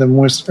gets one of the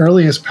most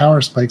earliest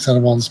power spikes out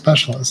of all the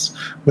specialists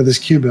with his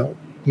Q build.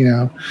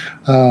 You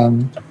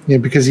know,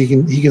 because he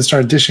can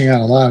start dishing out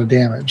a lot of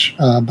damage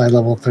by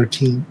level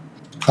 13.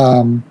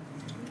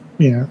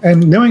 You know,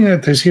 and knowing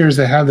that there's heroes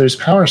that have those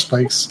power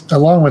spikes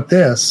along with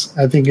this,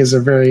 I think is a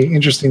very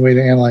interesting way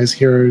to analyze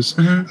heroes'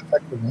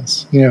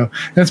 effectiveness. You know,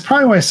 and it's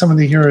probably why some of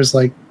the heroes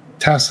like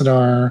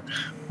Tassadar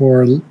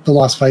or the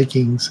Lost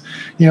Vikings,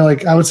 you know,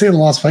 like I would say the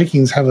Lost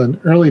Vikings have an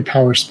early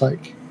power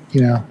spike, you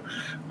know,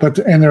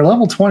 and they're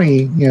level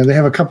 20, you know, they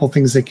have a couple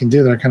things they can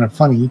do that are kind of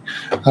funny.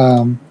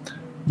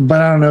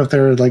 But I don't know if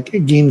they're like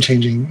game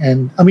changing.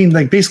 And I mean,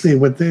 like basically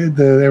what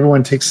the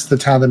everyone takes the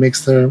town that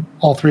makes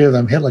all three of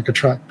them hit like a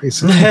truck,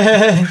 basically.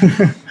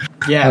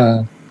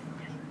 Yeah.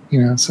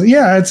 You know, so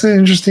yeah, it's an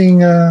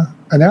interesting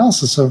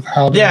analysis of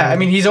how. Yeah, I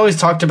mean, he's always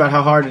talked about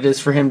how hard it is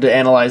for him to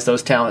analyze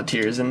those talent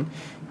tiers, and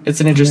it's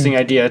an interesting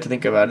idea to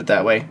think about it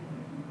that way.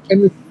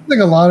 And it's like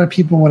a lot of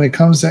people, when it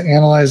comes to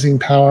analyzing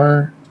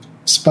power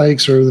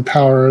spikes or the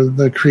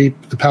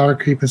power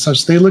creep and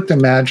such, they looked at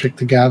Magic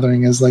the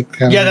Gathering as like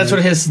kind of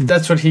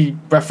that's what he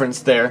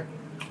referenced there.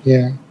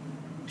 Yeah,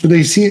 but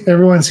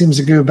everyone seems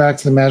to go back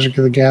to the Magic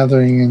of the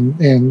Gathering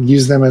and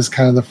use them as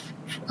kind of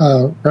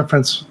the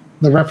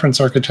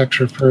reference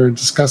architecture for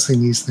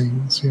discussing these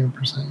things, you know,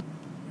 per se.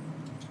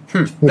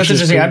 That's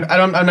interesting.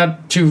 I'm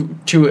not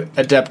too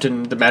adept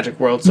in the Magic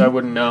world, so I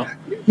wouldn't know.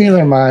 Neither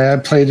am I. I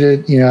played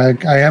it. You know,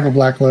 I have a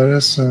Black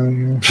Lotus, so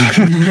you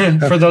know.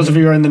 For those of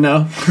you who are in the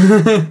know.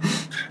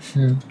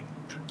 Yeah.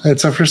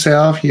 It's up for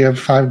sale. If you have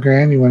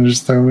 $5,000, you want to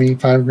just throw me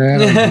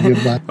 $5,000. I'll give you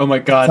a Black. Oh my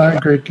God!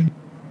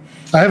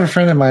 I have a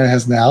friend of mine that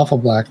has an Alpha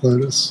Black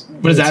Lotus.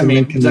 What does that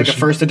mean? It's like a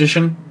first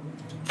edition.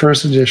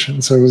 First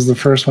edition, so it was the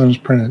first one was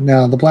printed.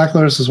 Now the Black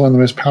Lotus is one of the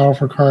most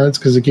powerful cards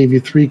because it gave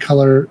you three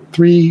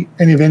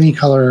any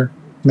color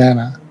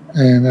mana,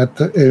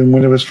 and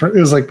when it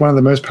was like one of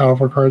the most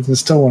powerful cards, and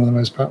still one of the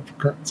most powerful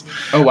cards.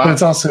 Oh wow! But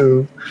it's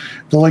also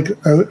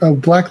a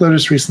Black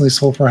Lotus recently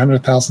sold for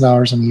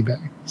 $100,000 on eBay,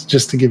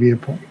 just to give you a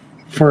point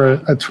for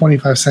a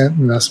 25-cent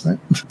investment.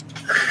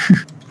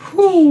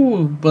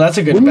 Well, that's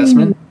a good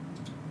investment.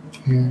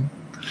 Yeah.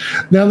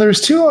 Now,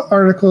 there's two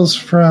articles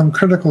from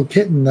Critical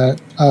Kitten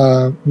that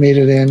made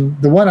it in.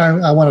 The one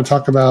I want to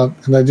talk about,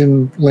 and I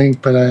didn't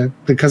link, but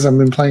because I've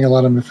been playing a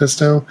lot of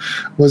Mephisto,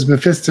 was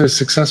Mephisto's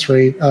success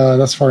rate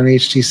thus far in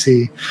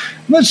HTC.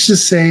 Let's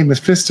just say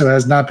Mephisto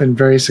has not been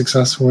very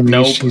successful in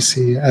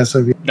HTC as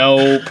of yet.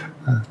 Nope.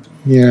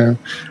 You know,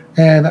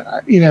 and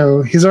you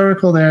know his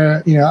article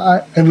there. You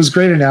know, it was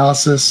great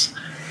analysis.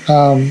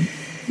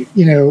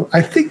 You know,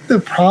 I think the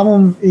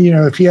problem, you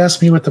know, if you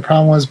ask me what the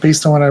problem was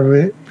based on what I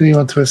really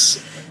want to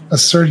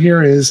assert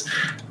here, is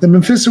that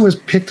Mephisto was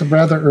picked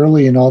rather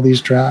early in all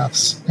these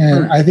drafts.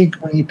 And I think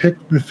when you pick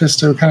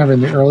Mephisto kind of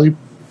in the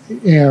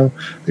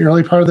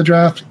early part of the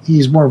draft,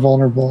 he's more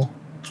vulnerable.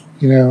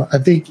 You know, I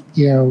think,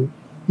 you know,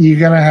 you're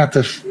going to have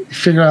to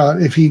figure out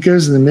if he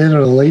goes in the mid or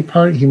the late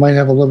part, he might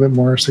have a little bit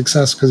more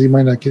success because he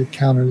might not get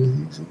countered as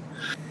easy.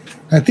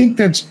 I think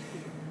that's,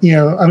 you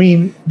know, I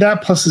mean,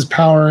 that plus his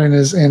power and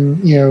his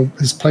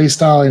play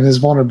style and his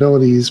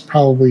vulnerability is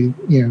probably,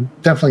 you know,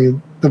 definitely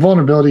the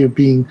vulnerability of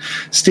being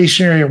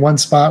stationary at one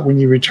spot when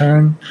you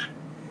return.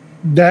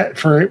 That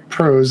for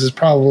pros is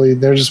probably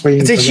they're just waiting.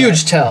 It's a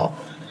huge tell.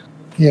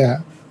 Yeah,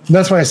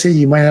 that's why I say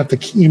you might have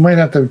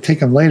to take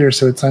him later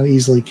so it's not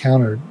easily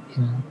countered.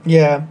 You know?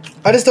 Yeah,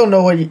 I just don't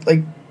know what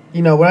when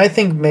I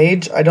think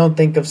mage, I don't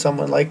think of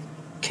someone like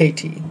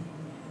KT.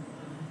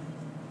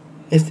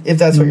 If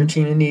that's what your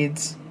team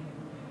needs.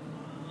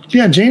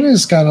 Yeah,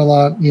 Jaina's got a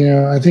lot, you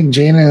know, I think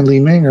Jaina and Li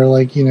Ming are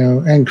like, you know,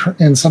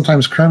 and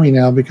sometimes Chromie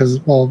now because,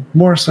 well,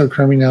 more so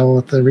Chromie now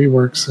with the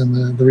reworks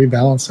and the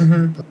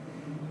rebalancing. But,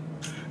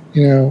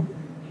 you know,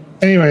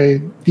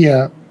 anyway,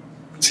 yeah,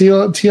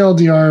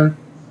 TLDR,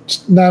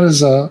 not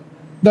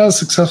as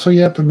successful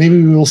yet, but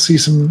maybe we will see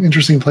some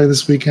interesting play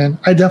this weekend.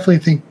 I definitely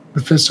think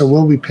Mephisto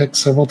will be picked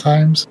several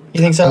times.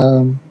 You think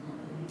so?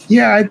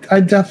 Yeah,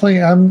 I definitely,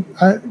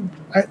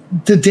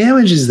 the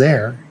damage is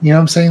there. You know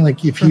what I'm saying?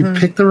 Like, if you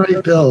pick the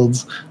right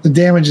builds, the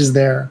damage is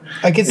there.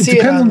 I can see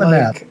it on the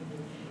map.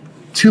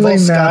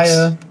 2-lane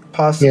maps.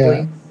 Possibly.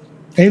 Yeah.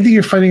 Anything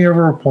you're fighting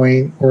over a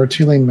point or a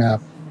 2-lane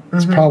map,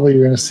 it's probably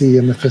you're going to see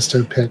a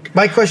Mephisto pick.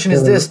 My question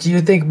is this. Do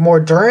you think more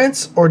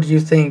Durance or do you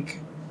think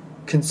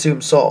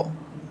Consume Soul?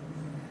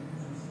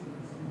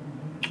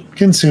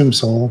 Consume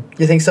Soul.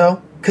 You think so?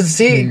 Because,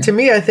 to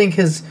me, I think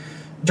his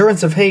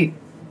Durance of Hate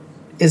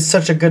is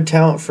such a good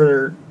talent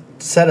for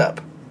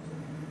setup.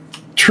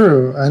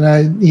 True, and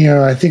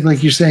I think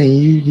like you're saying,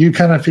 you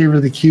kind of favor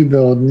the Q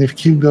build, and if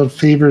Q build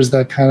favors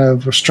that kind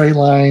of straight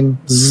line,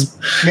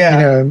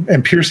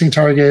 and piercing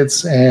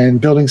targets and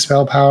building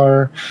spell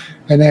power,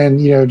 and then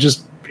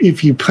just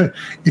if you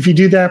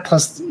do that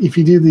plus if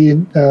you do the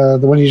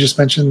one you just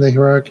mentioned, the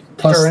heroic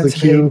plus the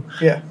Q,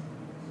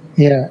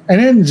 and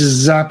then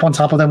just zap on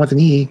top of them with an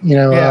E,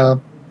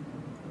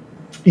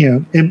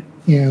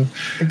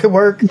 it could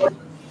work.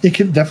 It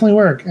could definitely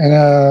work,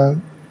 and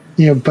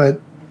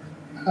but.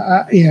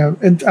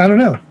 And I don't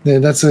know.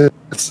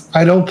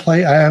 I don't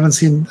play. I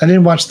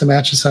didn't watch the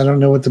matches, so I don't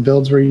know what the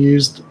builds were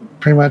used.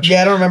 Pretty much.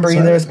 Yeah, I don't remember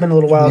either. It's been a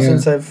little while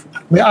since I've.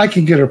 I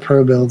could get a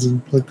pro builds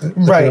and look it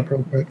up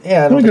real quick.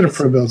 Yeah, I don't get a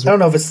pro builds. I don't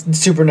know if it's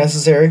super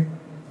necessary.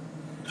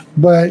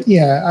 But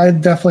yeah, I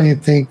definitely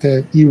think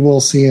that you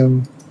will see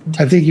him.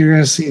 I think you're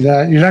going to see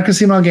that. You're not going to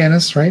see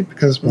Mal'Ganis, right?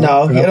 Because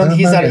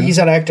he's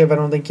not active. I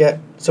don't think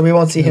yet. So we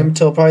won't see him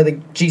till probably the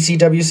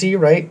GCWC,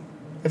 right?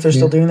 If they're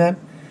still doing that.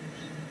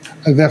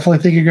 I definitely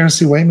think you're going to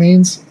see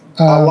Whitemanes.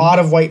 A lot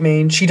of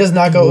Whitemane. She does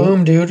not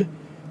go dude.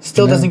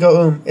 Still doesn't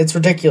go It's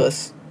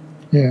ridiculous.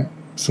 Yeah.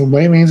 So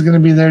Whitemane's going to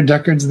be there.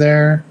 Deckard's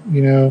there.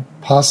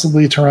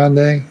 Possibly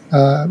Tyrande.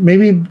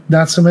 Maybe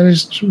not so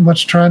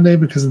much Tyrande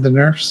because of the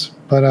nerfs.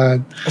 But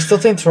I still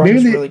think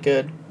Tyrande's really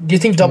good. Do you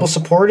think double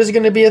support is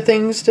going to be a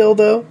thing still,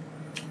 though?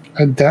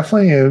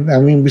 Definitely. I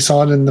mean, we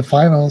saw it in the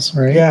finals,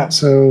 right? Yeah.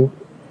 So...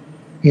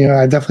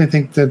 I definitely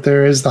think that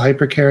there is the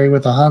hyper carry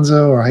with a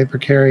Hanzo or hyper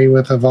carry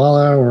with a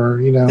Vala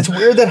or, It's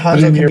weird that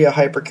Hanzo can be a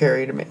hyper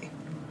carry to me.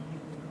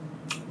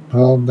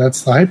 Well,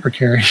 that's the hyper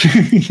carry.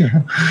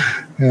 Yeah.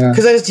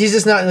 Because he's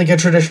just not like a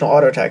traditional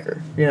auto attacker,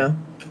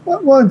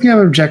 Well, if you have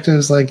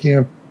objectives like,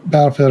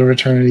 Battlefield of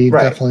Eternity,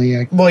 definitely.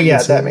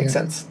 That makes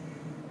sense.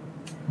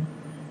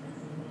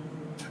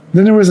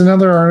 Then there was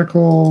another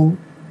article,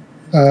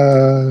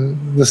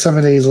 the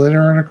 7 Days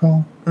Later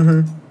article.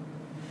 Mm-hmm.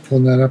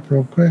 Pulling that up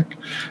real quick.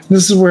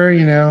 This is where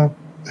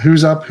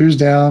who's up, who's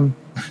down,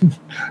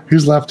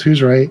 who's left,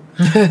 who's right.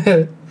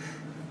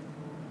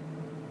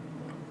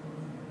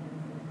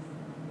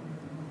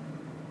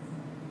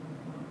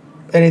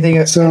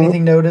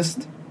 Anything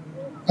noticed?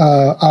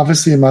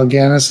 Obviously,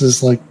 Mal'Ganis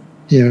is like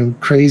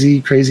crazy.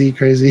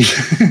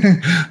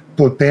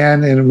 Both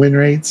ban and win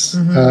rates.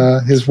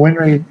 Mm-hmm. His win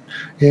rate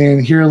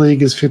in Hero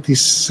League is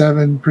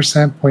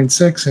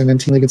 57.6, and in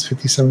Team League it's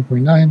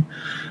 57.9.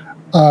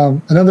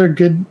 Another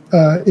good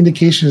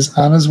indication is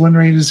Anna's win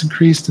rate has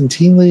increased in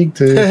Team League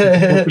to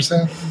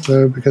 54%.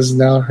 So because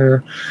now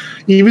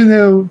even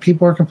though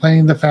people are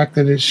complaining the fact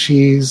that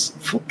she's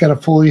got a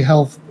full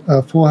health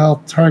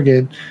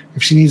target,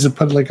 if she needs to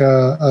put like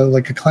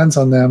a cleanse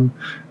on them,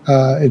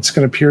 it's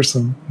going to pierce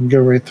them and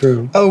go right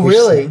through. Oh,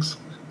 really? Sucks.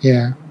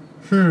 Yeah.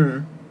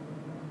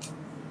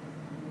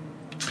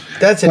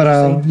 That's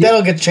interesting.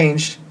 That'll get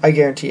changed. I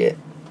guarantee it.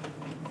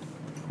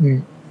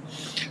 Yeah.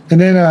 And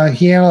then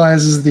he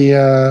analyzes the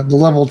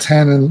level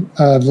 10 and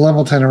the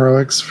level 10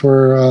 heroics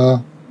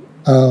for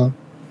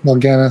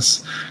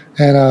Mal'Ganis,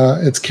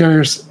 and it's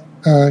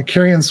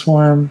Carrion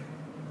Swarm.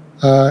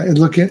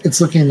 It's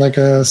looking like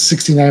a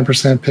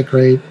 69% pick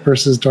rate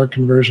versus Dark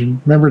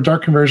Conversion. Remember,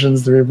 Dark Conversion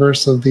is the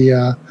reverse of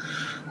the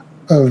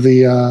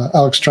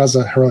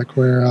Alexstrasza heroic,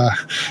 where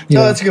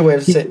that's a good way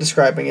of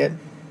describing it.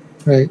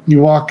 Right, you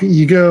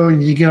go,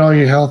 you get all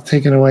your health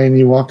taken away, and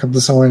you walk up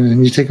to someone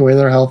and you take away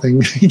their health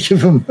and you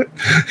give them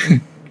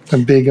a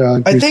big.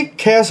 I think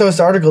KSO's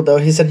article though,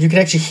 he said you can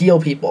actually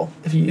heal people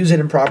if you use it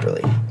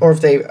improperly or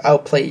if they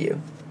outplay you.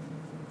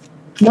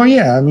 Well,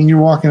 yeah, I mean you're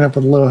walking up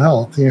with low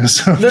health,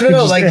 So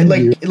no,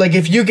 like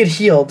if you get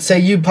healed, say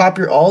you pop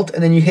your alt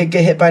and then you get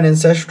hit by an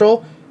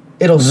ancestral,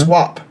 it'll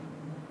swap.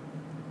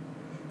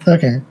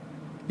 Okay.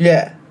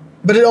 Yeah,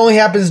 but it only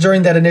happens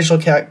during that initial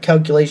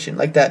calculation,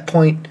 like that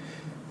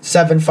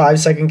 0.75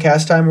 second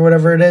cast time or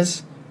whatever it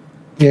is.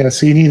 Yeah,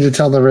 so you need to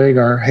tell the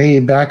Rhaegar,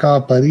 hey, back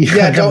off, buddy.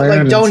 Yeah,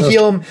 don't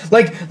heal him.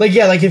 Like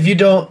if you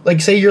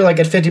don't say you're like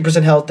at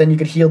 50% health, then you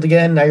get healed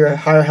again. Now you're at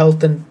higher health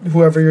than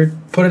whoever you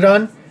put it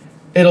on.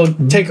 It'll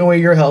take away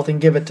your health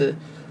and give it to.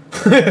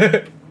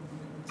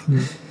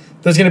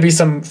 There's gonna be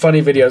some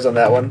funny videos on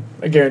that one.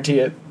 I guarantee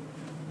it.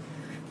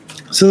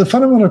 So the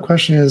fundamental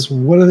question is,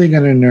 what are they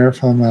going to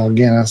nerf on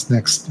Mal'Ganis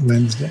next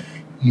Wednesday?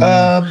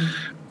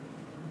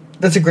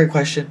 That's a great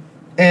question.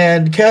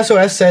 And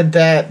KSOS said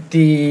that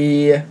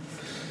the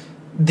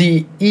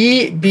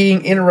E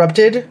being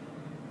interrupted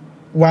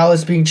while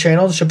it's being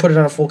channeled should put it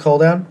on a full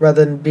cooldown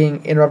rather than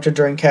being interrupted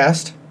during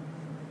cast.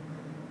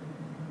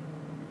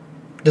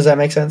 Does that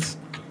make sense?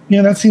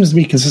 Yeah, that seems to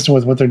be consistent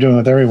with what they're doing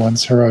with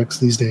everyone's heroics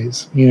these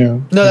days.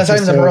 No, that's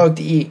not even the heroic.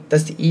 The E.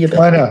 That's the E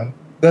ability. I know.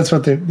 That's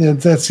what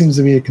that seems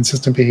to be a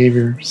consistent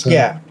behavior. So.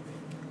 Yeah.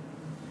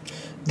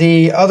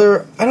 The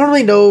other, I don't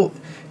really know,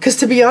 because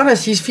to be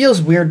honest, he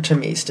feels weird to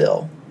me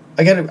still.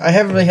 I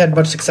haven't really had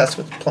much success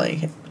with playing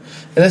him.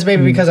 And that's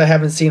maybe because I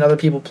haven't seen other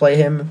people play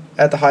him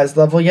at the highest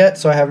level yet,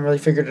 so I haven't really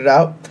figured it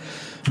out.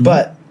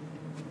 But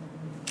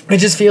it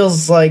just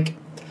feels like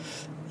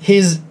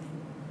his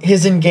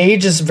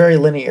engage is very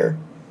linear.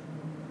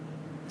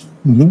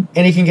 Mm-hmm.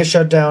 and he can get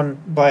shut down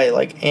by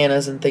like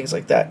Annas and things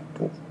like that.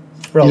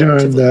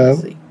 Relatively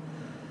easy.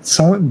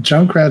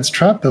 Junkrat's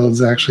trap build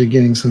is actually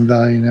getting some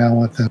value now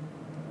with him.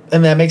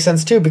 And that makes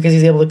sense too, because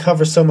he's able to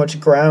cover so much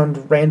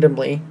ground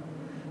randomly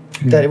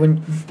that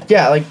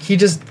like he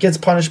just gets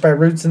punished by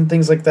roots and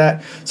things like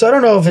that. So I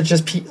don't know if it's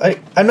just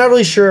I'm not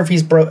really sure if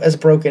he's as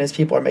broken as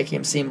people are making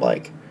him seem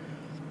like.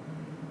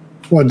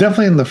 Well,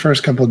 definitely in the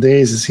first couple of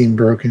days, it seemed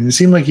broken. It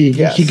seemed like he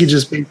could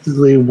just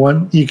basically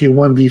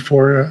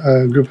 1v4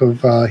 a group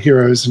of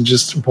heroes and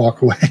just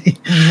walk away.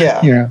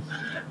 Yeah.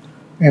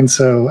 And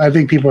so I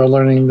think people are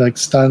learning like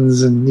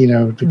stuns and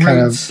to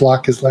kind of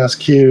block his last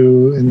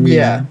Q and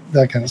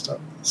that kind of stuff.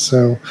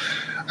 So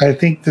I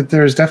think that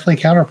there's definitely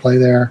counterplay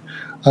there.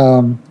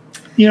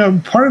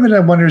 Part of it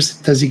I wonder is,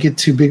 does he get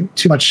too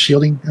much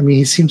shielding? I mean,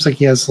 he seems like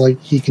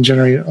he can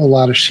generate a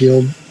lot of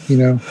shield.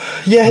 Yeah,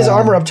 his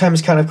armor uptime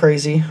is kind of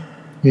crazy.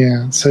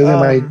 Yeah, so they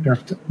might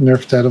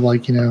nerf that of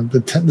like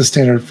the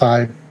standard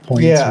 5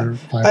 points. Yeah, or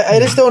 5 I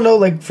just don't know.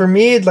 Like for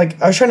me,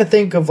 like I was trying to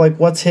think of like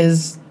what's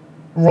his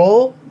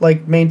role,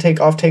 like main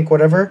tank, off tank,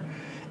 whatever,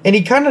 and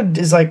he kind of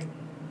is like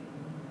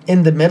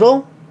in the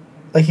middle,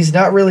 like he's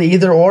not really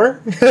either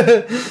or,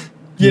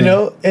 you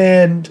know.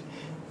 And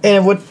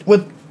what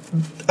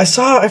I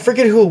saw, I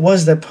forget who it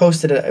was that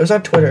posted it. It was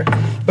on Twitter,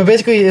 but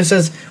basically it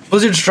says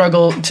Blizzard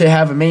struggle to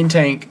have a main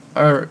tank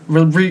or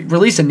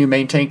release a new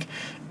main tank.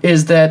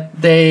 Is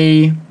that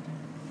the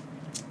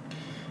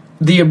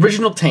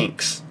original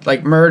tanks,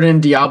 like Murden,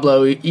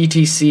 Diablo,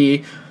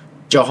 ETC,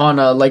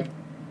 Johanna, like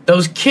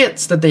those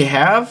kits that they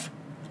have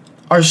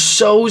are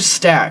so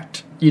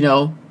stacked,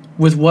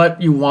 with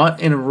what you want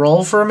in a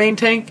role for a main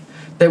tank,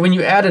 that when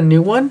you add a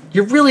new one,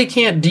 you really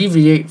can't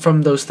deviate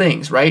from those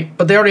things, right?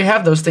 But they already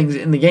have those things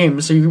in the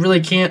game, so you really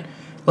can't,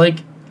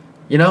 it's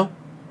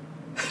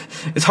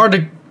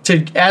hard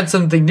to add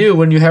something new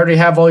when you already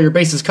have all your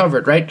bases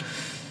covered, right?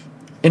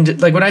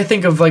 And like when I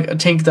think of like a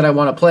tank that I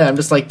want to play, I'm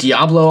just like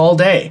Diablo all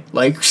day.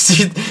 Like,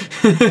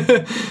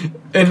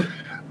 and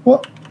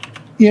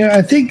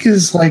I think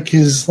his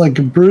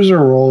bruiser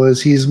role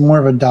is he's more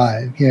of a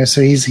dive.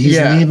 So he's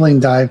enabling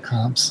dive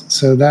comps.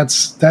 So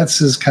that's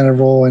his kind of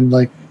role in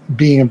like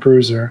being a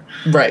bruiser.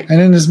 Right. And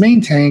in his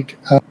main tank,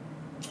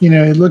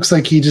 it looks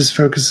like he just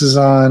focuses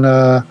on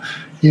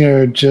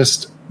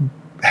just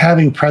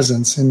having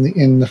presence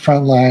in the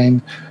front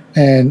line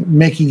and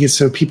making it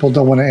so people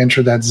don't want to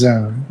enter that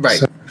zone. Right.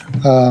 So,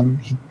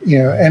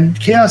 and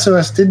Chaos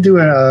OS did do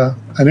an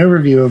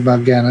overview of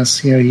Mal'Ganis.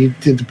 He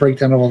did the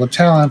breakdown of all the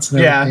talents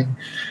and everything.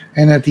 Yeah.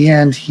 And at the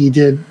end, he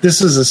did.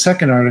 This is a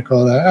second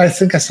article that I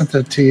think I sent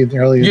that to you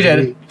earlier. You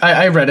did.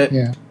 I read it.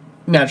 Yeah.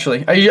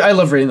 Naturally, I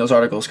love reading those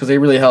articles because they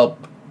really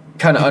help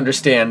kind of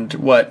understand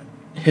what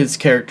his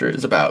character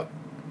is about,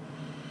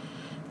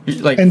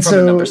 like from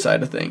the number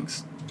side of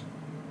things.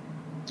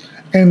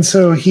 And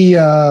so he,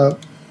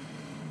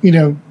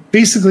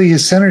 basically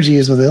his synergy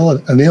is with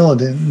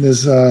Illidan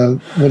is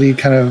what he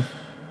kind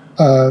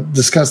of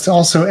discussed.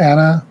 Also,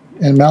 Anna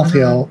and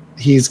Malthael,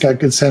 he's got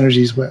good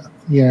synergies with.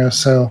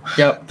 So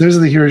those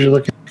are the heroes you're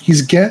looking at.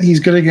 He's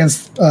good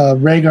against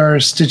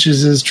Rhaegar,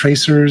 Stitches,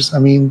 Tracers. I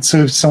mean,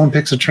 so if someone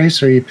picks a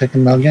Tracer, you pick a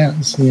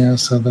Mal'Ganis.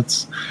 So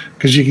that's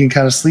because you can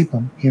kind of sleep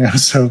them.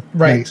 So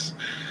right. Nice.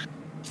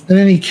 And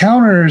then he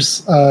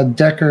counters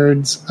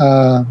Deckard's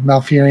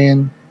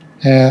Malfurion.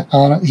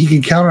 Anna, he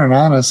can counter an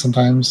Anna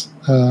sometimes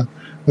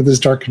with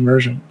his Dark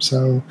Conversion.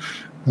 So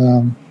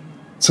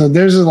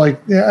there's I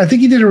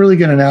think he did a really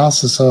good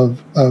analysis of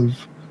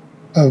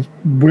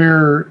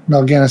where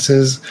Mal'Ganis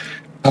is.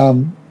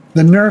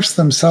 The nerfs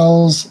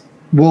themselves,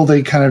 will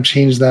they kind of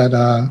change that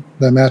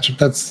matchup?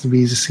 That's to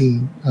be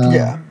seen.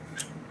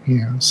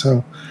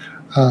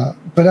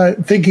 But I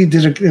think he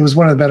did. It was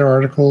one of the better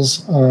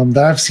articles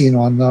that I've seen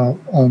on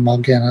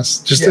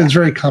Mal'Ganis. It's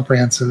very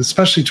comprehensive,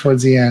 especially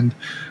towards the end.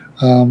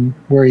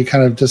 Where he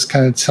kind of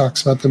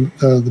talks about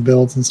the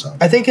builds and stuff.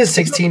 I think his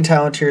 16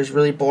 talent here is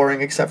really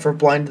boring, except for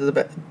blind as a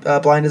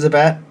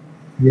bat.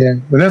 Yeah,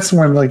 but that's the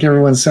one like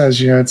everyone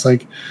says. It's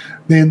like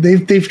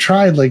they've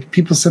tried. Like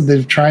people said,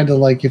 they've tried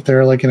to if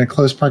they're like in a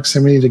close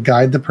proximity to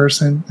guide the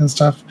person and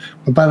stuff.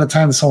 But by the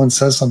time someone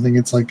says something,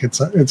 it's like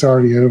it's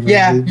already over.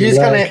 Yeah, you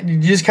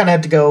just kind of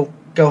have to go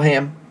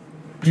ham.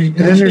 And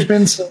then there's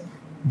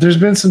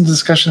been some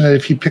discussion that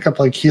if you pick up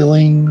like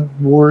healing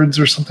wards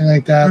or something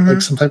like that,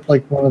 like some type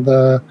like one of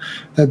the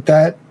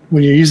that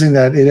when you're using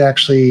that, it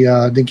actually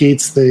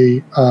negates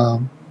the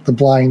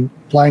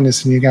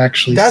blindness, and you can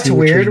actually see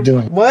what you're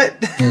doing. What?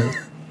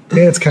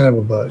 Yeah, it's kind of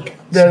a bug.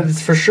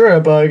 That's for sure a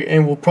bug,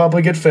 and will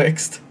probably get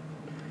fixed.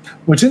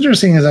 What's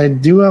interesting is I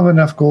do have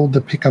enough gold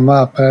to pick them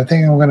up, but I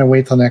think I'm going to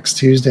wait till next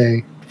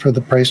Tuesday for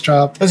the price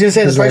drop. I was going to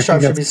say the price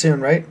drop should be soon,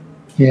 right?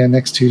 Yeah,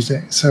 next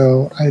Tuesday.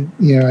 So I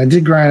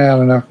did grind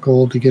out enough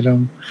gold to get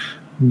them,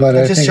 but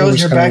it just shows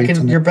you're back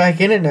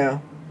in it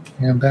now.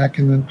 Yeah, I'm back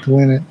in it to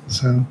win it.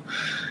 So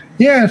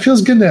yeah, it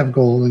feels good to have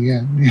gold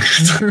again.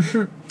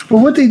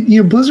 Well,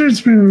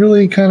 Blizzard's been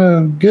really kind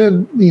of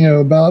good,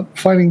 about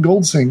fighting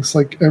gold sinks.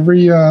 Like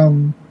every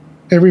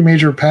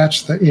major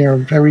patch that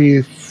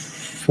every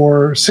 4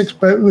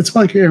 but it's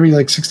like every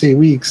like 6 to 8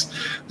 weeks.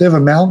 They have a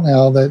mount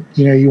now that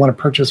you want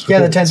to purchase. Yeah,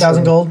 the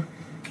 10,000 gold.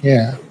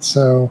 Yeah,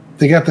 so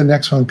they got the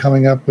next one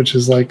coming up, which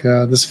is like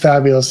this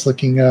fabulous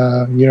looking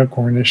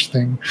unicornish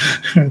thing.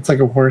 It's like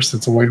a horse.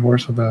 It's a white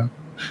horse with a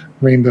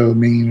rainbow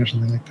mane or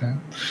something like that.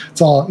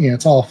 It's all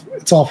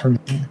for me.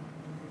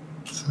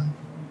 So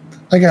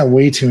I got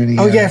way too many.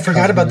 Oh yeah, I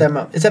forgot about that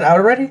mount. Is that out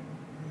already?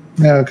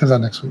 No, it comes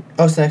out next week.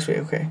 Oh, it's next week.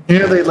 Okay.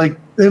 Yeah, they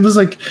it was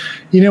like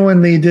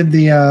when they did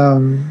the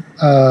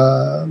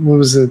what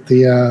was it,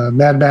 the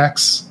Mad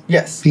Max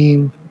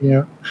theme,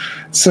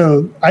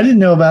 so I didn't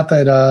know about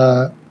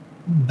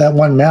that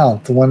one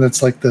mount, the one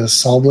that's like the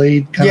saw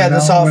blade kind of the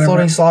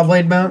floating saw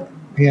blade mount.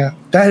 Yeah,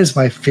 that is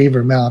my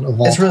favorite mount of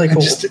all. It's really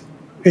cool.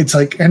 It's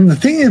like, and the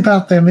thing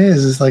about them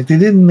is like they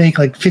didn't make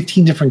like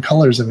 15 different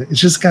colors of it.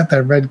 It's just got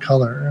that red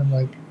color. I'm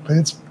like, but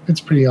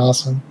it's pretty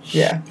awesome.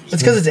 Yeah,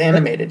 it's because it's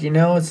animated.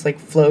 It's like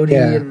floaty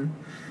and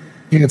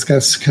it's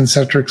got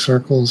concentric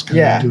circles.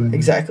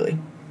 Exactly.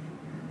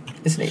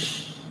 It's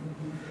neat.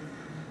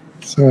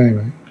 So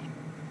anyway.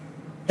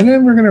 And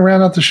then we're going to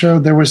round out the show.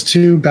 There was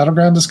 2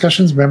 Battleground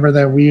discussions. Remember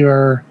that we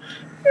are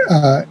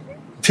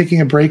taking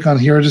a break on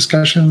hero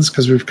discussions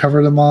because we've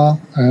covered them all,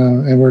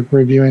 and we're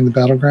reviewing the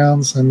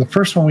Battlegrounds. And the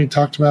first one we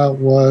talked about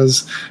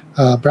was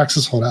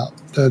Braxis Holdout.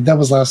 That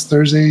was last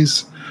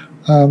Thursday's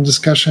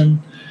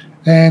discussion.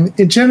 And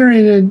it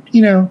generated,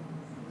 a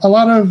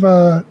lot of,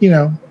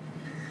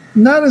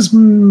 not as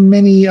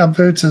many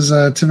upvotes as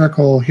a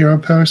typical hero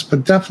post,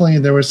 but definitely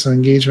there was some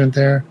engagement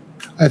there.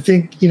 I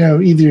think,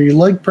 either you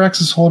like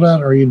Braxis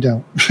Holdout or you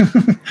don't.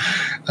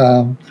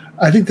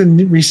 I think the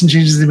recent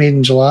changes they made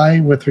in July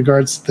with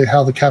regards to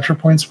how the capture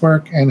points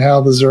work and how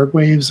the Zerg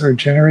waves are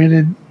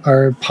generated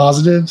are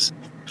positives,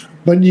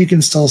 but you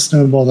can still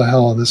snowball the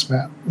hell out of this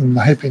map, in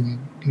my opinion,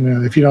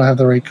 if you don't have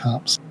the right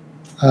comps.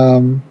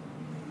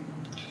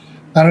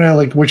 I don't know,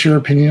 like, what's your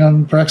opinion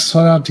on Braxis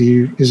Holdout?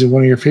 Is it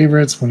one of your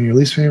favorites, one of your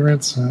least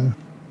favorites?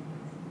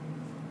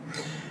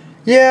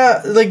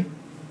 Yeah, like,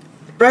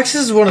 Braxis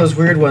is one of those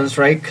weird ones,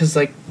 right? Because,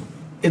 like,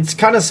 it's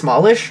kind of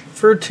smallish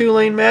for a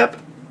 2-lane map.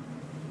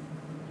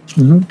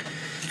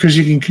 Because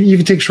you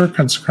can take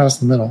shortcuts across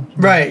the middle.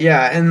 Right,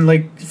 yeah. And,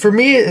 like, for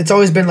me, it's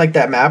always been like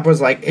that map was,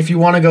 like, if you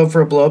want to go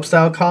for a blow-up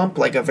style comp,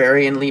 like a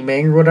Varian Li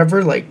Ming or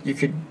whatever, like, you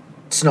could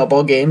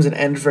snowball games and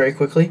end very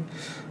quickly.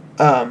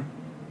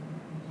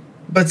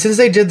 But since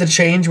they did the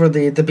change where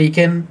the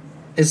beacon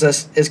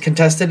is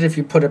contested if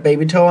you put a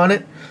baby toe on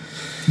it,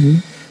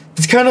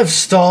 it's kind of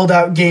stalled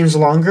out games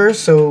longer.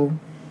 So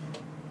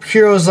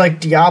heroes like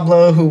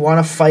Diablo who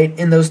want to fight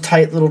in those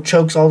tight little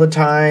chokes all the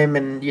time,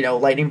 and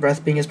Lightning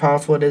Breath being as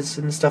powerful it is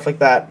and stuff like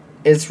that,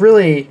 it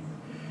really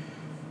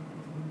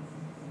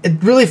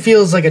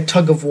feels like a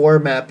tug of war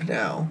map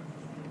now,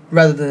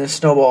 rather than a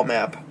snowball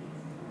map.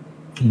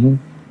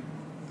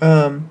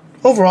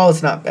 Overall,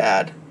 it's not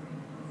bad.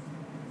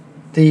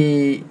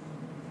 The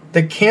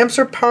camps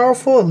are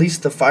powerful, at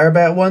least the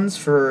Firebat ones,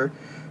 for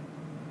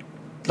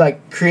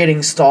like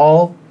creating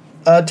stall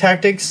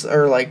tactics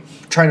or like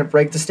trying to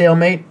break the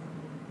stalemate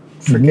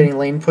for getting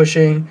lane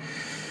pushing.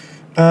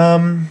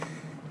 Other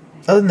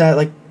than that,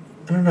 like,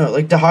 I don't know,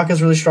 like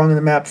Dahaka's really strong in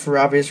the map for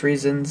obvious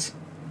reasons,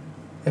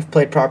 if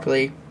played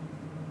properly.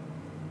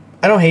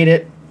 I don't hate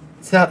it.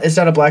 It's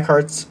not a Black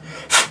Hearts.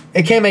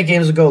 It can make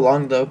games go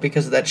long though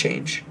because of that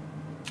change.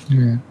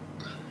 Yeah.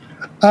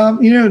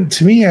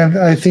 To me,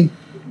 I think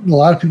a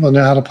lot of people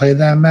know how to play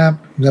that map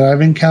that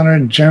I've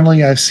encountered.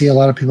 Generally, I see a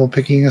lot of people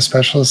picking a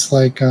specialist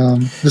like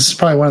this is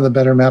probably one of the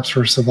better maps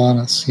for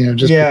Sylvanas.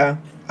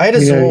 I had a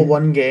Zool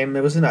one game.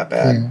 It wasn't that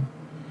bad.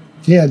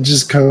 Yeah,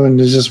 just go and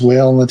just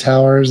wail in the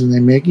towers, and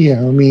they make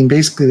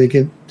basically they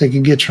can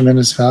get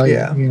tremendous value.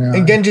 Yeah,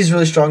 and Genji's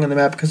really strong in the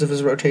map because of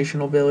his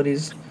rotational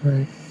abilities.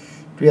 Right,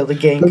 to be able to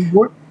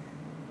gank.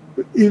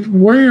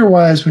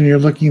 Warrior-wise, when you're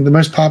looking, the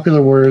most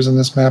popular warriors on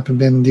this map have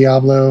been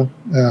Diablo.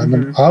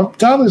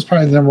 Diablo is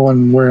probably the number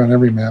one warrior on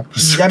every map.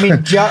 I mean,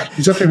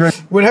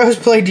 when I was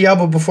playing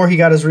Diablo before he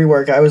got his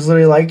rework, I was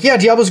literally like, yeah,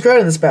 Diablo's great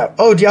on this map.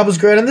 Oh, Diablo's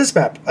great on this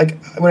map.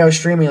 Like, when I was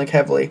streaming, like,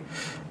 heavily.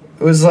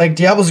 It was like,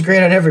 Diablo's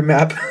great on every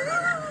map.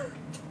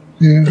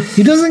 Yeah.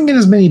 He doesn't get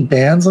as many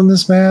bans on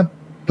this map,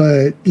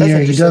 but,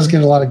 he does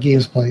get a lot of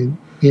games played.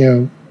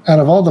 Out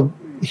of all the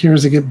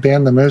heroes that get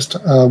banned the most,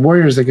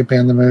 warriors that get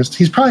banned the most,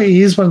 he's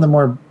one of the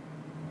more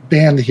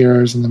banned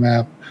heroes in the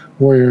map,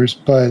 warriors,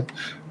 but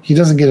he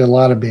doesn't get a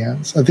lot of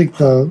bans. I think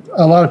a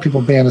lot of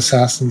people ban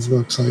assassins,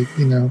 looks like,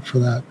 for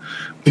that.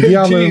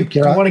 Diablo, you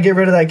want to get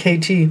rid of that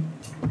KT.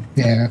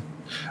 Yeah.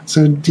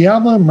 So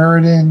Diablo,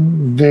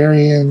 Muradin,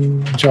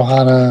 Varian,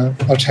 Johanna,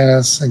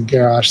 Artanis, and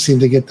Garrosh seem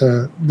to get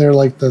they're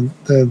like the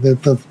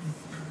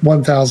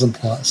 1,000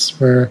 plus,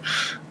 where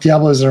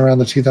Diablo's around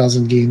the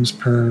 2,000 games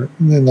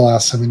in the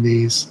last 7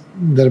 days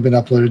that have been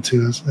uploaded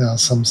to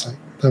some site.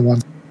 When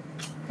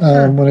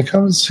it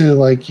comes to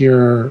like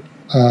your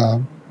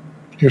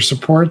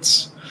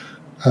supports,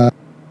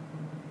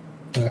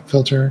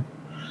 filter.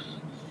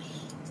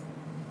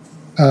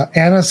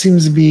 Anna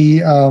seems to be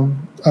a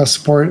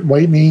support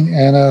white main.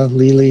 Anna,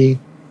 Lily,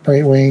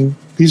 Brightwing.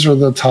 these are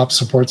the top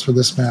supports for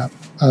this map.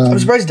 I'm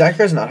surprised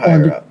Decker's not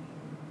higher up.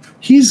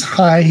 He's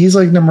high. He's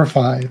like number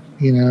 5,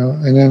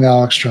 and then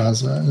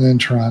Alexstrasza, and then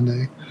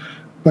Tyrande.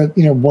 But,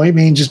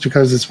 Whitemane just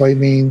because it's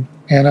Whitemane.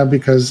 Anna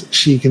because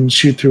she can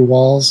shoot through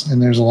walls,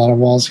 and there's a lot of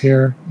walls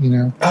here,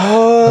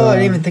 Oh, I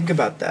didn't even think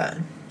about that.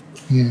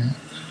 Yeah.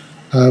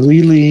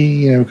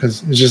 Lily,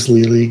 because it's just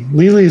Lily.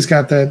 Lily's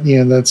got that,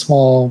 that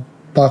small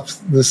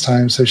buff this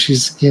time, so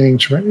she's getting,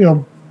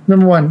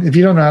 number one, if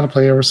you don't know how to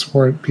play over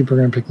support, people are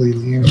going to pick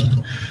Lily.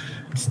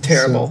 It's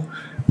terrible.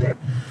 So,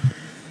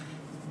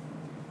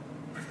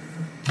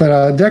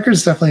 but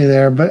Decker's definitely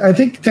there. But I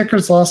think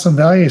Decker's lost some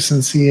value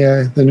since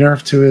the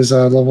nerf to his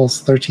level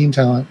 13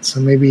 talent. So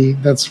maybe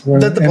that's one.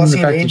 That the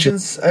Blessing of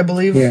Ancients, I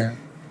believe. Yeah.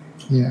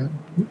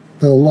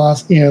 The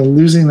loss,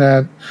 losing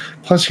that.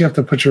 Plus, you have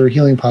to put your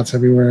healing pots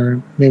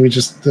everywhere. Maybe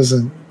just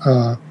doesn't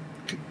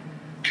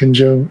can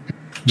gel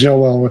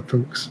well with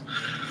folks.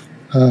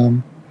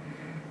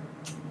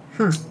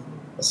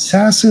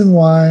 Assassin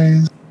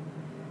wise,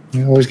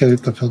 you always got to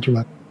hit the filter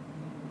button.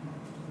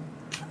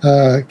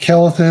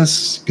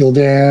 Kelithus,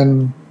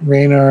 Gil'dan,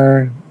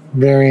 Raynar,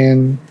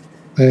 Varian,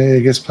 I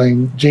guess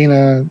playing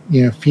Jaina,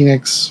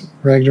 Phoenix,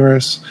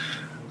 Ragnaros,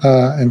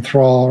 and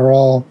Thrall are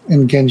all,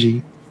 and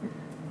Genji,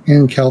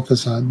 and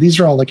Kel'Thuzad. These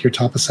are all like your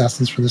top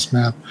assassins for this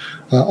map,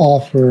 all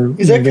for.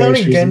 Is that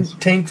counting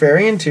tank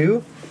Varian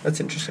too?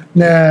 That's interesting.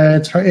 Nah,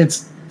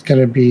 it's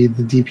gonna be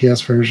the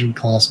DPS version,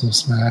 Colossal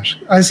Smash.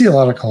 I see a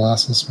lot of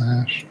Colossal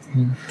Smash.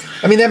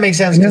 I mean, that makes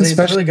sense because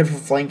it's really good for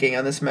flanking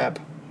on this map.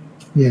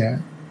 Yeah.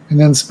 And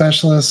then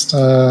Specialist,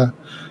 a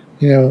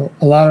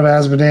lot of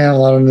Azmodan, a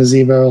lot of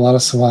Nazeebo, a lot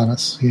of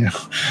Sylvanas,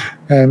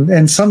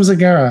 and some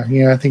Zagara.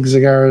 I think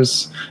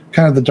Zagara's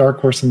kind of the dark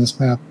horse in this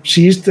map. I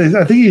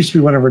think it used to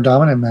be one of her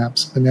dominant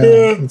maps, but now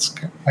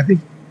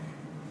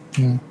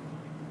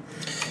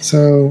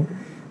So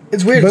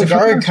it's weird.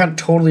 Zagara kind of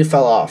totally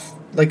fell off,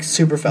 like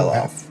super fell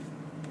off.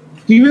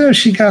 Even though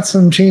she got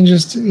some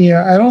changes,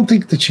 I don't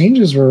think the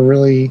changes were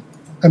really.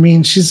 I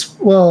mean, I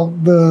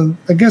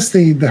guess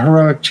the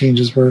heroic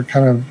changes were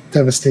kind of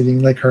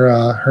devastating, like her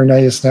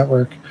Nidus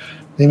network.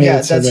 They made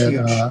it so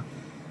that,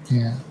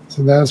 huge.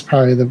 So that was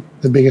probably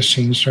the biggest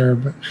change to her.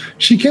 But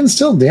she can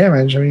still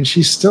damage. I mean,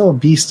 she's still a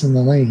beast in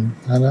the lane.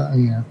 I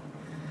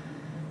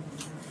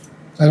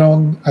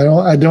don't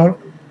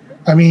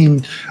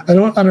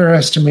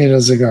underestimate a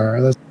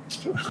Zagara,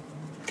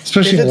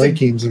 especially in late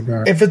game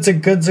Zagara. If it's a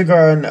good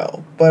Zagara,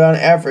 no. But on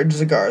average,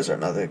 Zagaras are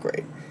not that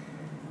great.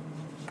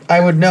 I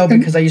would know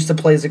because I used to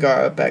play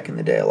Zagara back in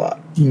the day a lot.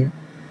 Yeah.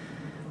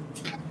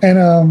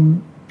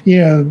 And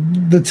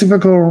the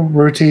typical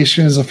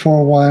rotation is a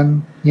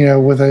 4-1.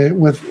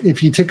 With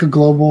if you take a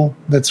global,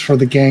 that's for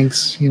the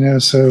ganks.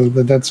 So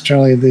that's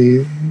generally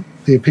the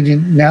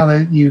opinion. Now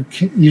that you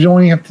don't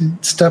only have to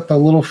step a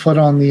little foot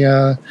on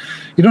the,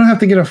 you don't have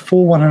to get a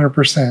full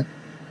 100%.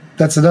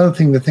 That's another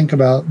thing to think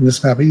about in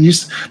this map.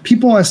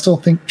 People, I still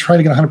think, try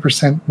to get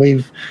 100%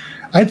 wave.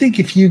 I think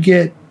if you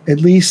get at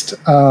least.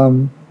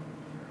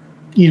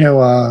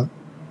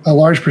 A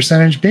large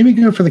percentage, maybe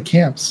go for the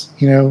camps,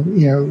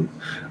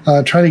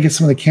 try to get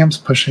some of the camps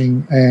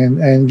pushing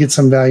and get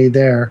some value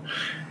there.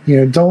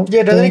 Do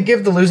they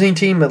give the losing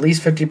team at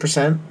least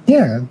 50%?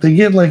 Yeah, they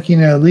get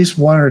at least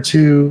 1 or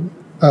 2.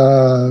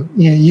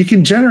 You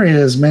can generate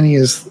as many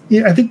as,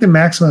 I think the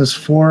maximum is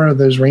 4 of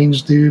those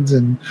range dudes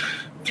and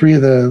 3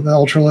 of the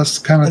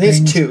ultralists kind of things.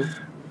 I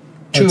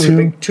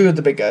think it's 2 of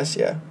the big guys,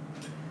 yeah.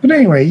 But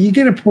anyway, you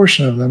get a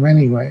portion of them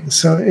anyway.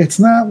 So it's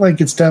not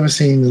like it's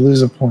devastating to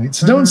lose a point.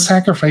 So don't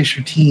sacrifice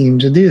your team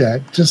to do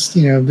that. Just,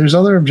 there's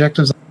other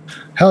objectives.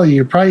 Hell,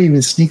 you probably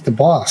even sneak the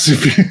boss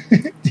if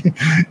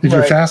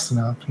you're fast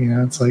enough.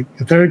 It's like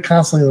if they're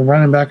constantly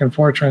running back and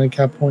forth trying to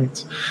cap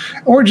points.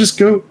 Or just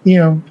go,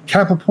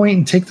 cap a point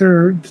and take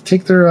their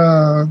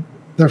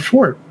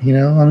fort. I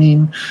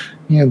mean,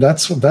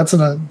 that's an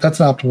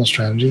optimal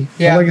strategy.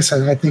 Yeah. But like I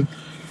said,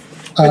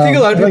 I think a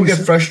lot of people get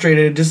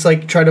frustrated, just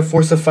like try to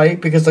force a fight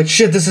because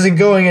shit, this isn't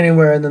going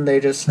anywhere, and then they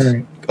just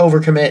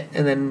overcommit,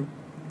 and then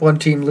one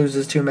team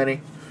loses too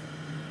many.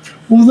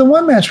 Well, the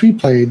one match we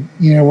played,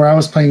 where I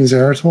was playing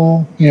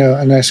Zeratul,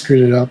 and I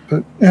screwed it up,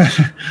 but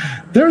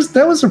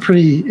that was a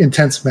pretty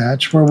intense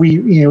match where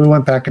we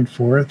went back and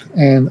forth,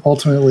 and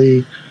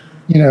ultimately,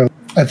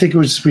 I think it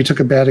was just we took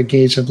a bad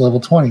engage at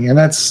level 20, and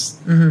that's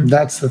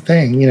the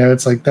thing.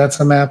 It's like that's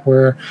a map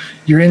where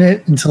you're in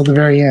it until the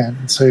very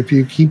end. So if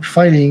you keep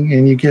fighting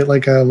and you get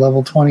like a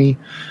level 20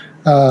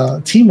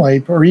 team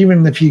wipe, or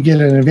even if you get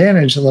an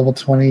advantage at level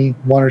 20,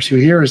 1 or 2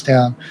 heroes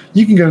down,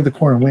 you can go to the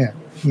core and win.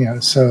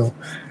 So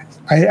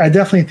I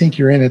definitely think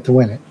you're in it to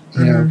win it.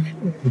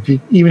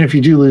 Even if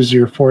you do lose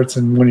your forts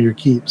and one of your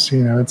keeps,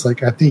 it's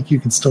like I think you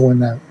can still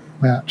win that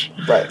match.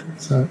 Right.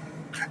 So.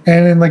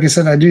 And then, like I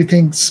said, I do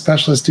think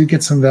specialists do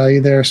get some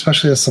value there,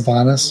 especially a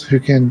Sylvanas who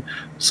can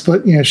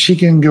split. She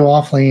can go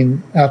off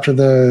lane after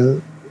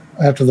the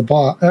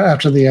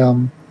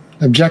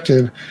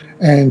objective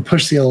and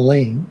push the other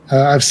lane.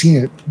 I've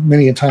seen it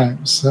many a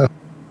times. So,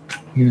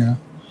 and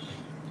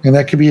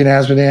that could be an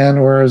Azmodan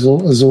or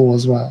Azul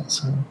as well.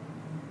 So,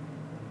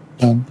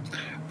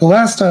 The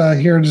last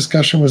hero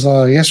discussion was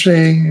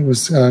yesterday. It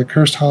was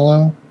Cursed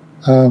Hollow.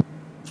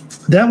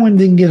 That one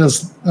didn't get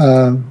as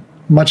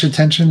much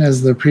attention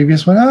as the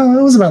previous one. Oh,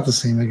 it was about the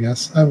same, I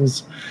guess.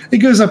 It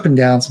goes up and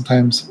down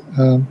sometimes.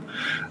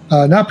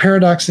 Not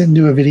Paradox didn't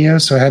do a video,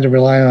 so I had to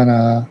rely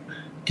on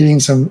getting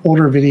some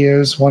older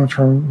videos. One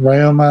from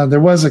Ryoma. There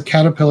was a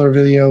Caterpillar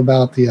video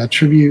about the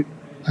tribute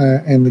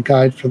and the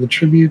guide for the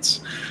tributes.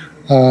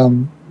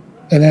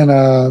 And then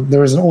there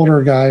was an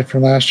older guy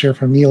from last year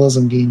from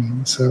Nihilism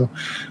Gaming. So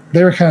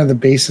they were kind of the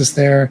basis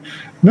there.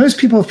 Most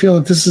people feel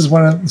that this is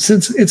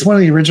since it's one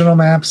of the original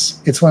maps,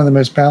 it's one of the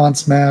most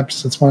balanced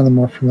maps, it's one of the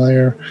more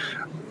familiar.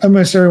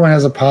 Almost everyone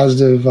has a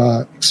positive,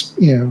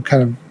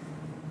 kind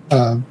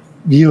of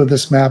view of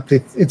this map.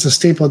 It's a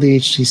staple of the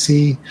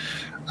HTC.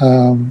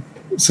 And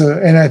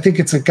I think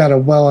it's got a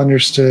well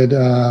understood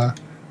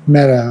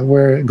meta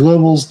where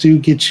globals do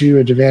get you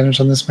an advantage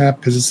on this map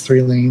because it's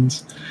 3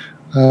 lanes.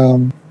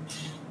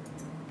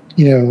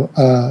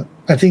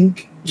 I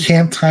think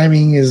camp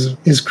timing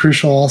is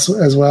crucial also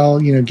as well.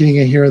 Getting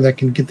a hero that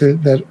can get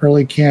that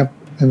early camp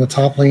in the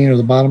top lane or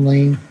the bottom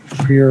lane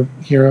for your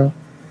hero.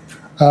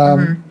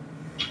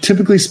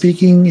 Typically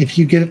speaking, if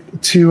you get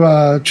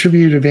to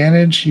tribute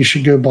advantage, you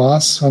should go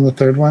boss on the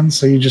third one,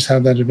 so you just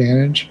have that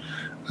advantage.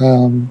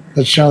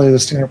 That's generally the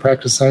standard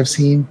practice I've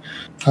seen.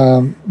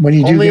 When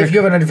you only if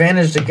you have an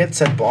advantage to get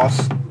said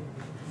boss.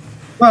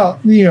 Well,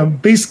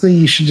 basically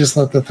you should just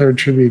let the third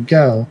tribute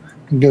go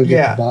and go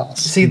get the boss.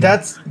 See,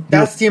 that's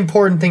the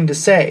important thing to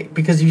say,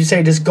 because if you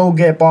say just go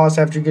get boss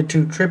after you get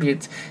 2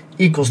 tributes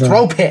equals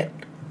throw pit.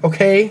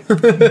 Okay?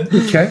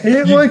 Okay.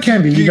 Well, it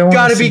can be. You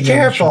got to be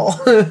careful.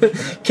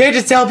 Can't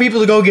just tell people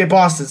to go get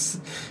bosses.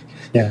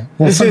 Yeah.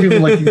 Well, some people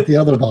like the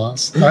other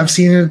boss. I've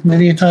seen it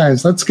many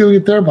times. Let's go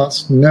get their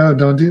boss. No,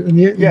 don't do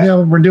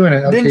it. We're doing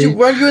it. Okay.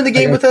 Weren't you in the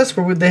game with us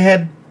where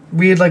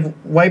we had like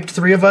wiped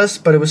 3 of us,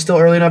 but it was still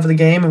early enough in the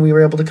game and we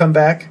were able to come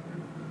back?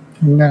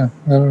 No,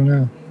 I don't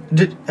know.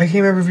 I can't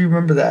remember if you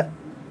remember that.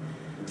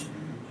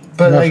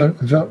 But I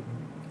don't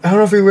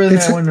know if we really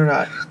had one or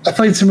not. I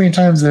played so many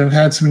times that I've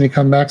had so many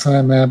comebacks on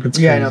that map. It's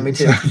crazy. I know, me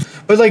too.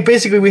 But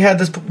basically we had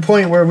this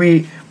point where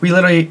we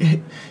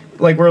literally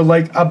we're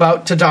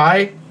about to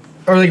die,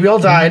 or we all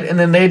died, and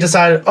then they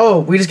decided,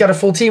 oh, we just got a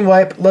full team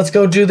wipe, let's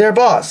go do their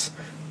boss.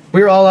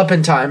 We were all up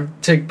in time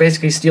to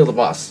basically steal the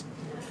boss.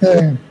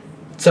 Yeah.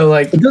 So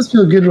it does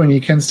feel good when you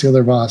can steal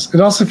their boss.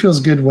 It also feels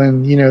good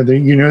when they're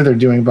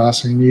doing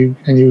boss and you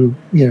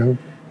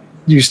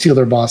steal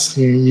their boss.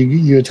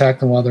 You attack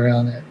them while they're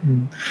on it.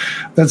 And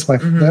that's I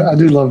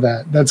do love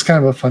that. That's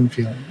kind of a fun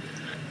feeling.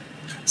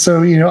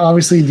 So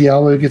obviously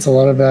Diablo gets a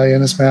lot of value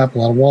on this map. A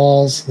lot of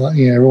walls.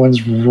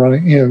 Everyone's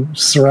running.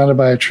 Surrounded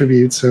by a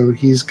tribute, so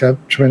he's got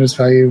tremendous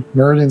value.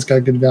 Muradin's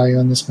got good value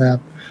on this map.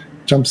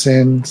 Jumps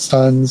in,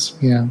 stuns.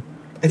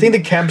 I think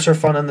the camps are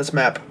fun on this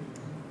map.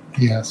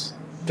 Yes.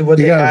 What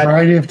they got a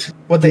variety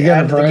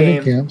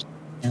of camps.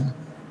 Yeah.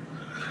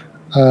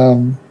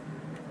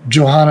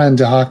 Johanna and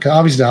Dahaka.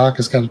 Obviously,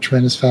 Dahaka's got a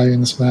tremendous value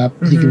in this map.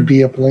 He can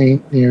be up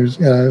lane,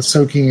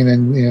 soaking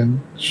and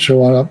then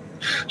show on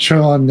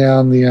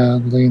down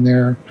the lane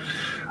there.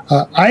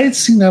 I had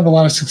seen have a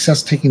lot of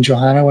success taking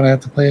Johanna when I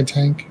have to play a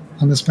tank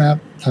on this map.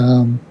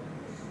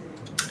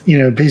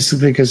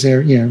 Basically because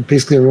they're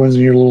basically everyone's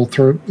in your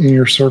little in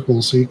your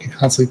circle, so you can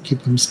constantly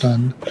keep them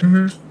stunned.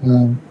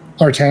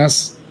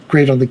 Artanis,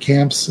 great on the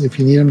camps if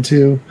you need them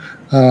to.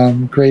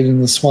 Great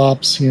in the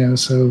swaps,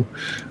 so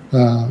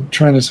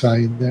tremendous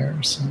value there.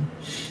 So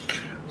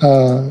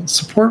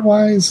support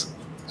wise,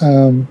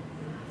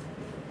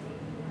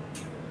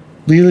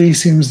 Lily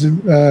seems to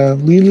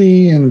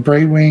Lily and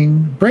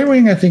Brightwing.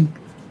 Brightwing, I think,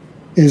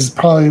 is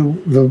probably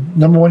the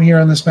number 1 here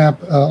on this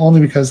map, only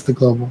because of the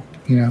global,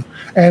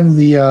 and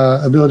the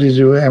ability to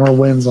do Emerald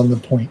Winds on the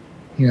point,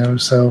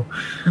 So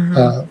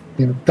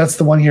that's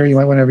the one here you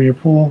might want to have in your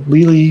pool.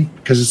 Lily,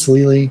 because it's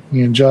Lily,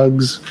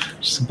 Jugs,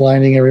 just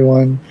blinding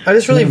everyone. I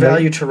just really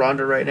value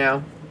Tyrande right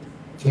now.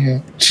 Yeah,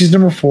 she's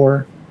number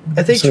 4.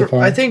 I think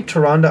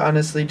Tyrande,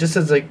 honestly, just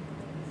as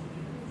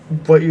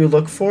what you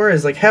look for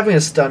is having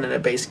a stun in a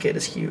base kit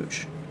is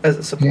huge as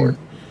a support.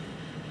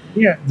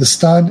 Yeah, the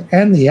stun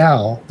and the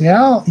owl. The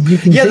owl, you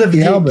can take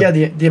the owl. Yeah,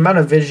 the amount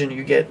of vision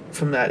you get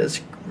from that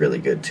is really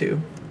good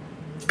too.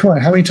 Come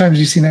on, how many times have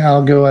you seen an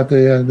owl go at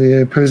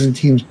the opposing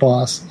team's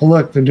boss? Oh,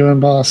 look, they're doing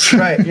boss.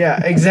 Right,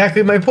 yeah,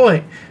 exactly my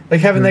point.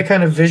 Having that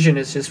kind of vision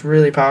is just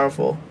really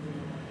powerful.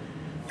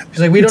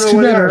 Because we don't know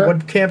where they are,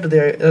 what camp are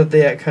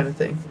they at, kind of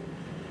thing.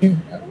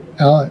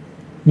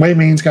 White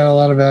Main's got a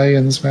lot of value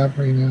in this map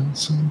right now.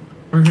 So,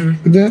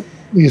 the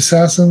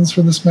assassins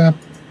for this map.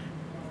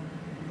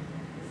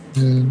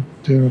 And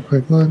doing a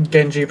quick look.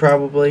 Genji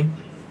probably.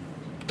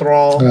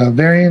 Thrall.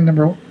 Varian,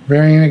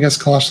 I guess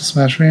Colossal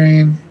Smash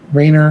Varian.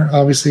 Raynor,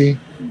 obviously,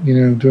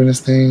 doing his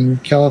thing.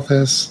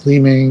 Kelithus, Li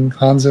Ming,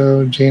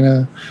 Hanzo,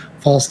 Jaina,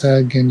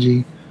 Falstad,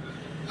 Genji,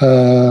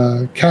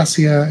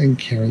 Cassia, and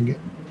Kerrigan.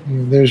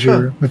 There's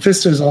your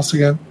Mephisto's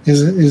also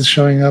is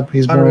showing up.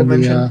 He's more in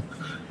the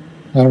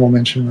honorable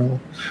mention role.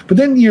 But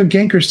then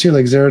gankers too,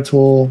 like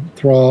Zeratul,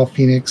 Thrall,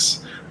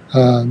 Phoenix,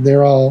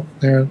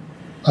 they're.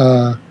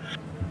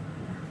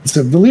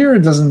 So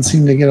Valeera doesn't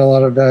seem to get a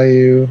lot of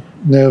value.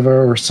 Nova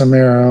or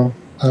Samaro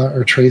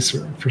or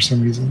Tracer for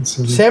some reason.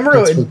 So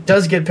Samaro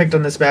does get picked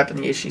on this map in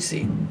the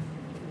HGC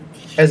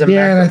as a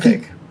macro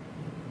pick.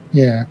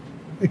 Yeah,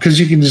 because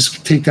you can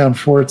just take down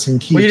forts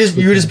and keeps. Well, you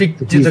just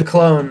do the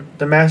clone,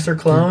 the master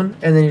clone,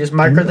 and then you just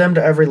micro them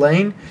to every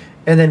lane,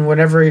 and then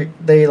whenever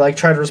they like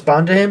try to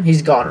respond to him,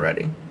 he's gone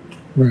already.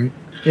 Right.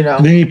 You know.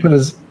 And then you put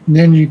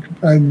you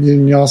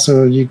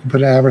can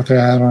put an Abathur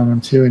hat on him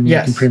too, and you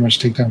can pretty much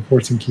take down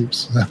forts and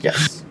keeps. So.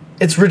 Yes.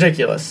 It's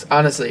ridiculous,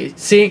 honestly.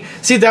 See,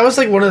 that was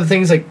like one of the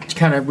things, like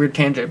kind of weird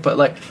tangent, but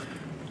like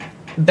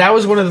that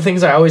was one of the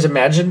things I always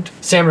imagined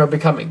Samuro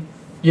becoming.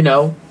 You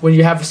know, when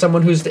you have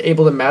someone who's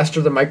able to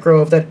master the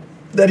micro of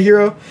that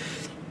hero,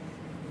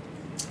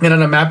 and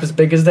on a map as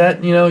big as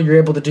that, you know, you're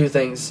able to do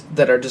things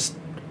that are just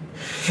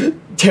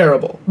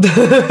terrible.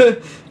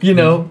 You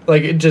know,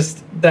 like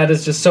that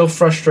is just so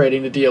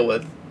frustrating to deal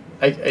with.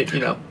 You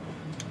know.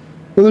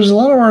 Well, there's a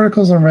lot of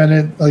articles on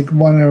Reddit, like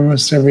one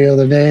almost every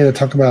other day, that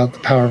talk about the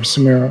power of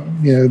Samuro.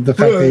 You know, the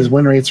fact that his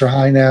win rates are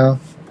high now.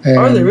 And,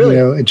 are they really?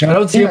 You know, I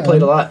don't see him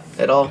played a lot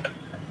at all.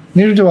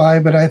 Neither do I,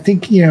 but I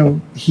think, you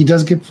know, he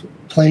does get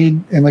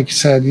played. And like you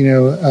said, you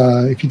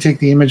know, if you take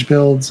the image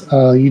builds,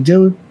 you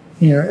do,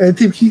 you know, I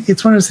think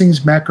it's one of those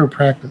things, macro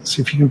practice.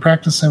 If you can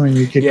practice them and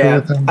you get good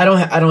with them. I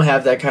don't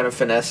have that kind of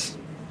finesse.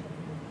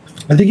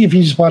 I think if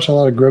you just watch a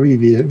lot of Grubby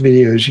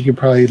videos, you could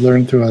probably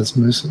learn through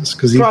osmosis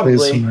because he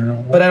plays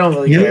Samuro. But I don't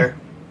really care.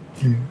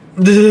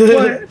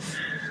 Yeah.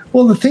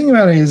 Well, the thing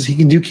about it is he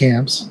can do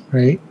camps,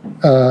 right?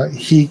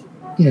 He,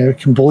 you know,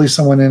 can bully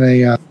someone in a,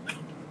 you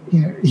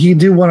know, he can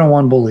do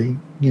one-on-one bully,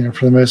 you know,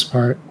 for the most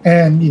part.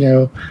 And, you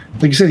know,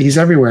 like you said, he's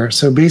everywhere.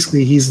 So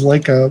basically, he's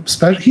like a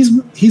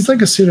he's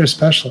like a pseudo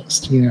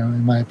specialist, you know,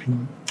 in my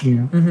opinion. You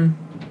know.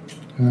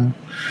 Mm-hmm.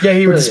 Yeah,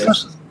 he really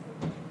is.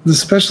 The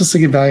specialists that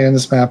get value on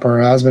this map are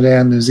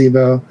Osmodan,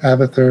 Nuzibo,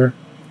 Abathur,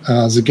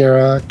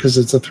 Zagara, because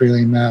it's a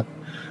 3-lane map.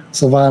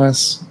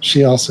 Sylvanas,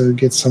 she also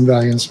gets some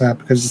value on this map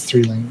because it's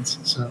 3 lanes.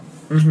 So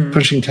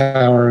pushing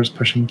towers,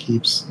 pushing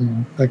keeps, you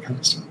know, that kind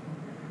of stuff.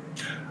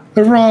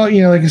 Overall,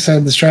 you know, like I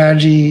said, the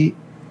strategy,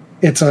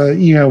 it's a,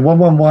 you know,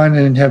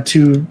 1-1-1 and have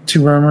two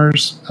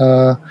roamers.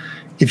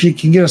 If you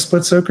can get a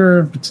split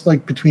soaker,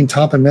 like between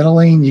top and middle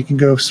lane, you can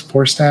go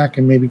 4-stack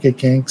and maybe get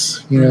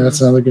ganks. You know, that's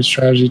another good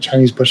strategy.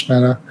 Chinese bush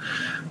meta.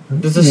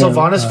 Does the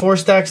Sylvanas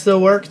 4-stack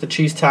still work? The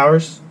cheese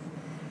towers?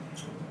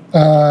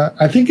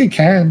 I think it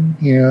can.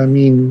 You know, I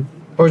mean,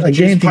 or the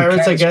Juice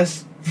Pirates, I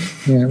guess.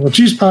 Yeah, well,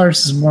 Juice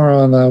Pirates is more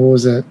on what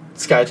was it?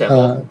 Sky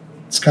Temple.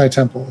 Sky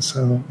Temple.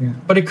 So yeah.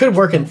 But it could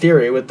work in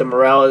theory with the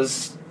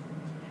Morales,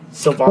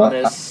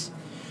 Sylvanas.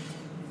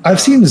 I've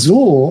seen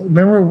Zul.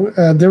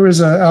 Remember, there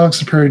was a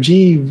Alex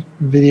G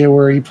video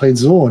where he played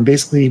Zul, and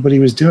basically what he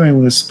was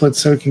doing was split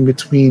soaking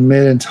between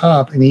mid and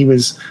top, and he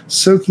was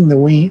soaking the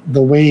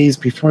ways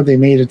before they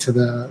made it to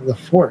the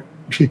fort.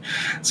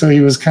 So he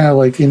was kind of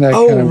like in that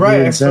kind of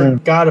weird zone. I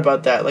forgot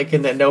about that, like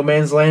in that no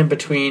man's land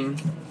between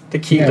the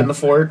keep and the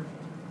fort.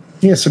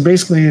 Yeah, so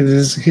basically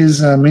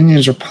his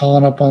minions are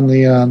piling up on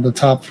the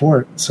top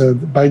fort. So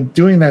by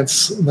doing that,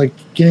 like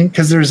getting,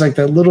 because there's like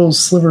that little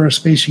sliver of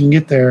space you can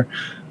get there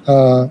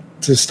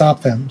to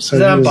stop them. So is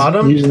that on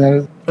bottom? Using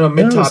that,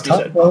 mid top. You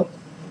said.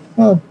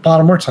 Well,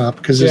 bottom or top,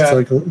 because it's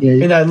like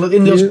in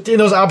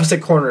those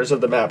opposite corners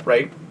of the map,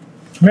 right?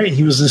 Right,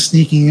 he was just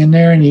sneaking in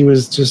there, and he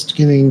was just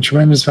getting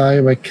tremendous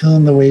value by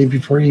killing the wave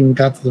before he even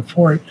got to the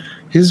fort.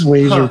 His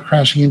waves were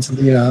crashing into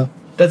the.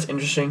 That's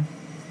interesting.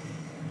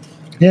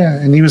 Yeah,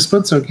 and he was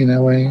split soaking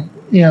that way.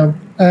 You know,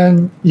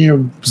 and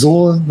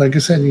Zola, like I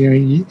said,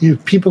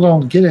 if people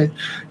don't get it.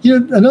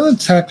 Another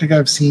tactic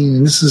I've seen,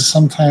 and this is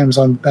sometimes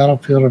on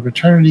Battlefield of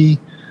Eternity,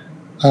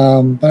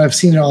 but I've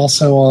seen it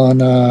also on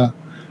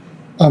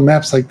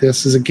maps like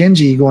this, is a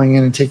Genji going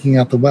in and taking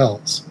out the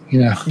wells.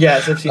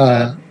 Yes, I've seen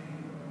that.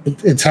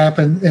 It's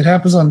happened. It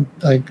happens on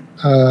like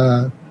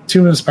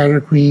Tomb of the Spider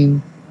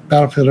Queen,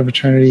 Battlefield of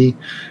Eternity.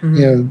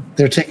 Mm-hmm.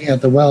 They're taking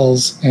out the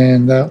wells,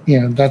 and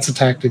that's a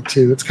tactic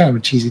too. It's kind of a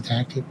cheesy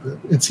tactic, but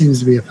it seems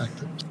to be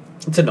effective.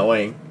 It's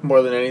annoying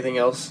more than anything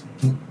else.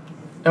 I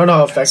don't know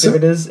how effective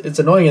it is. It's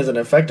annoying as an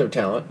effective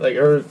talent,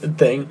 or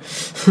thing.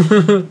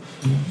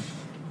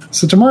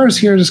 So tomorrow's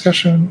hero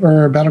discussion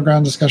or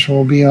battleground discussion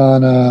will be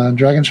on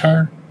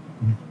Dragonshire.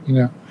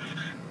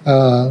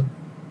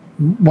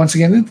 Once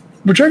again,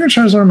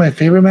 Dragonshire is one of my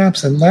favorite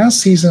maps, and last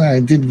season I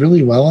did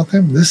really well with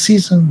him. This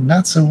season,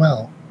 not so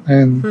well,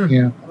 and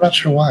I'm not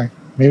sure why.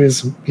 Maybe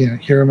it's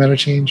hero meta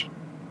change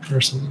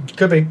or something.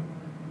 Could be.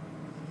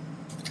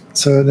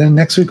 So then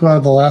next week we'll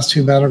have the last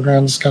two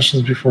battleground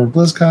discussions before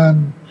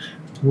BlizzCon,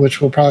 which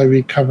will probably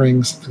be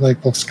covering something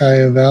like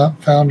Volskaya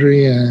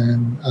Foundry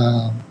and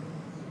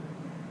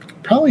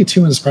probably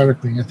Tomb of the Spider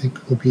Queen. I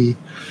think will be.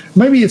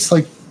 Maybe it's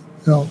like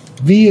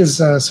V is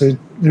so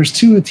there's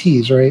two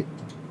T's, right?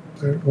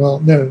 Well,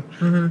 no.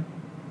 Mm-hmm.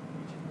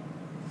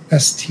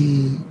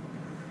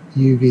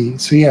 STUV.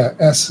 So yeah,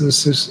 S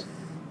is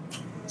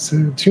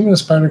so Tomb of the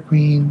Spider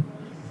Queen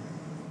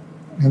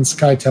and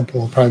Sky Temple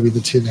will probably be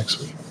the two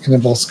next week. and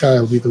then Volskaya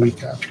will be the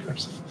week after.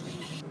 So.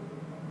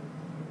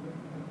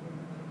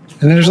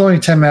 And then there's only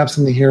 10 maps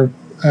in the hero.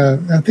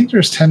 I think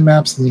there's 10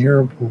 maps in the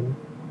hero pool.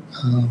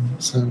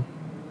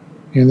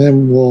 And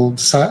then we'll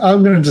decide.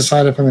 I'm going to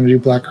decide if I'm going to do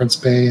Blackheart's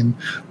Bay and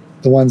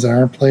the ones that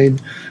aren't played.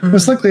 Mm-hmm.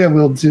 Most likely,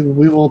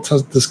 we will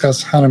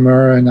discuss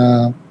Hanamura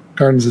and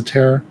Gardens of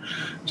Terror,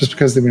 just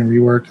because they've been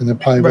reworked, and they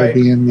probably will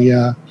be in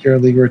the Hero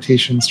League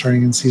rotation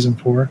starting in season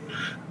 4.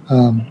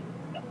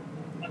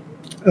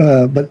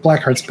 But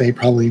Blackheart's Bay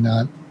probably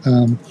not.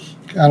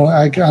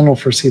 I don't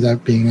foresee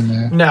that being in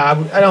there. No,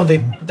 I don't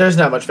think there's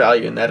not much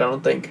value in that. I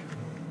don't think.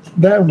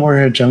 That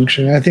Warhead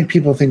Junction, I think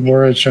people think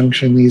Warhead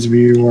Junction needs to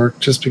be reworked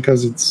just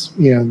because it's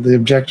the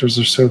objectives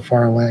are so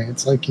far away.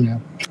 It's like yeah,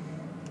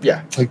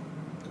 it's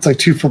like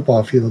 2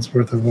 football fields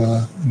worth of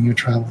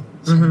travel.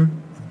 So. Mm-hmm.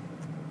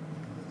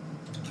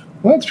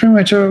 Well, that's pretty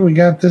much what we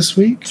got this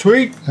week.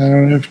 Sweet. I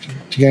don't know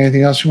if you got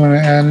anything else you want to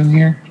add in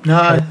here. No,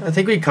 I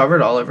think we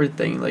covered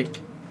everything.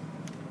 Like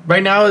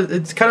right now,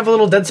 it's kind of a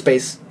little dead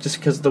space just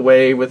because of the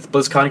way with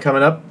BlizzCon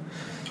coming up.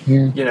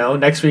 Yeah.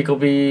 Next week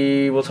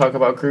we'll talk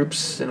about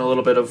groups and a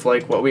little bit of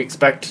like what we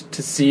expect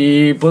to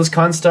see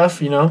BlizzCon stuff,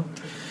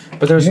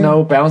 But there's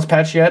no balance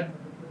patch yet.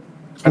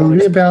 There'll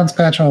be a balance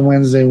patch on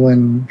Wednesday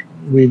when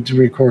we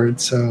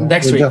record, so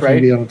next we'll week, definitely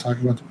right? be able to talk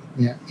about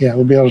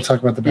we'll be able to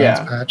talk about the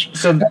balance patch.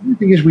 So I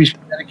think we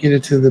should dedicate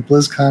it to the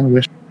BlizzCon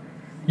wish.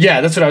 Yeah,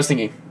 that's what I was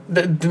thinking.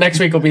 The next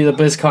week will be the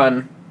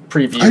BlizzCon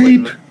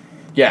preview. Hype.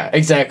 Yeah,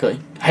 exactly.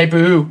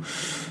 Hype-oo.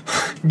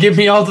 Give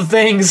me all the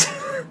things.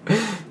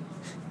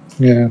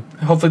 Yeah.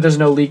 Hopefully there's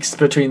no leaks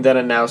between then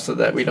and now so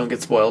that we don't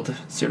get spoiled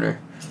sooner.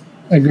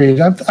 Agreed.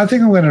 I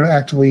think I'm going to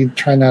actively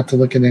try not to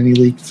look at any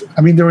leaks.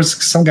 I mean, there was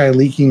some guy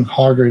leaking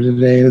Hogger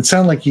today. It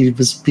sounded like he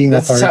was being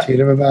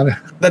authoritative about it.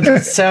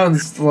 That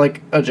sounds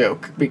like a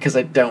joke because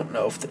I don't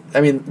know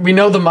if... we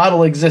know the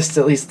model exists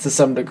at least to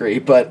some degree,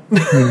 but...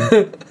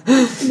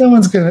 No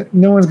one's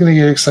gonna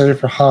get excited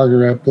for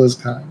Hogger at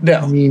BlizzCon.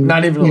 No,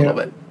 not even a little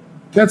bit.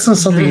 That's not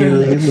something you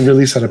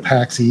release at a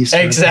PAX East.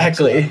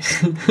 Exactly.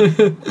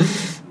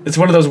 It's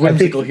one of those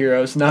whimsical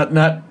heroes,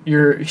 not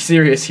your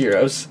serious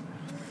heroes.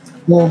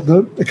 Well,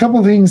 a couple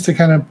of things to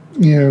kind of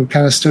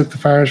stoke the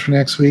fires for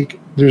next week.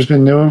 There's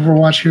been no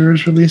Overwatch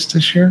heroes released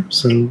this year,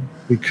 so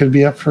we could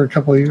be up for a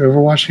couple of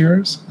Overwatch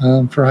heroes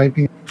for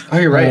hyping. Oh,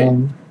 you're right.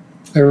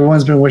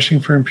 Everyone's been wishing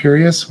for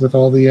Imperius with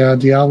all the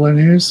Diablo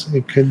news.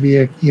 It could be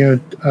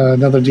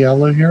another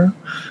Diablo hero.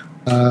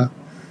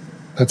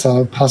 That's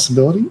a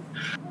possibility.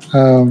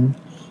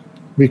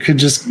 We could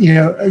just,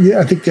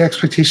 I think the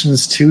expectation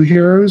is 2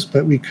 heroes,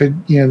 but we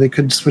could, they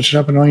could switch it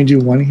up and only do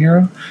 1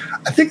 hero.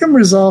 I think I'm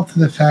resolved to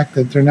the fact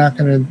that they're not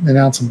going to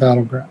announce a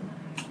battleground.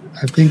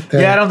 I think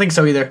that. Yeah, I don't think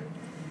so either.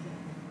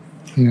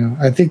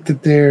 I think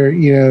that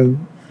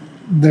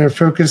their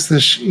focus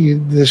this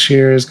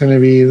year is going to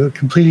be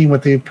completing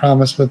what they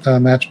promised with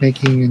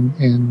matchmaking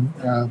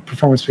and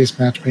performance-based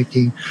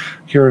matchmaking,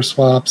 hero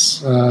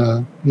swaps,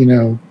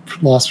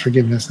 loss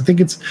forgiveness. I think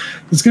it's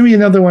going to be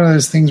another one of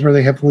those things where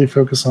they heavily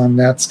focus on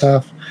that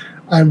stuff.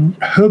 I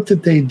hope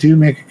that they do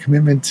make a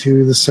commitment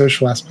to the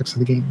social aspects of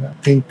the game. I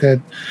think that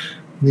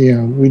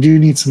we do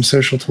need some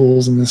social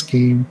tools in this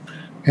game.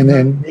 And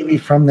then maybe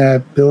from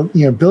that build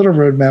a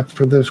roadmap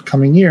for the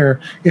coming year.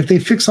 If they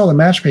fix all the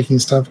matchmaking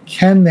stuff,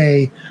 can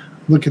they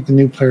look at the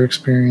new player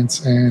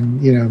experience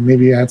and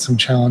maybe add some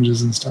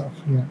challenges and stuff?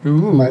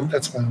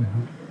 That's my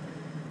hope.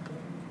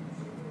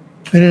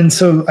 And then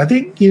so I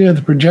think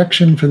the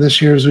projection for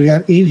this year is we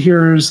got 8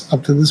 heroes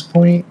up to this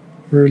point.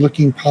 We're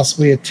looking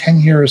possibly at 10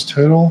 heroes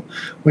total,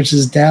 which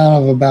is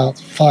down of about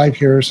 5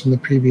 heroes from the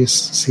previous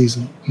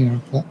season,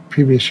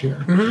 previous year.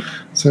 Mm-hmm.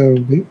 So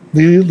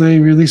they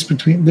release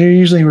they're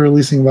usually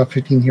releasing about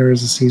 15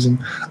 heroes a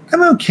season.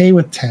 I'm okay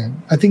with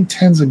 10. I think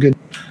 10's a good,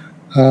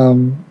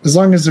 as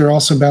long as they're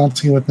also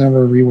balancing with the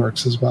number of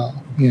reworks as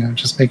well.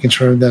 Just making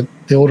sure that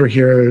the older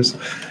heroes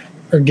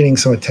are getting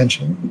some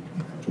attention.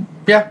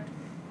 Yeah.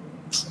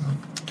 So,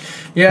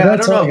 I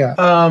don't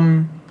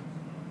know.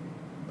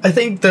 I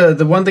think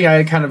the one thing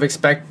I kind of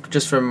expect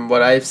just from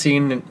what I've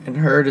seen and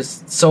heard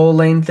is solo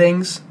lane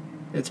things.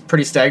 It's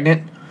pretty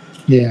stagnant.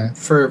 Yeah.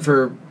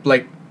 For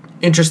like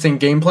interesting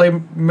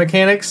gameplay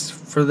mechanics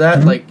for that,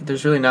 Mm-hmm. like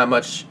there's really not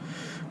much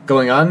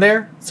going on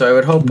there. So I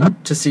would hope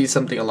to see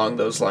something along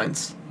those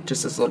lines,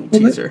 just as a little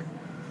teaser.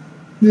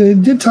 They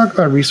did talk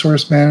about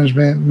resource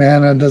management.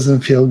 Mana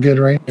doesn't feel good,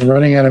 right?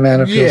 Running out of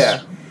mana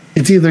feels...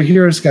 It's either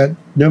heroes got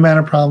no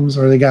mana problems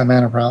or they got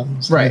mana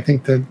problems. Right. And I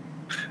think that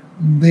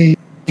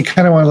you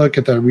kind of want to look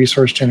at the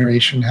resource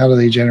generation. How do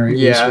they generate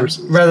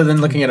resources? Rather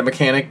than looking at a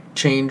mechanic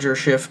change or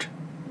shift.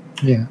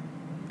 Yeah.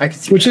 I can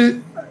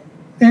see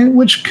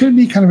which could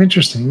be kind of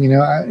interesting.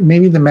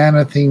 Maybe the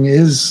mana thing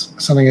is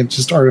something that's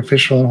just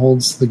artificial and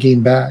holds the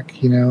game back,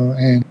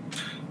 and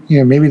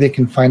maybe they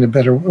can find a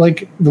better,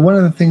 like one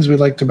of the things we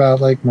liked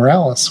about like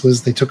Morales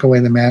was they took away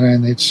the mana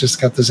and it's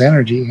just got this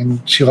energy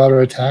and she auto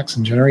attacks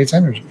and generates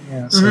energy.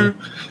 Yeah. So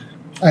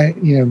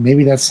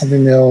maybe that's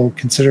something they'll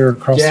consider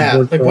across the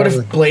board. Like what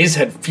if Blaze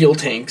had fuel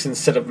tanks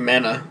instead of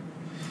mana?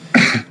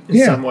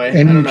 in some way.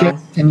 And I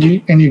don't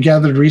know. you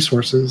gathered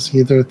resources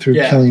either through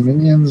killing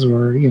minions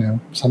or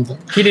something.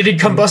 He needed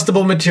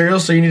combustible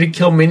materials, so you need to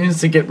kill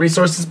minions to get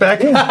resources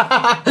back.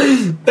 Yeah.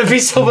 That'd be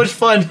so much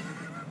fun.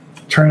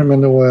 Turn them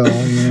into oil.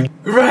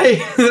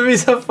 Right, that'd be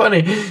so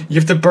funny. You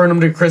have to burn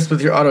them to crisp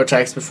with your auto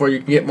attacks before you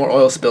can get more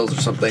oil spills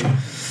or something.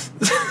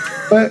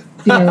 But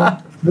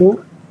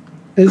well,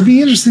 it'd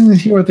be interesting to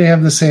hear what they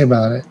have to say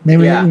about it.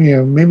 Maybe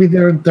maybe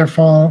they're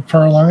far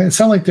along. It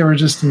sounded like they were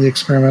just in the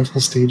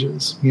experimental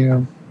stages.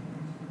 The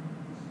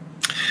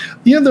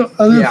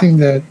other thing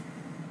that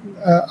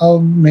I'll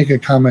make a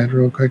comment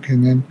real quick,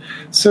 and then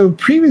so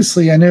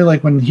previously I know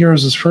like when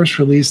Heroes was first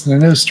released, and I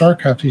know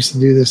StarCraft used to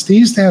do this. They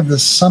used to have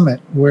this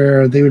summit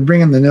where they would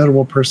bring in the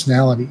notable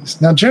personalities.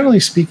 Now, generally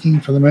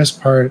speaking, for the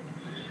most part,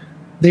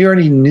 they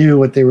already knew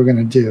what they were going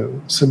to do.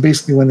 So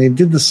basically, when they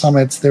did the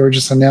summits, they were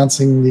just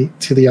announcing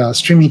to the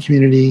streaming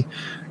community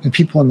and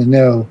people in the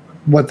know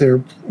what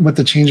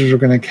the changes were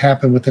going to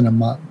happen within a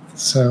month.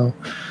 So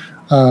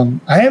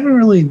I haven't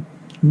really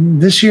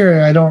this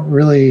year. I don't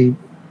really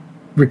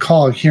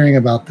recall hearing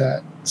about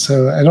that.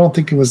 So I don't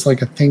think it was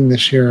like a thing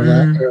this year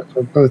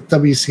for both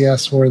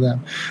WCS or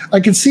them. I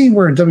can see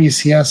where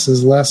WCS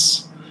is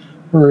less,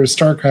 where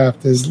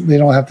StarCraft is. They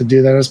don't have to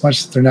do that as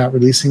much. They're not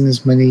releasing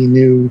as many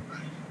new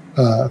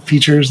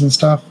features and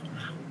stuff,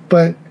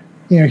 but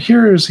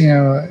Heroes,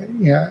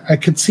 I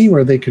could see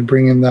where they could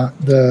bring in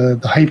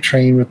the hype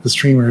train with the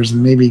streamers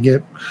and maybe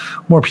get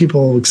more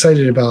people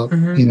excited about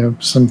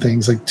some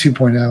things like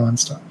 2.0 and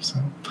stuff. So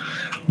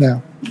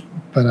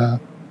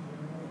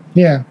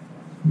yeah,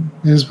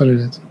 it is what it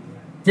is.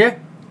 Yeah,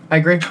 I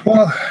agree.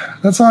 Well,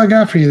 that's all I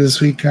got for you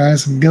this week,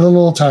 guys. I'm getting a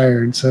little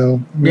tired,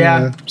 so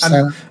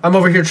I'm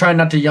over here trying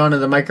not to yawn in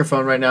the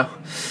microphone right now.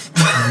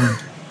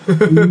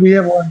 We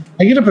have one.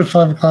 I get up at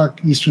 5 o'clock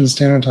Eastern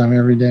Standard Time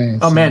every day.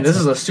 Oh man, this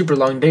is a super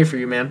long day for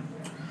you, man.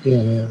 Yeah,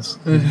 it is.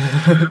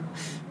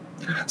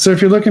 So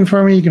if you're looking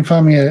for me, you can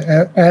find me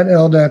at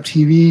LDAP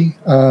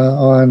TV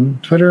on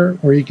Twitter,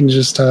 or you can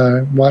just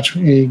watch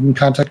me. You can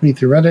contact me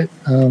through Reddit.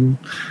 I'm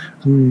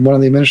one of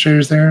the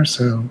administrators there,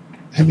 so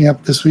hit me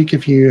up this week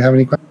if you have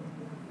any questions.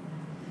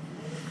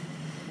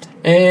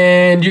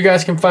 And you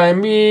guys can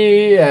find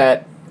me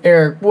at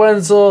Eric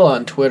Wenzel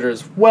on Twitter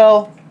as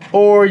well.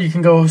 Or you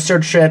can go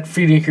search at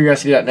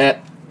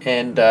feedingcuriosity.net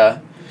and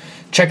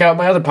check out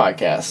my other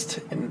podcast.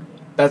 And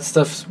that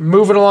stuff's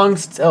moving along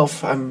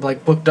itself. I'm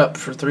like booked up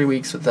for 3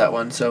 weeks with that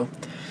one. So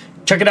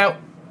check it out.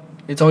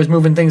 It's always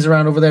moving things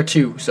around over there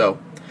too. So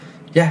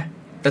yeah,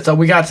 that's all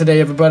we got today,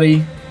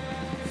 everybody.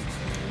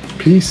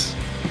 Peace.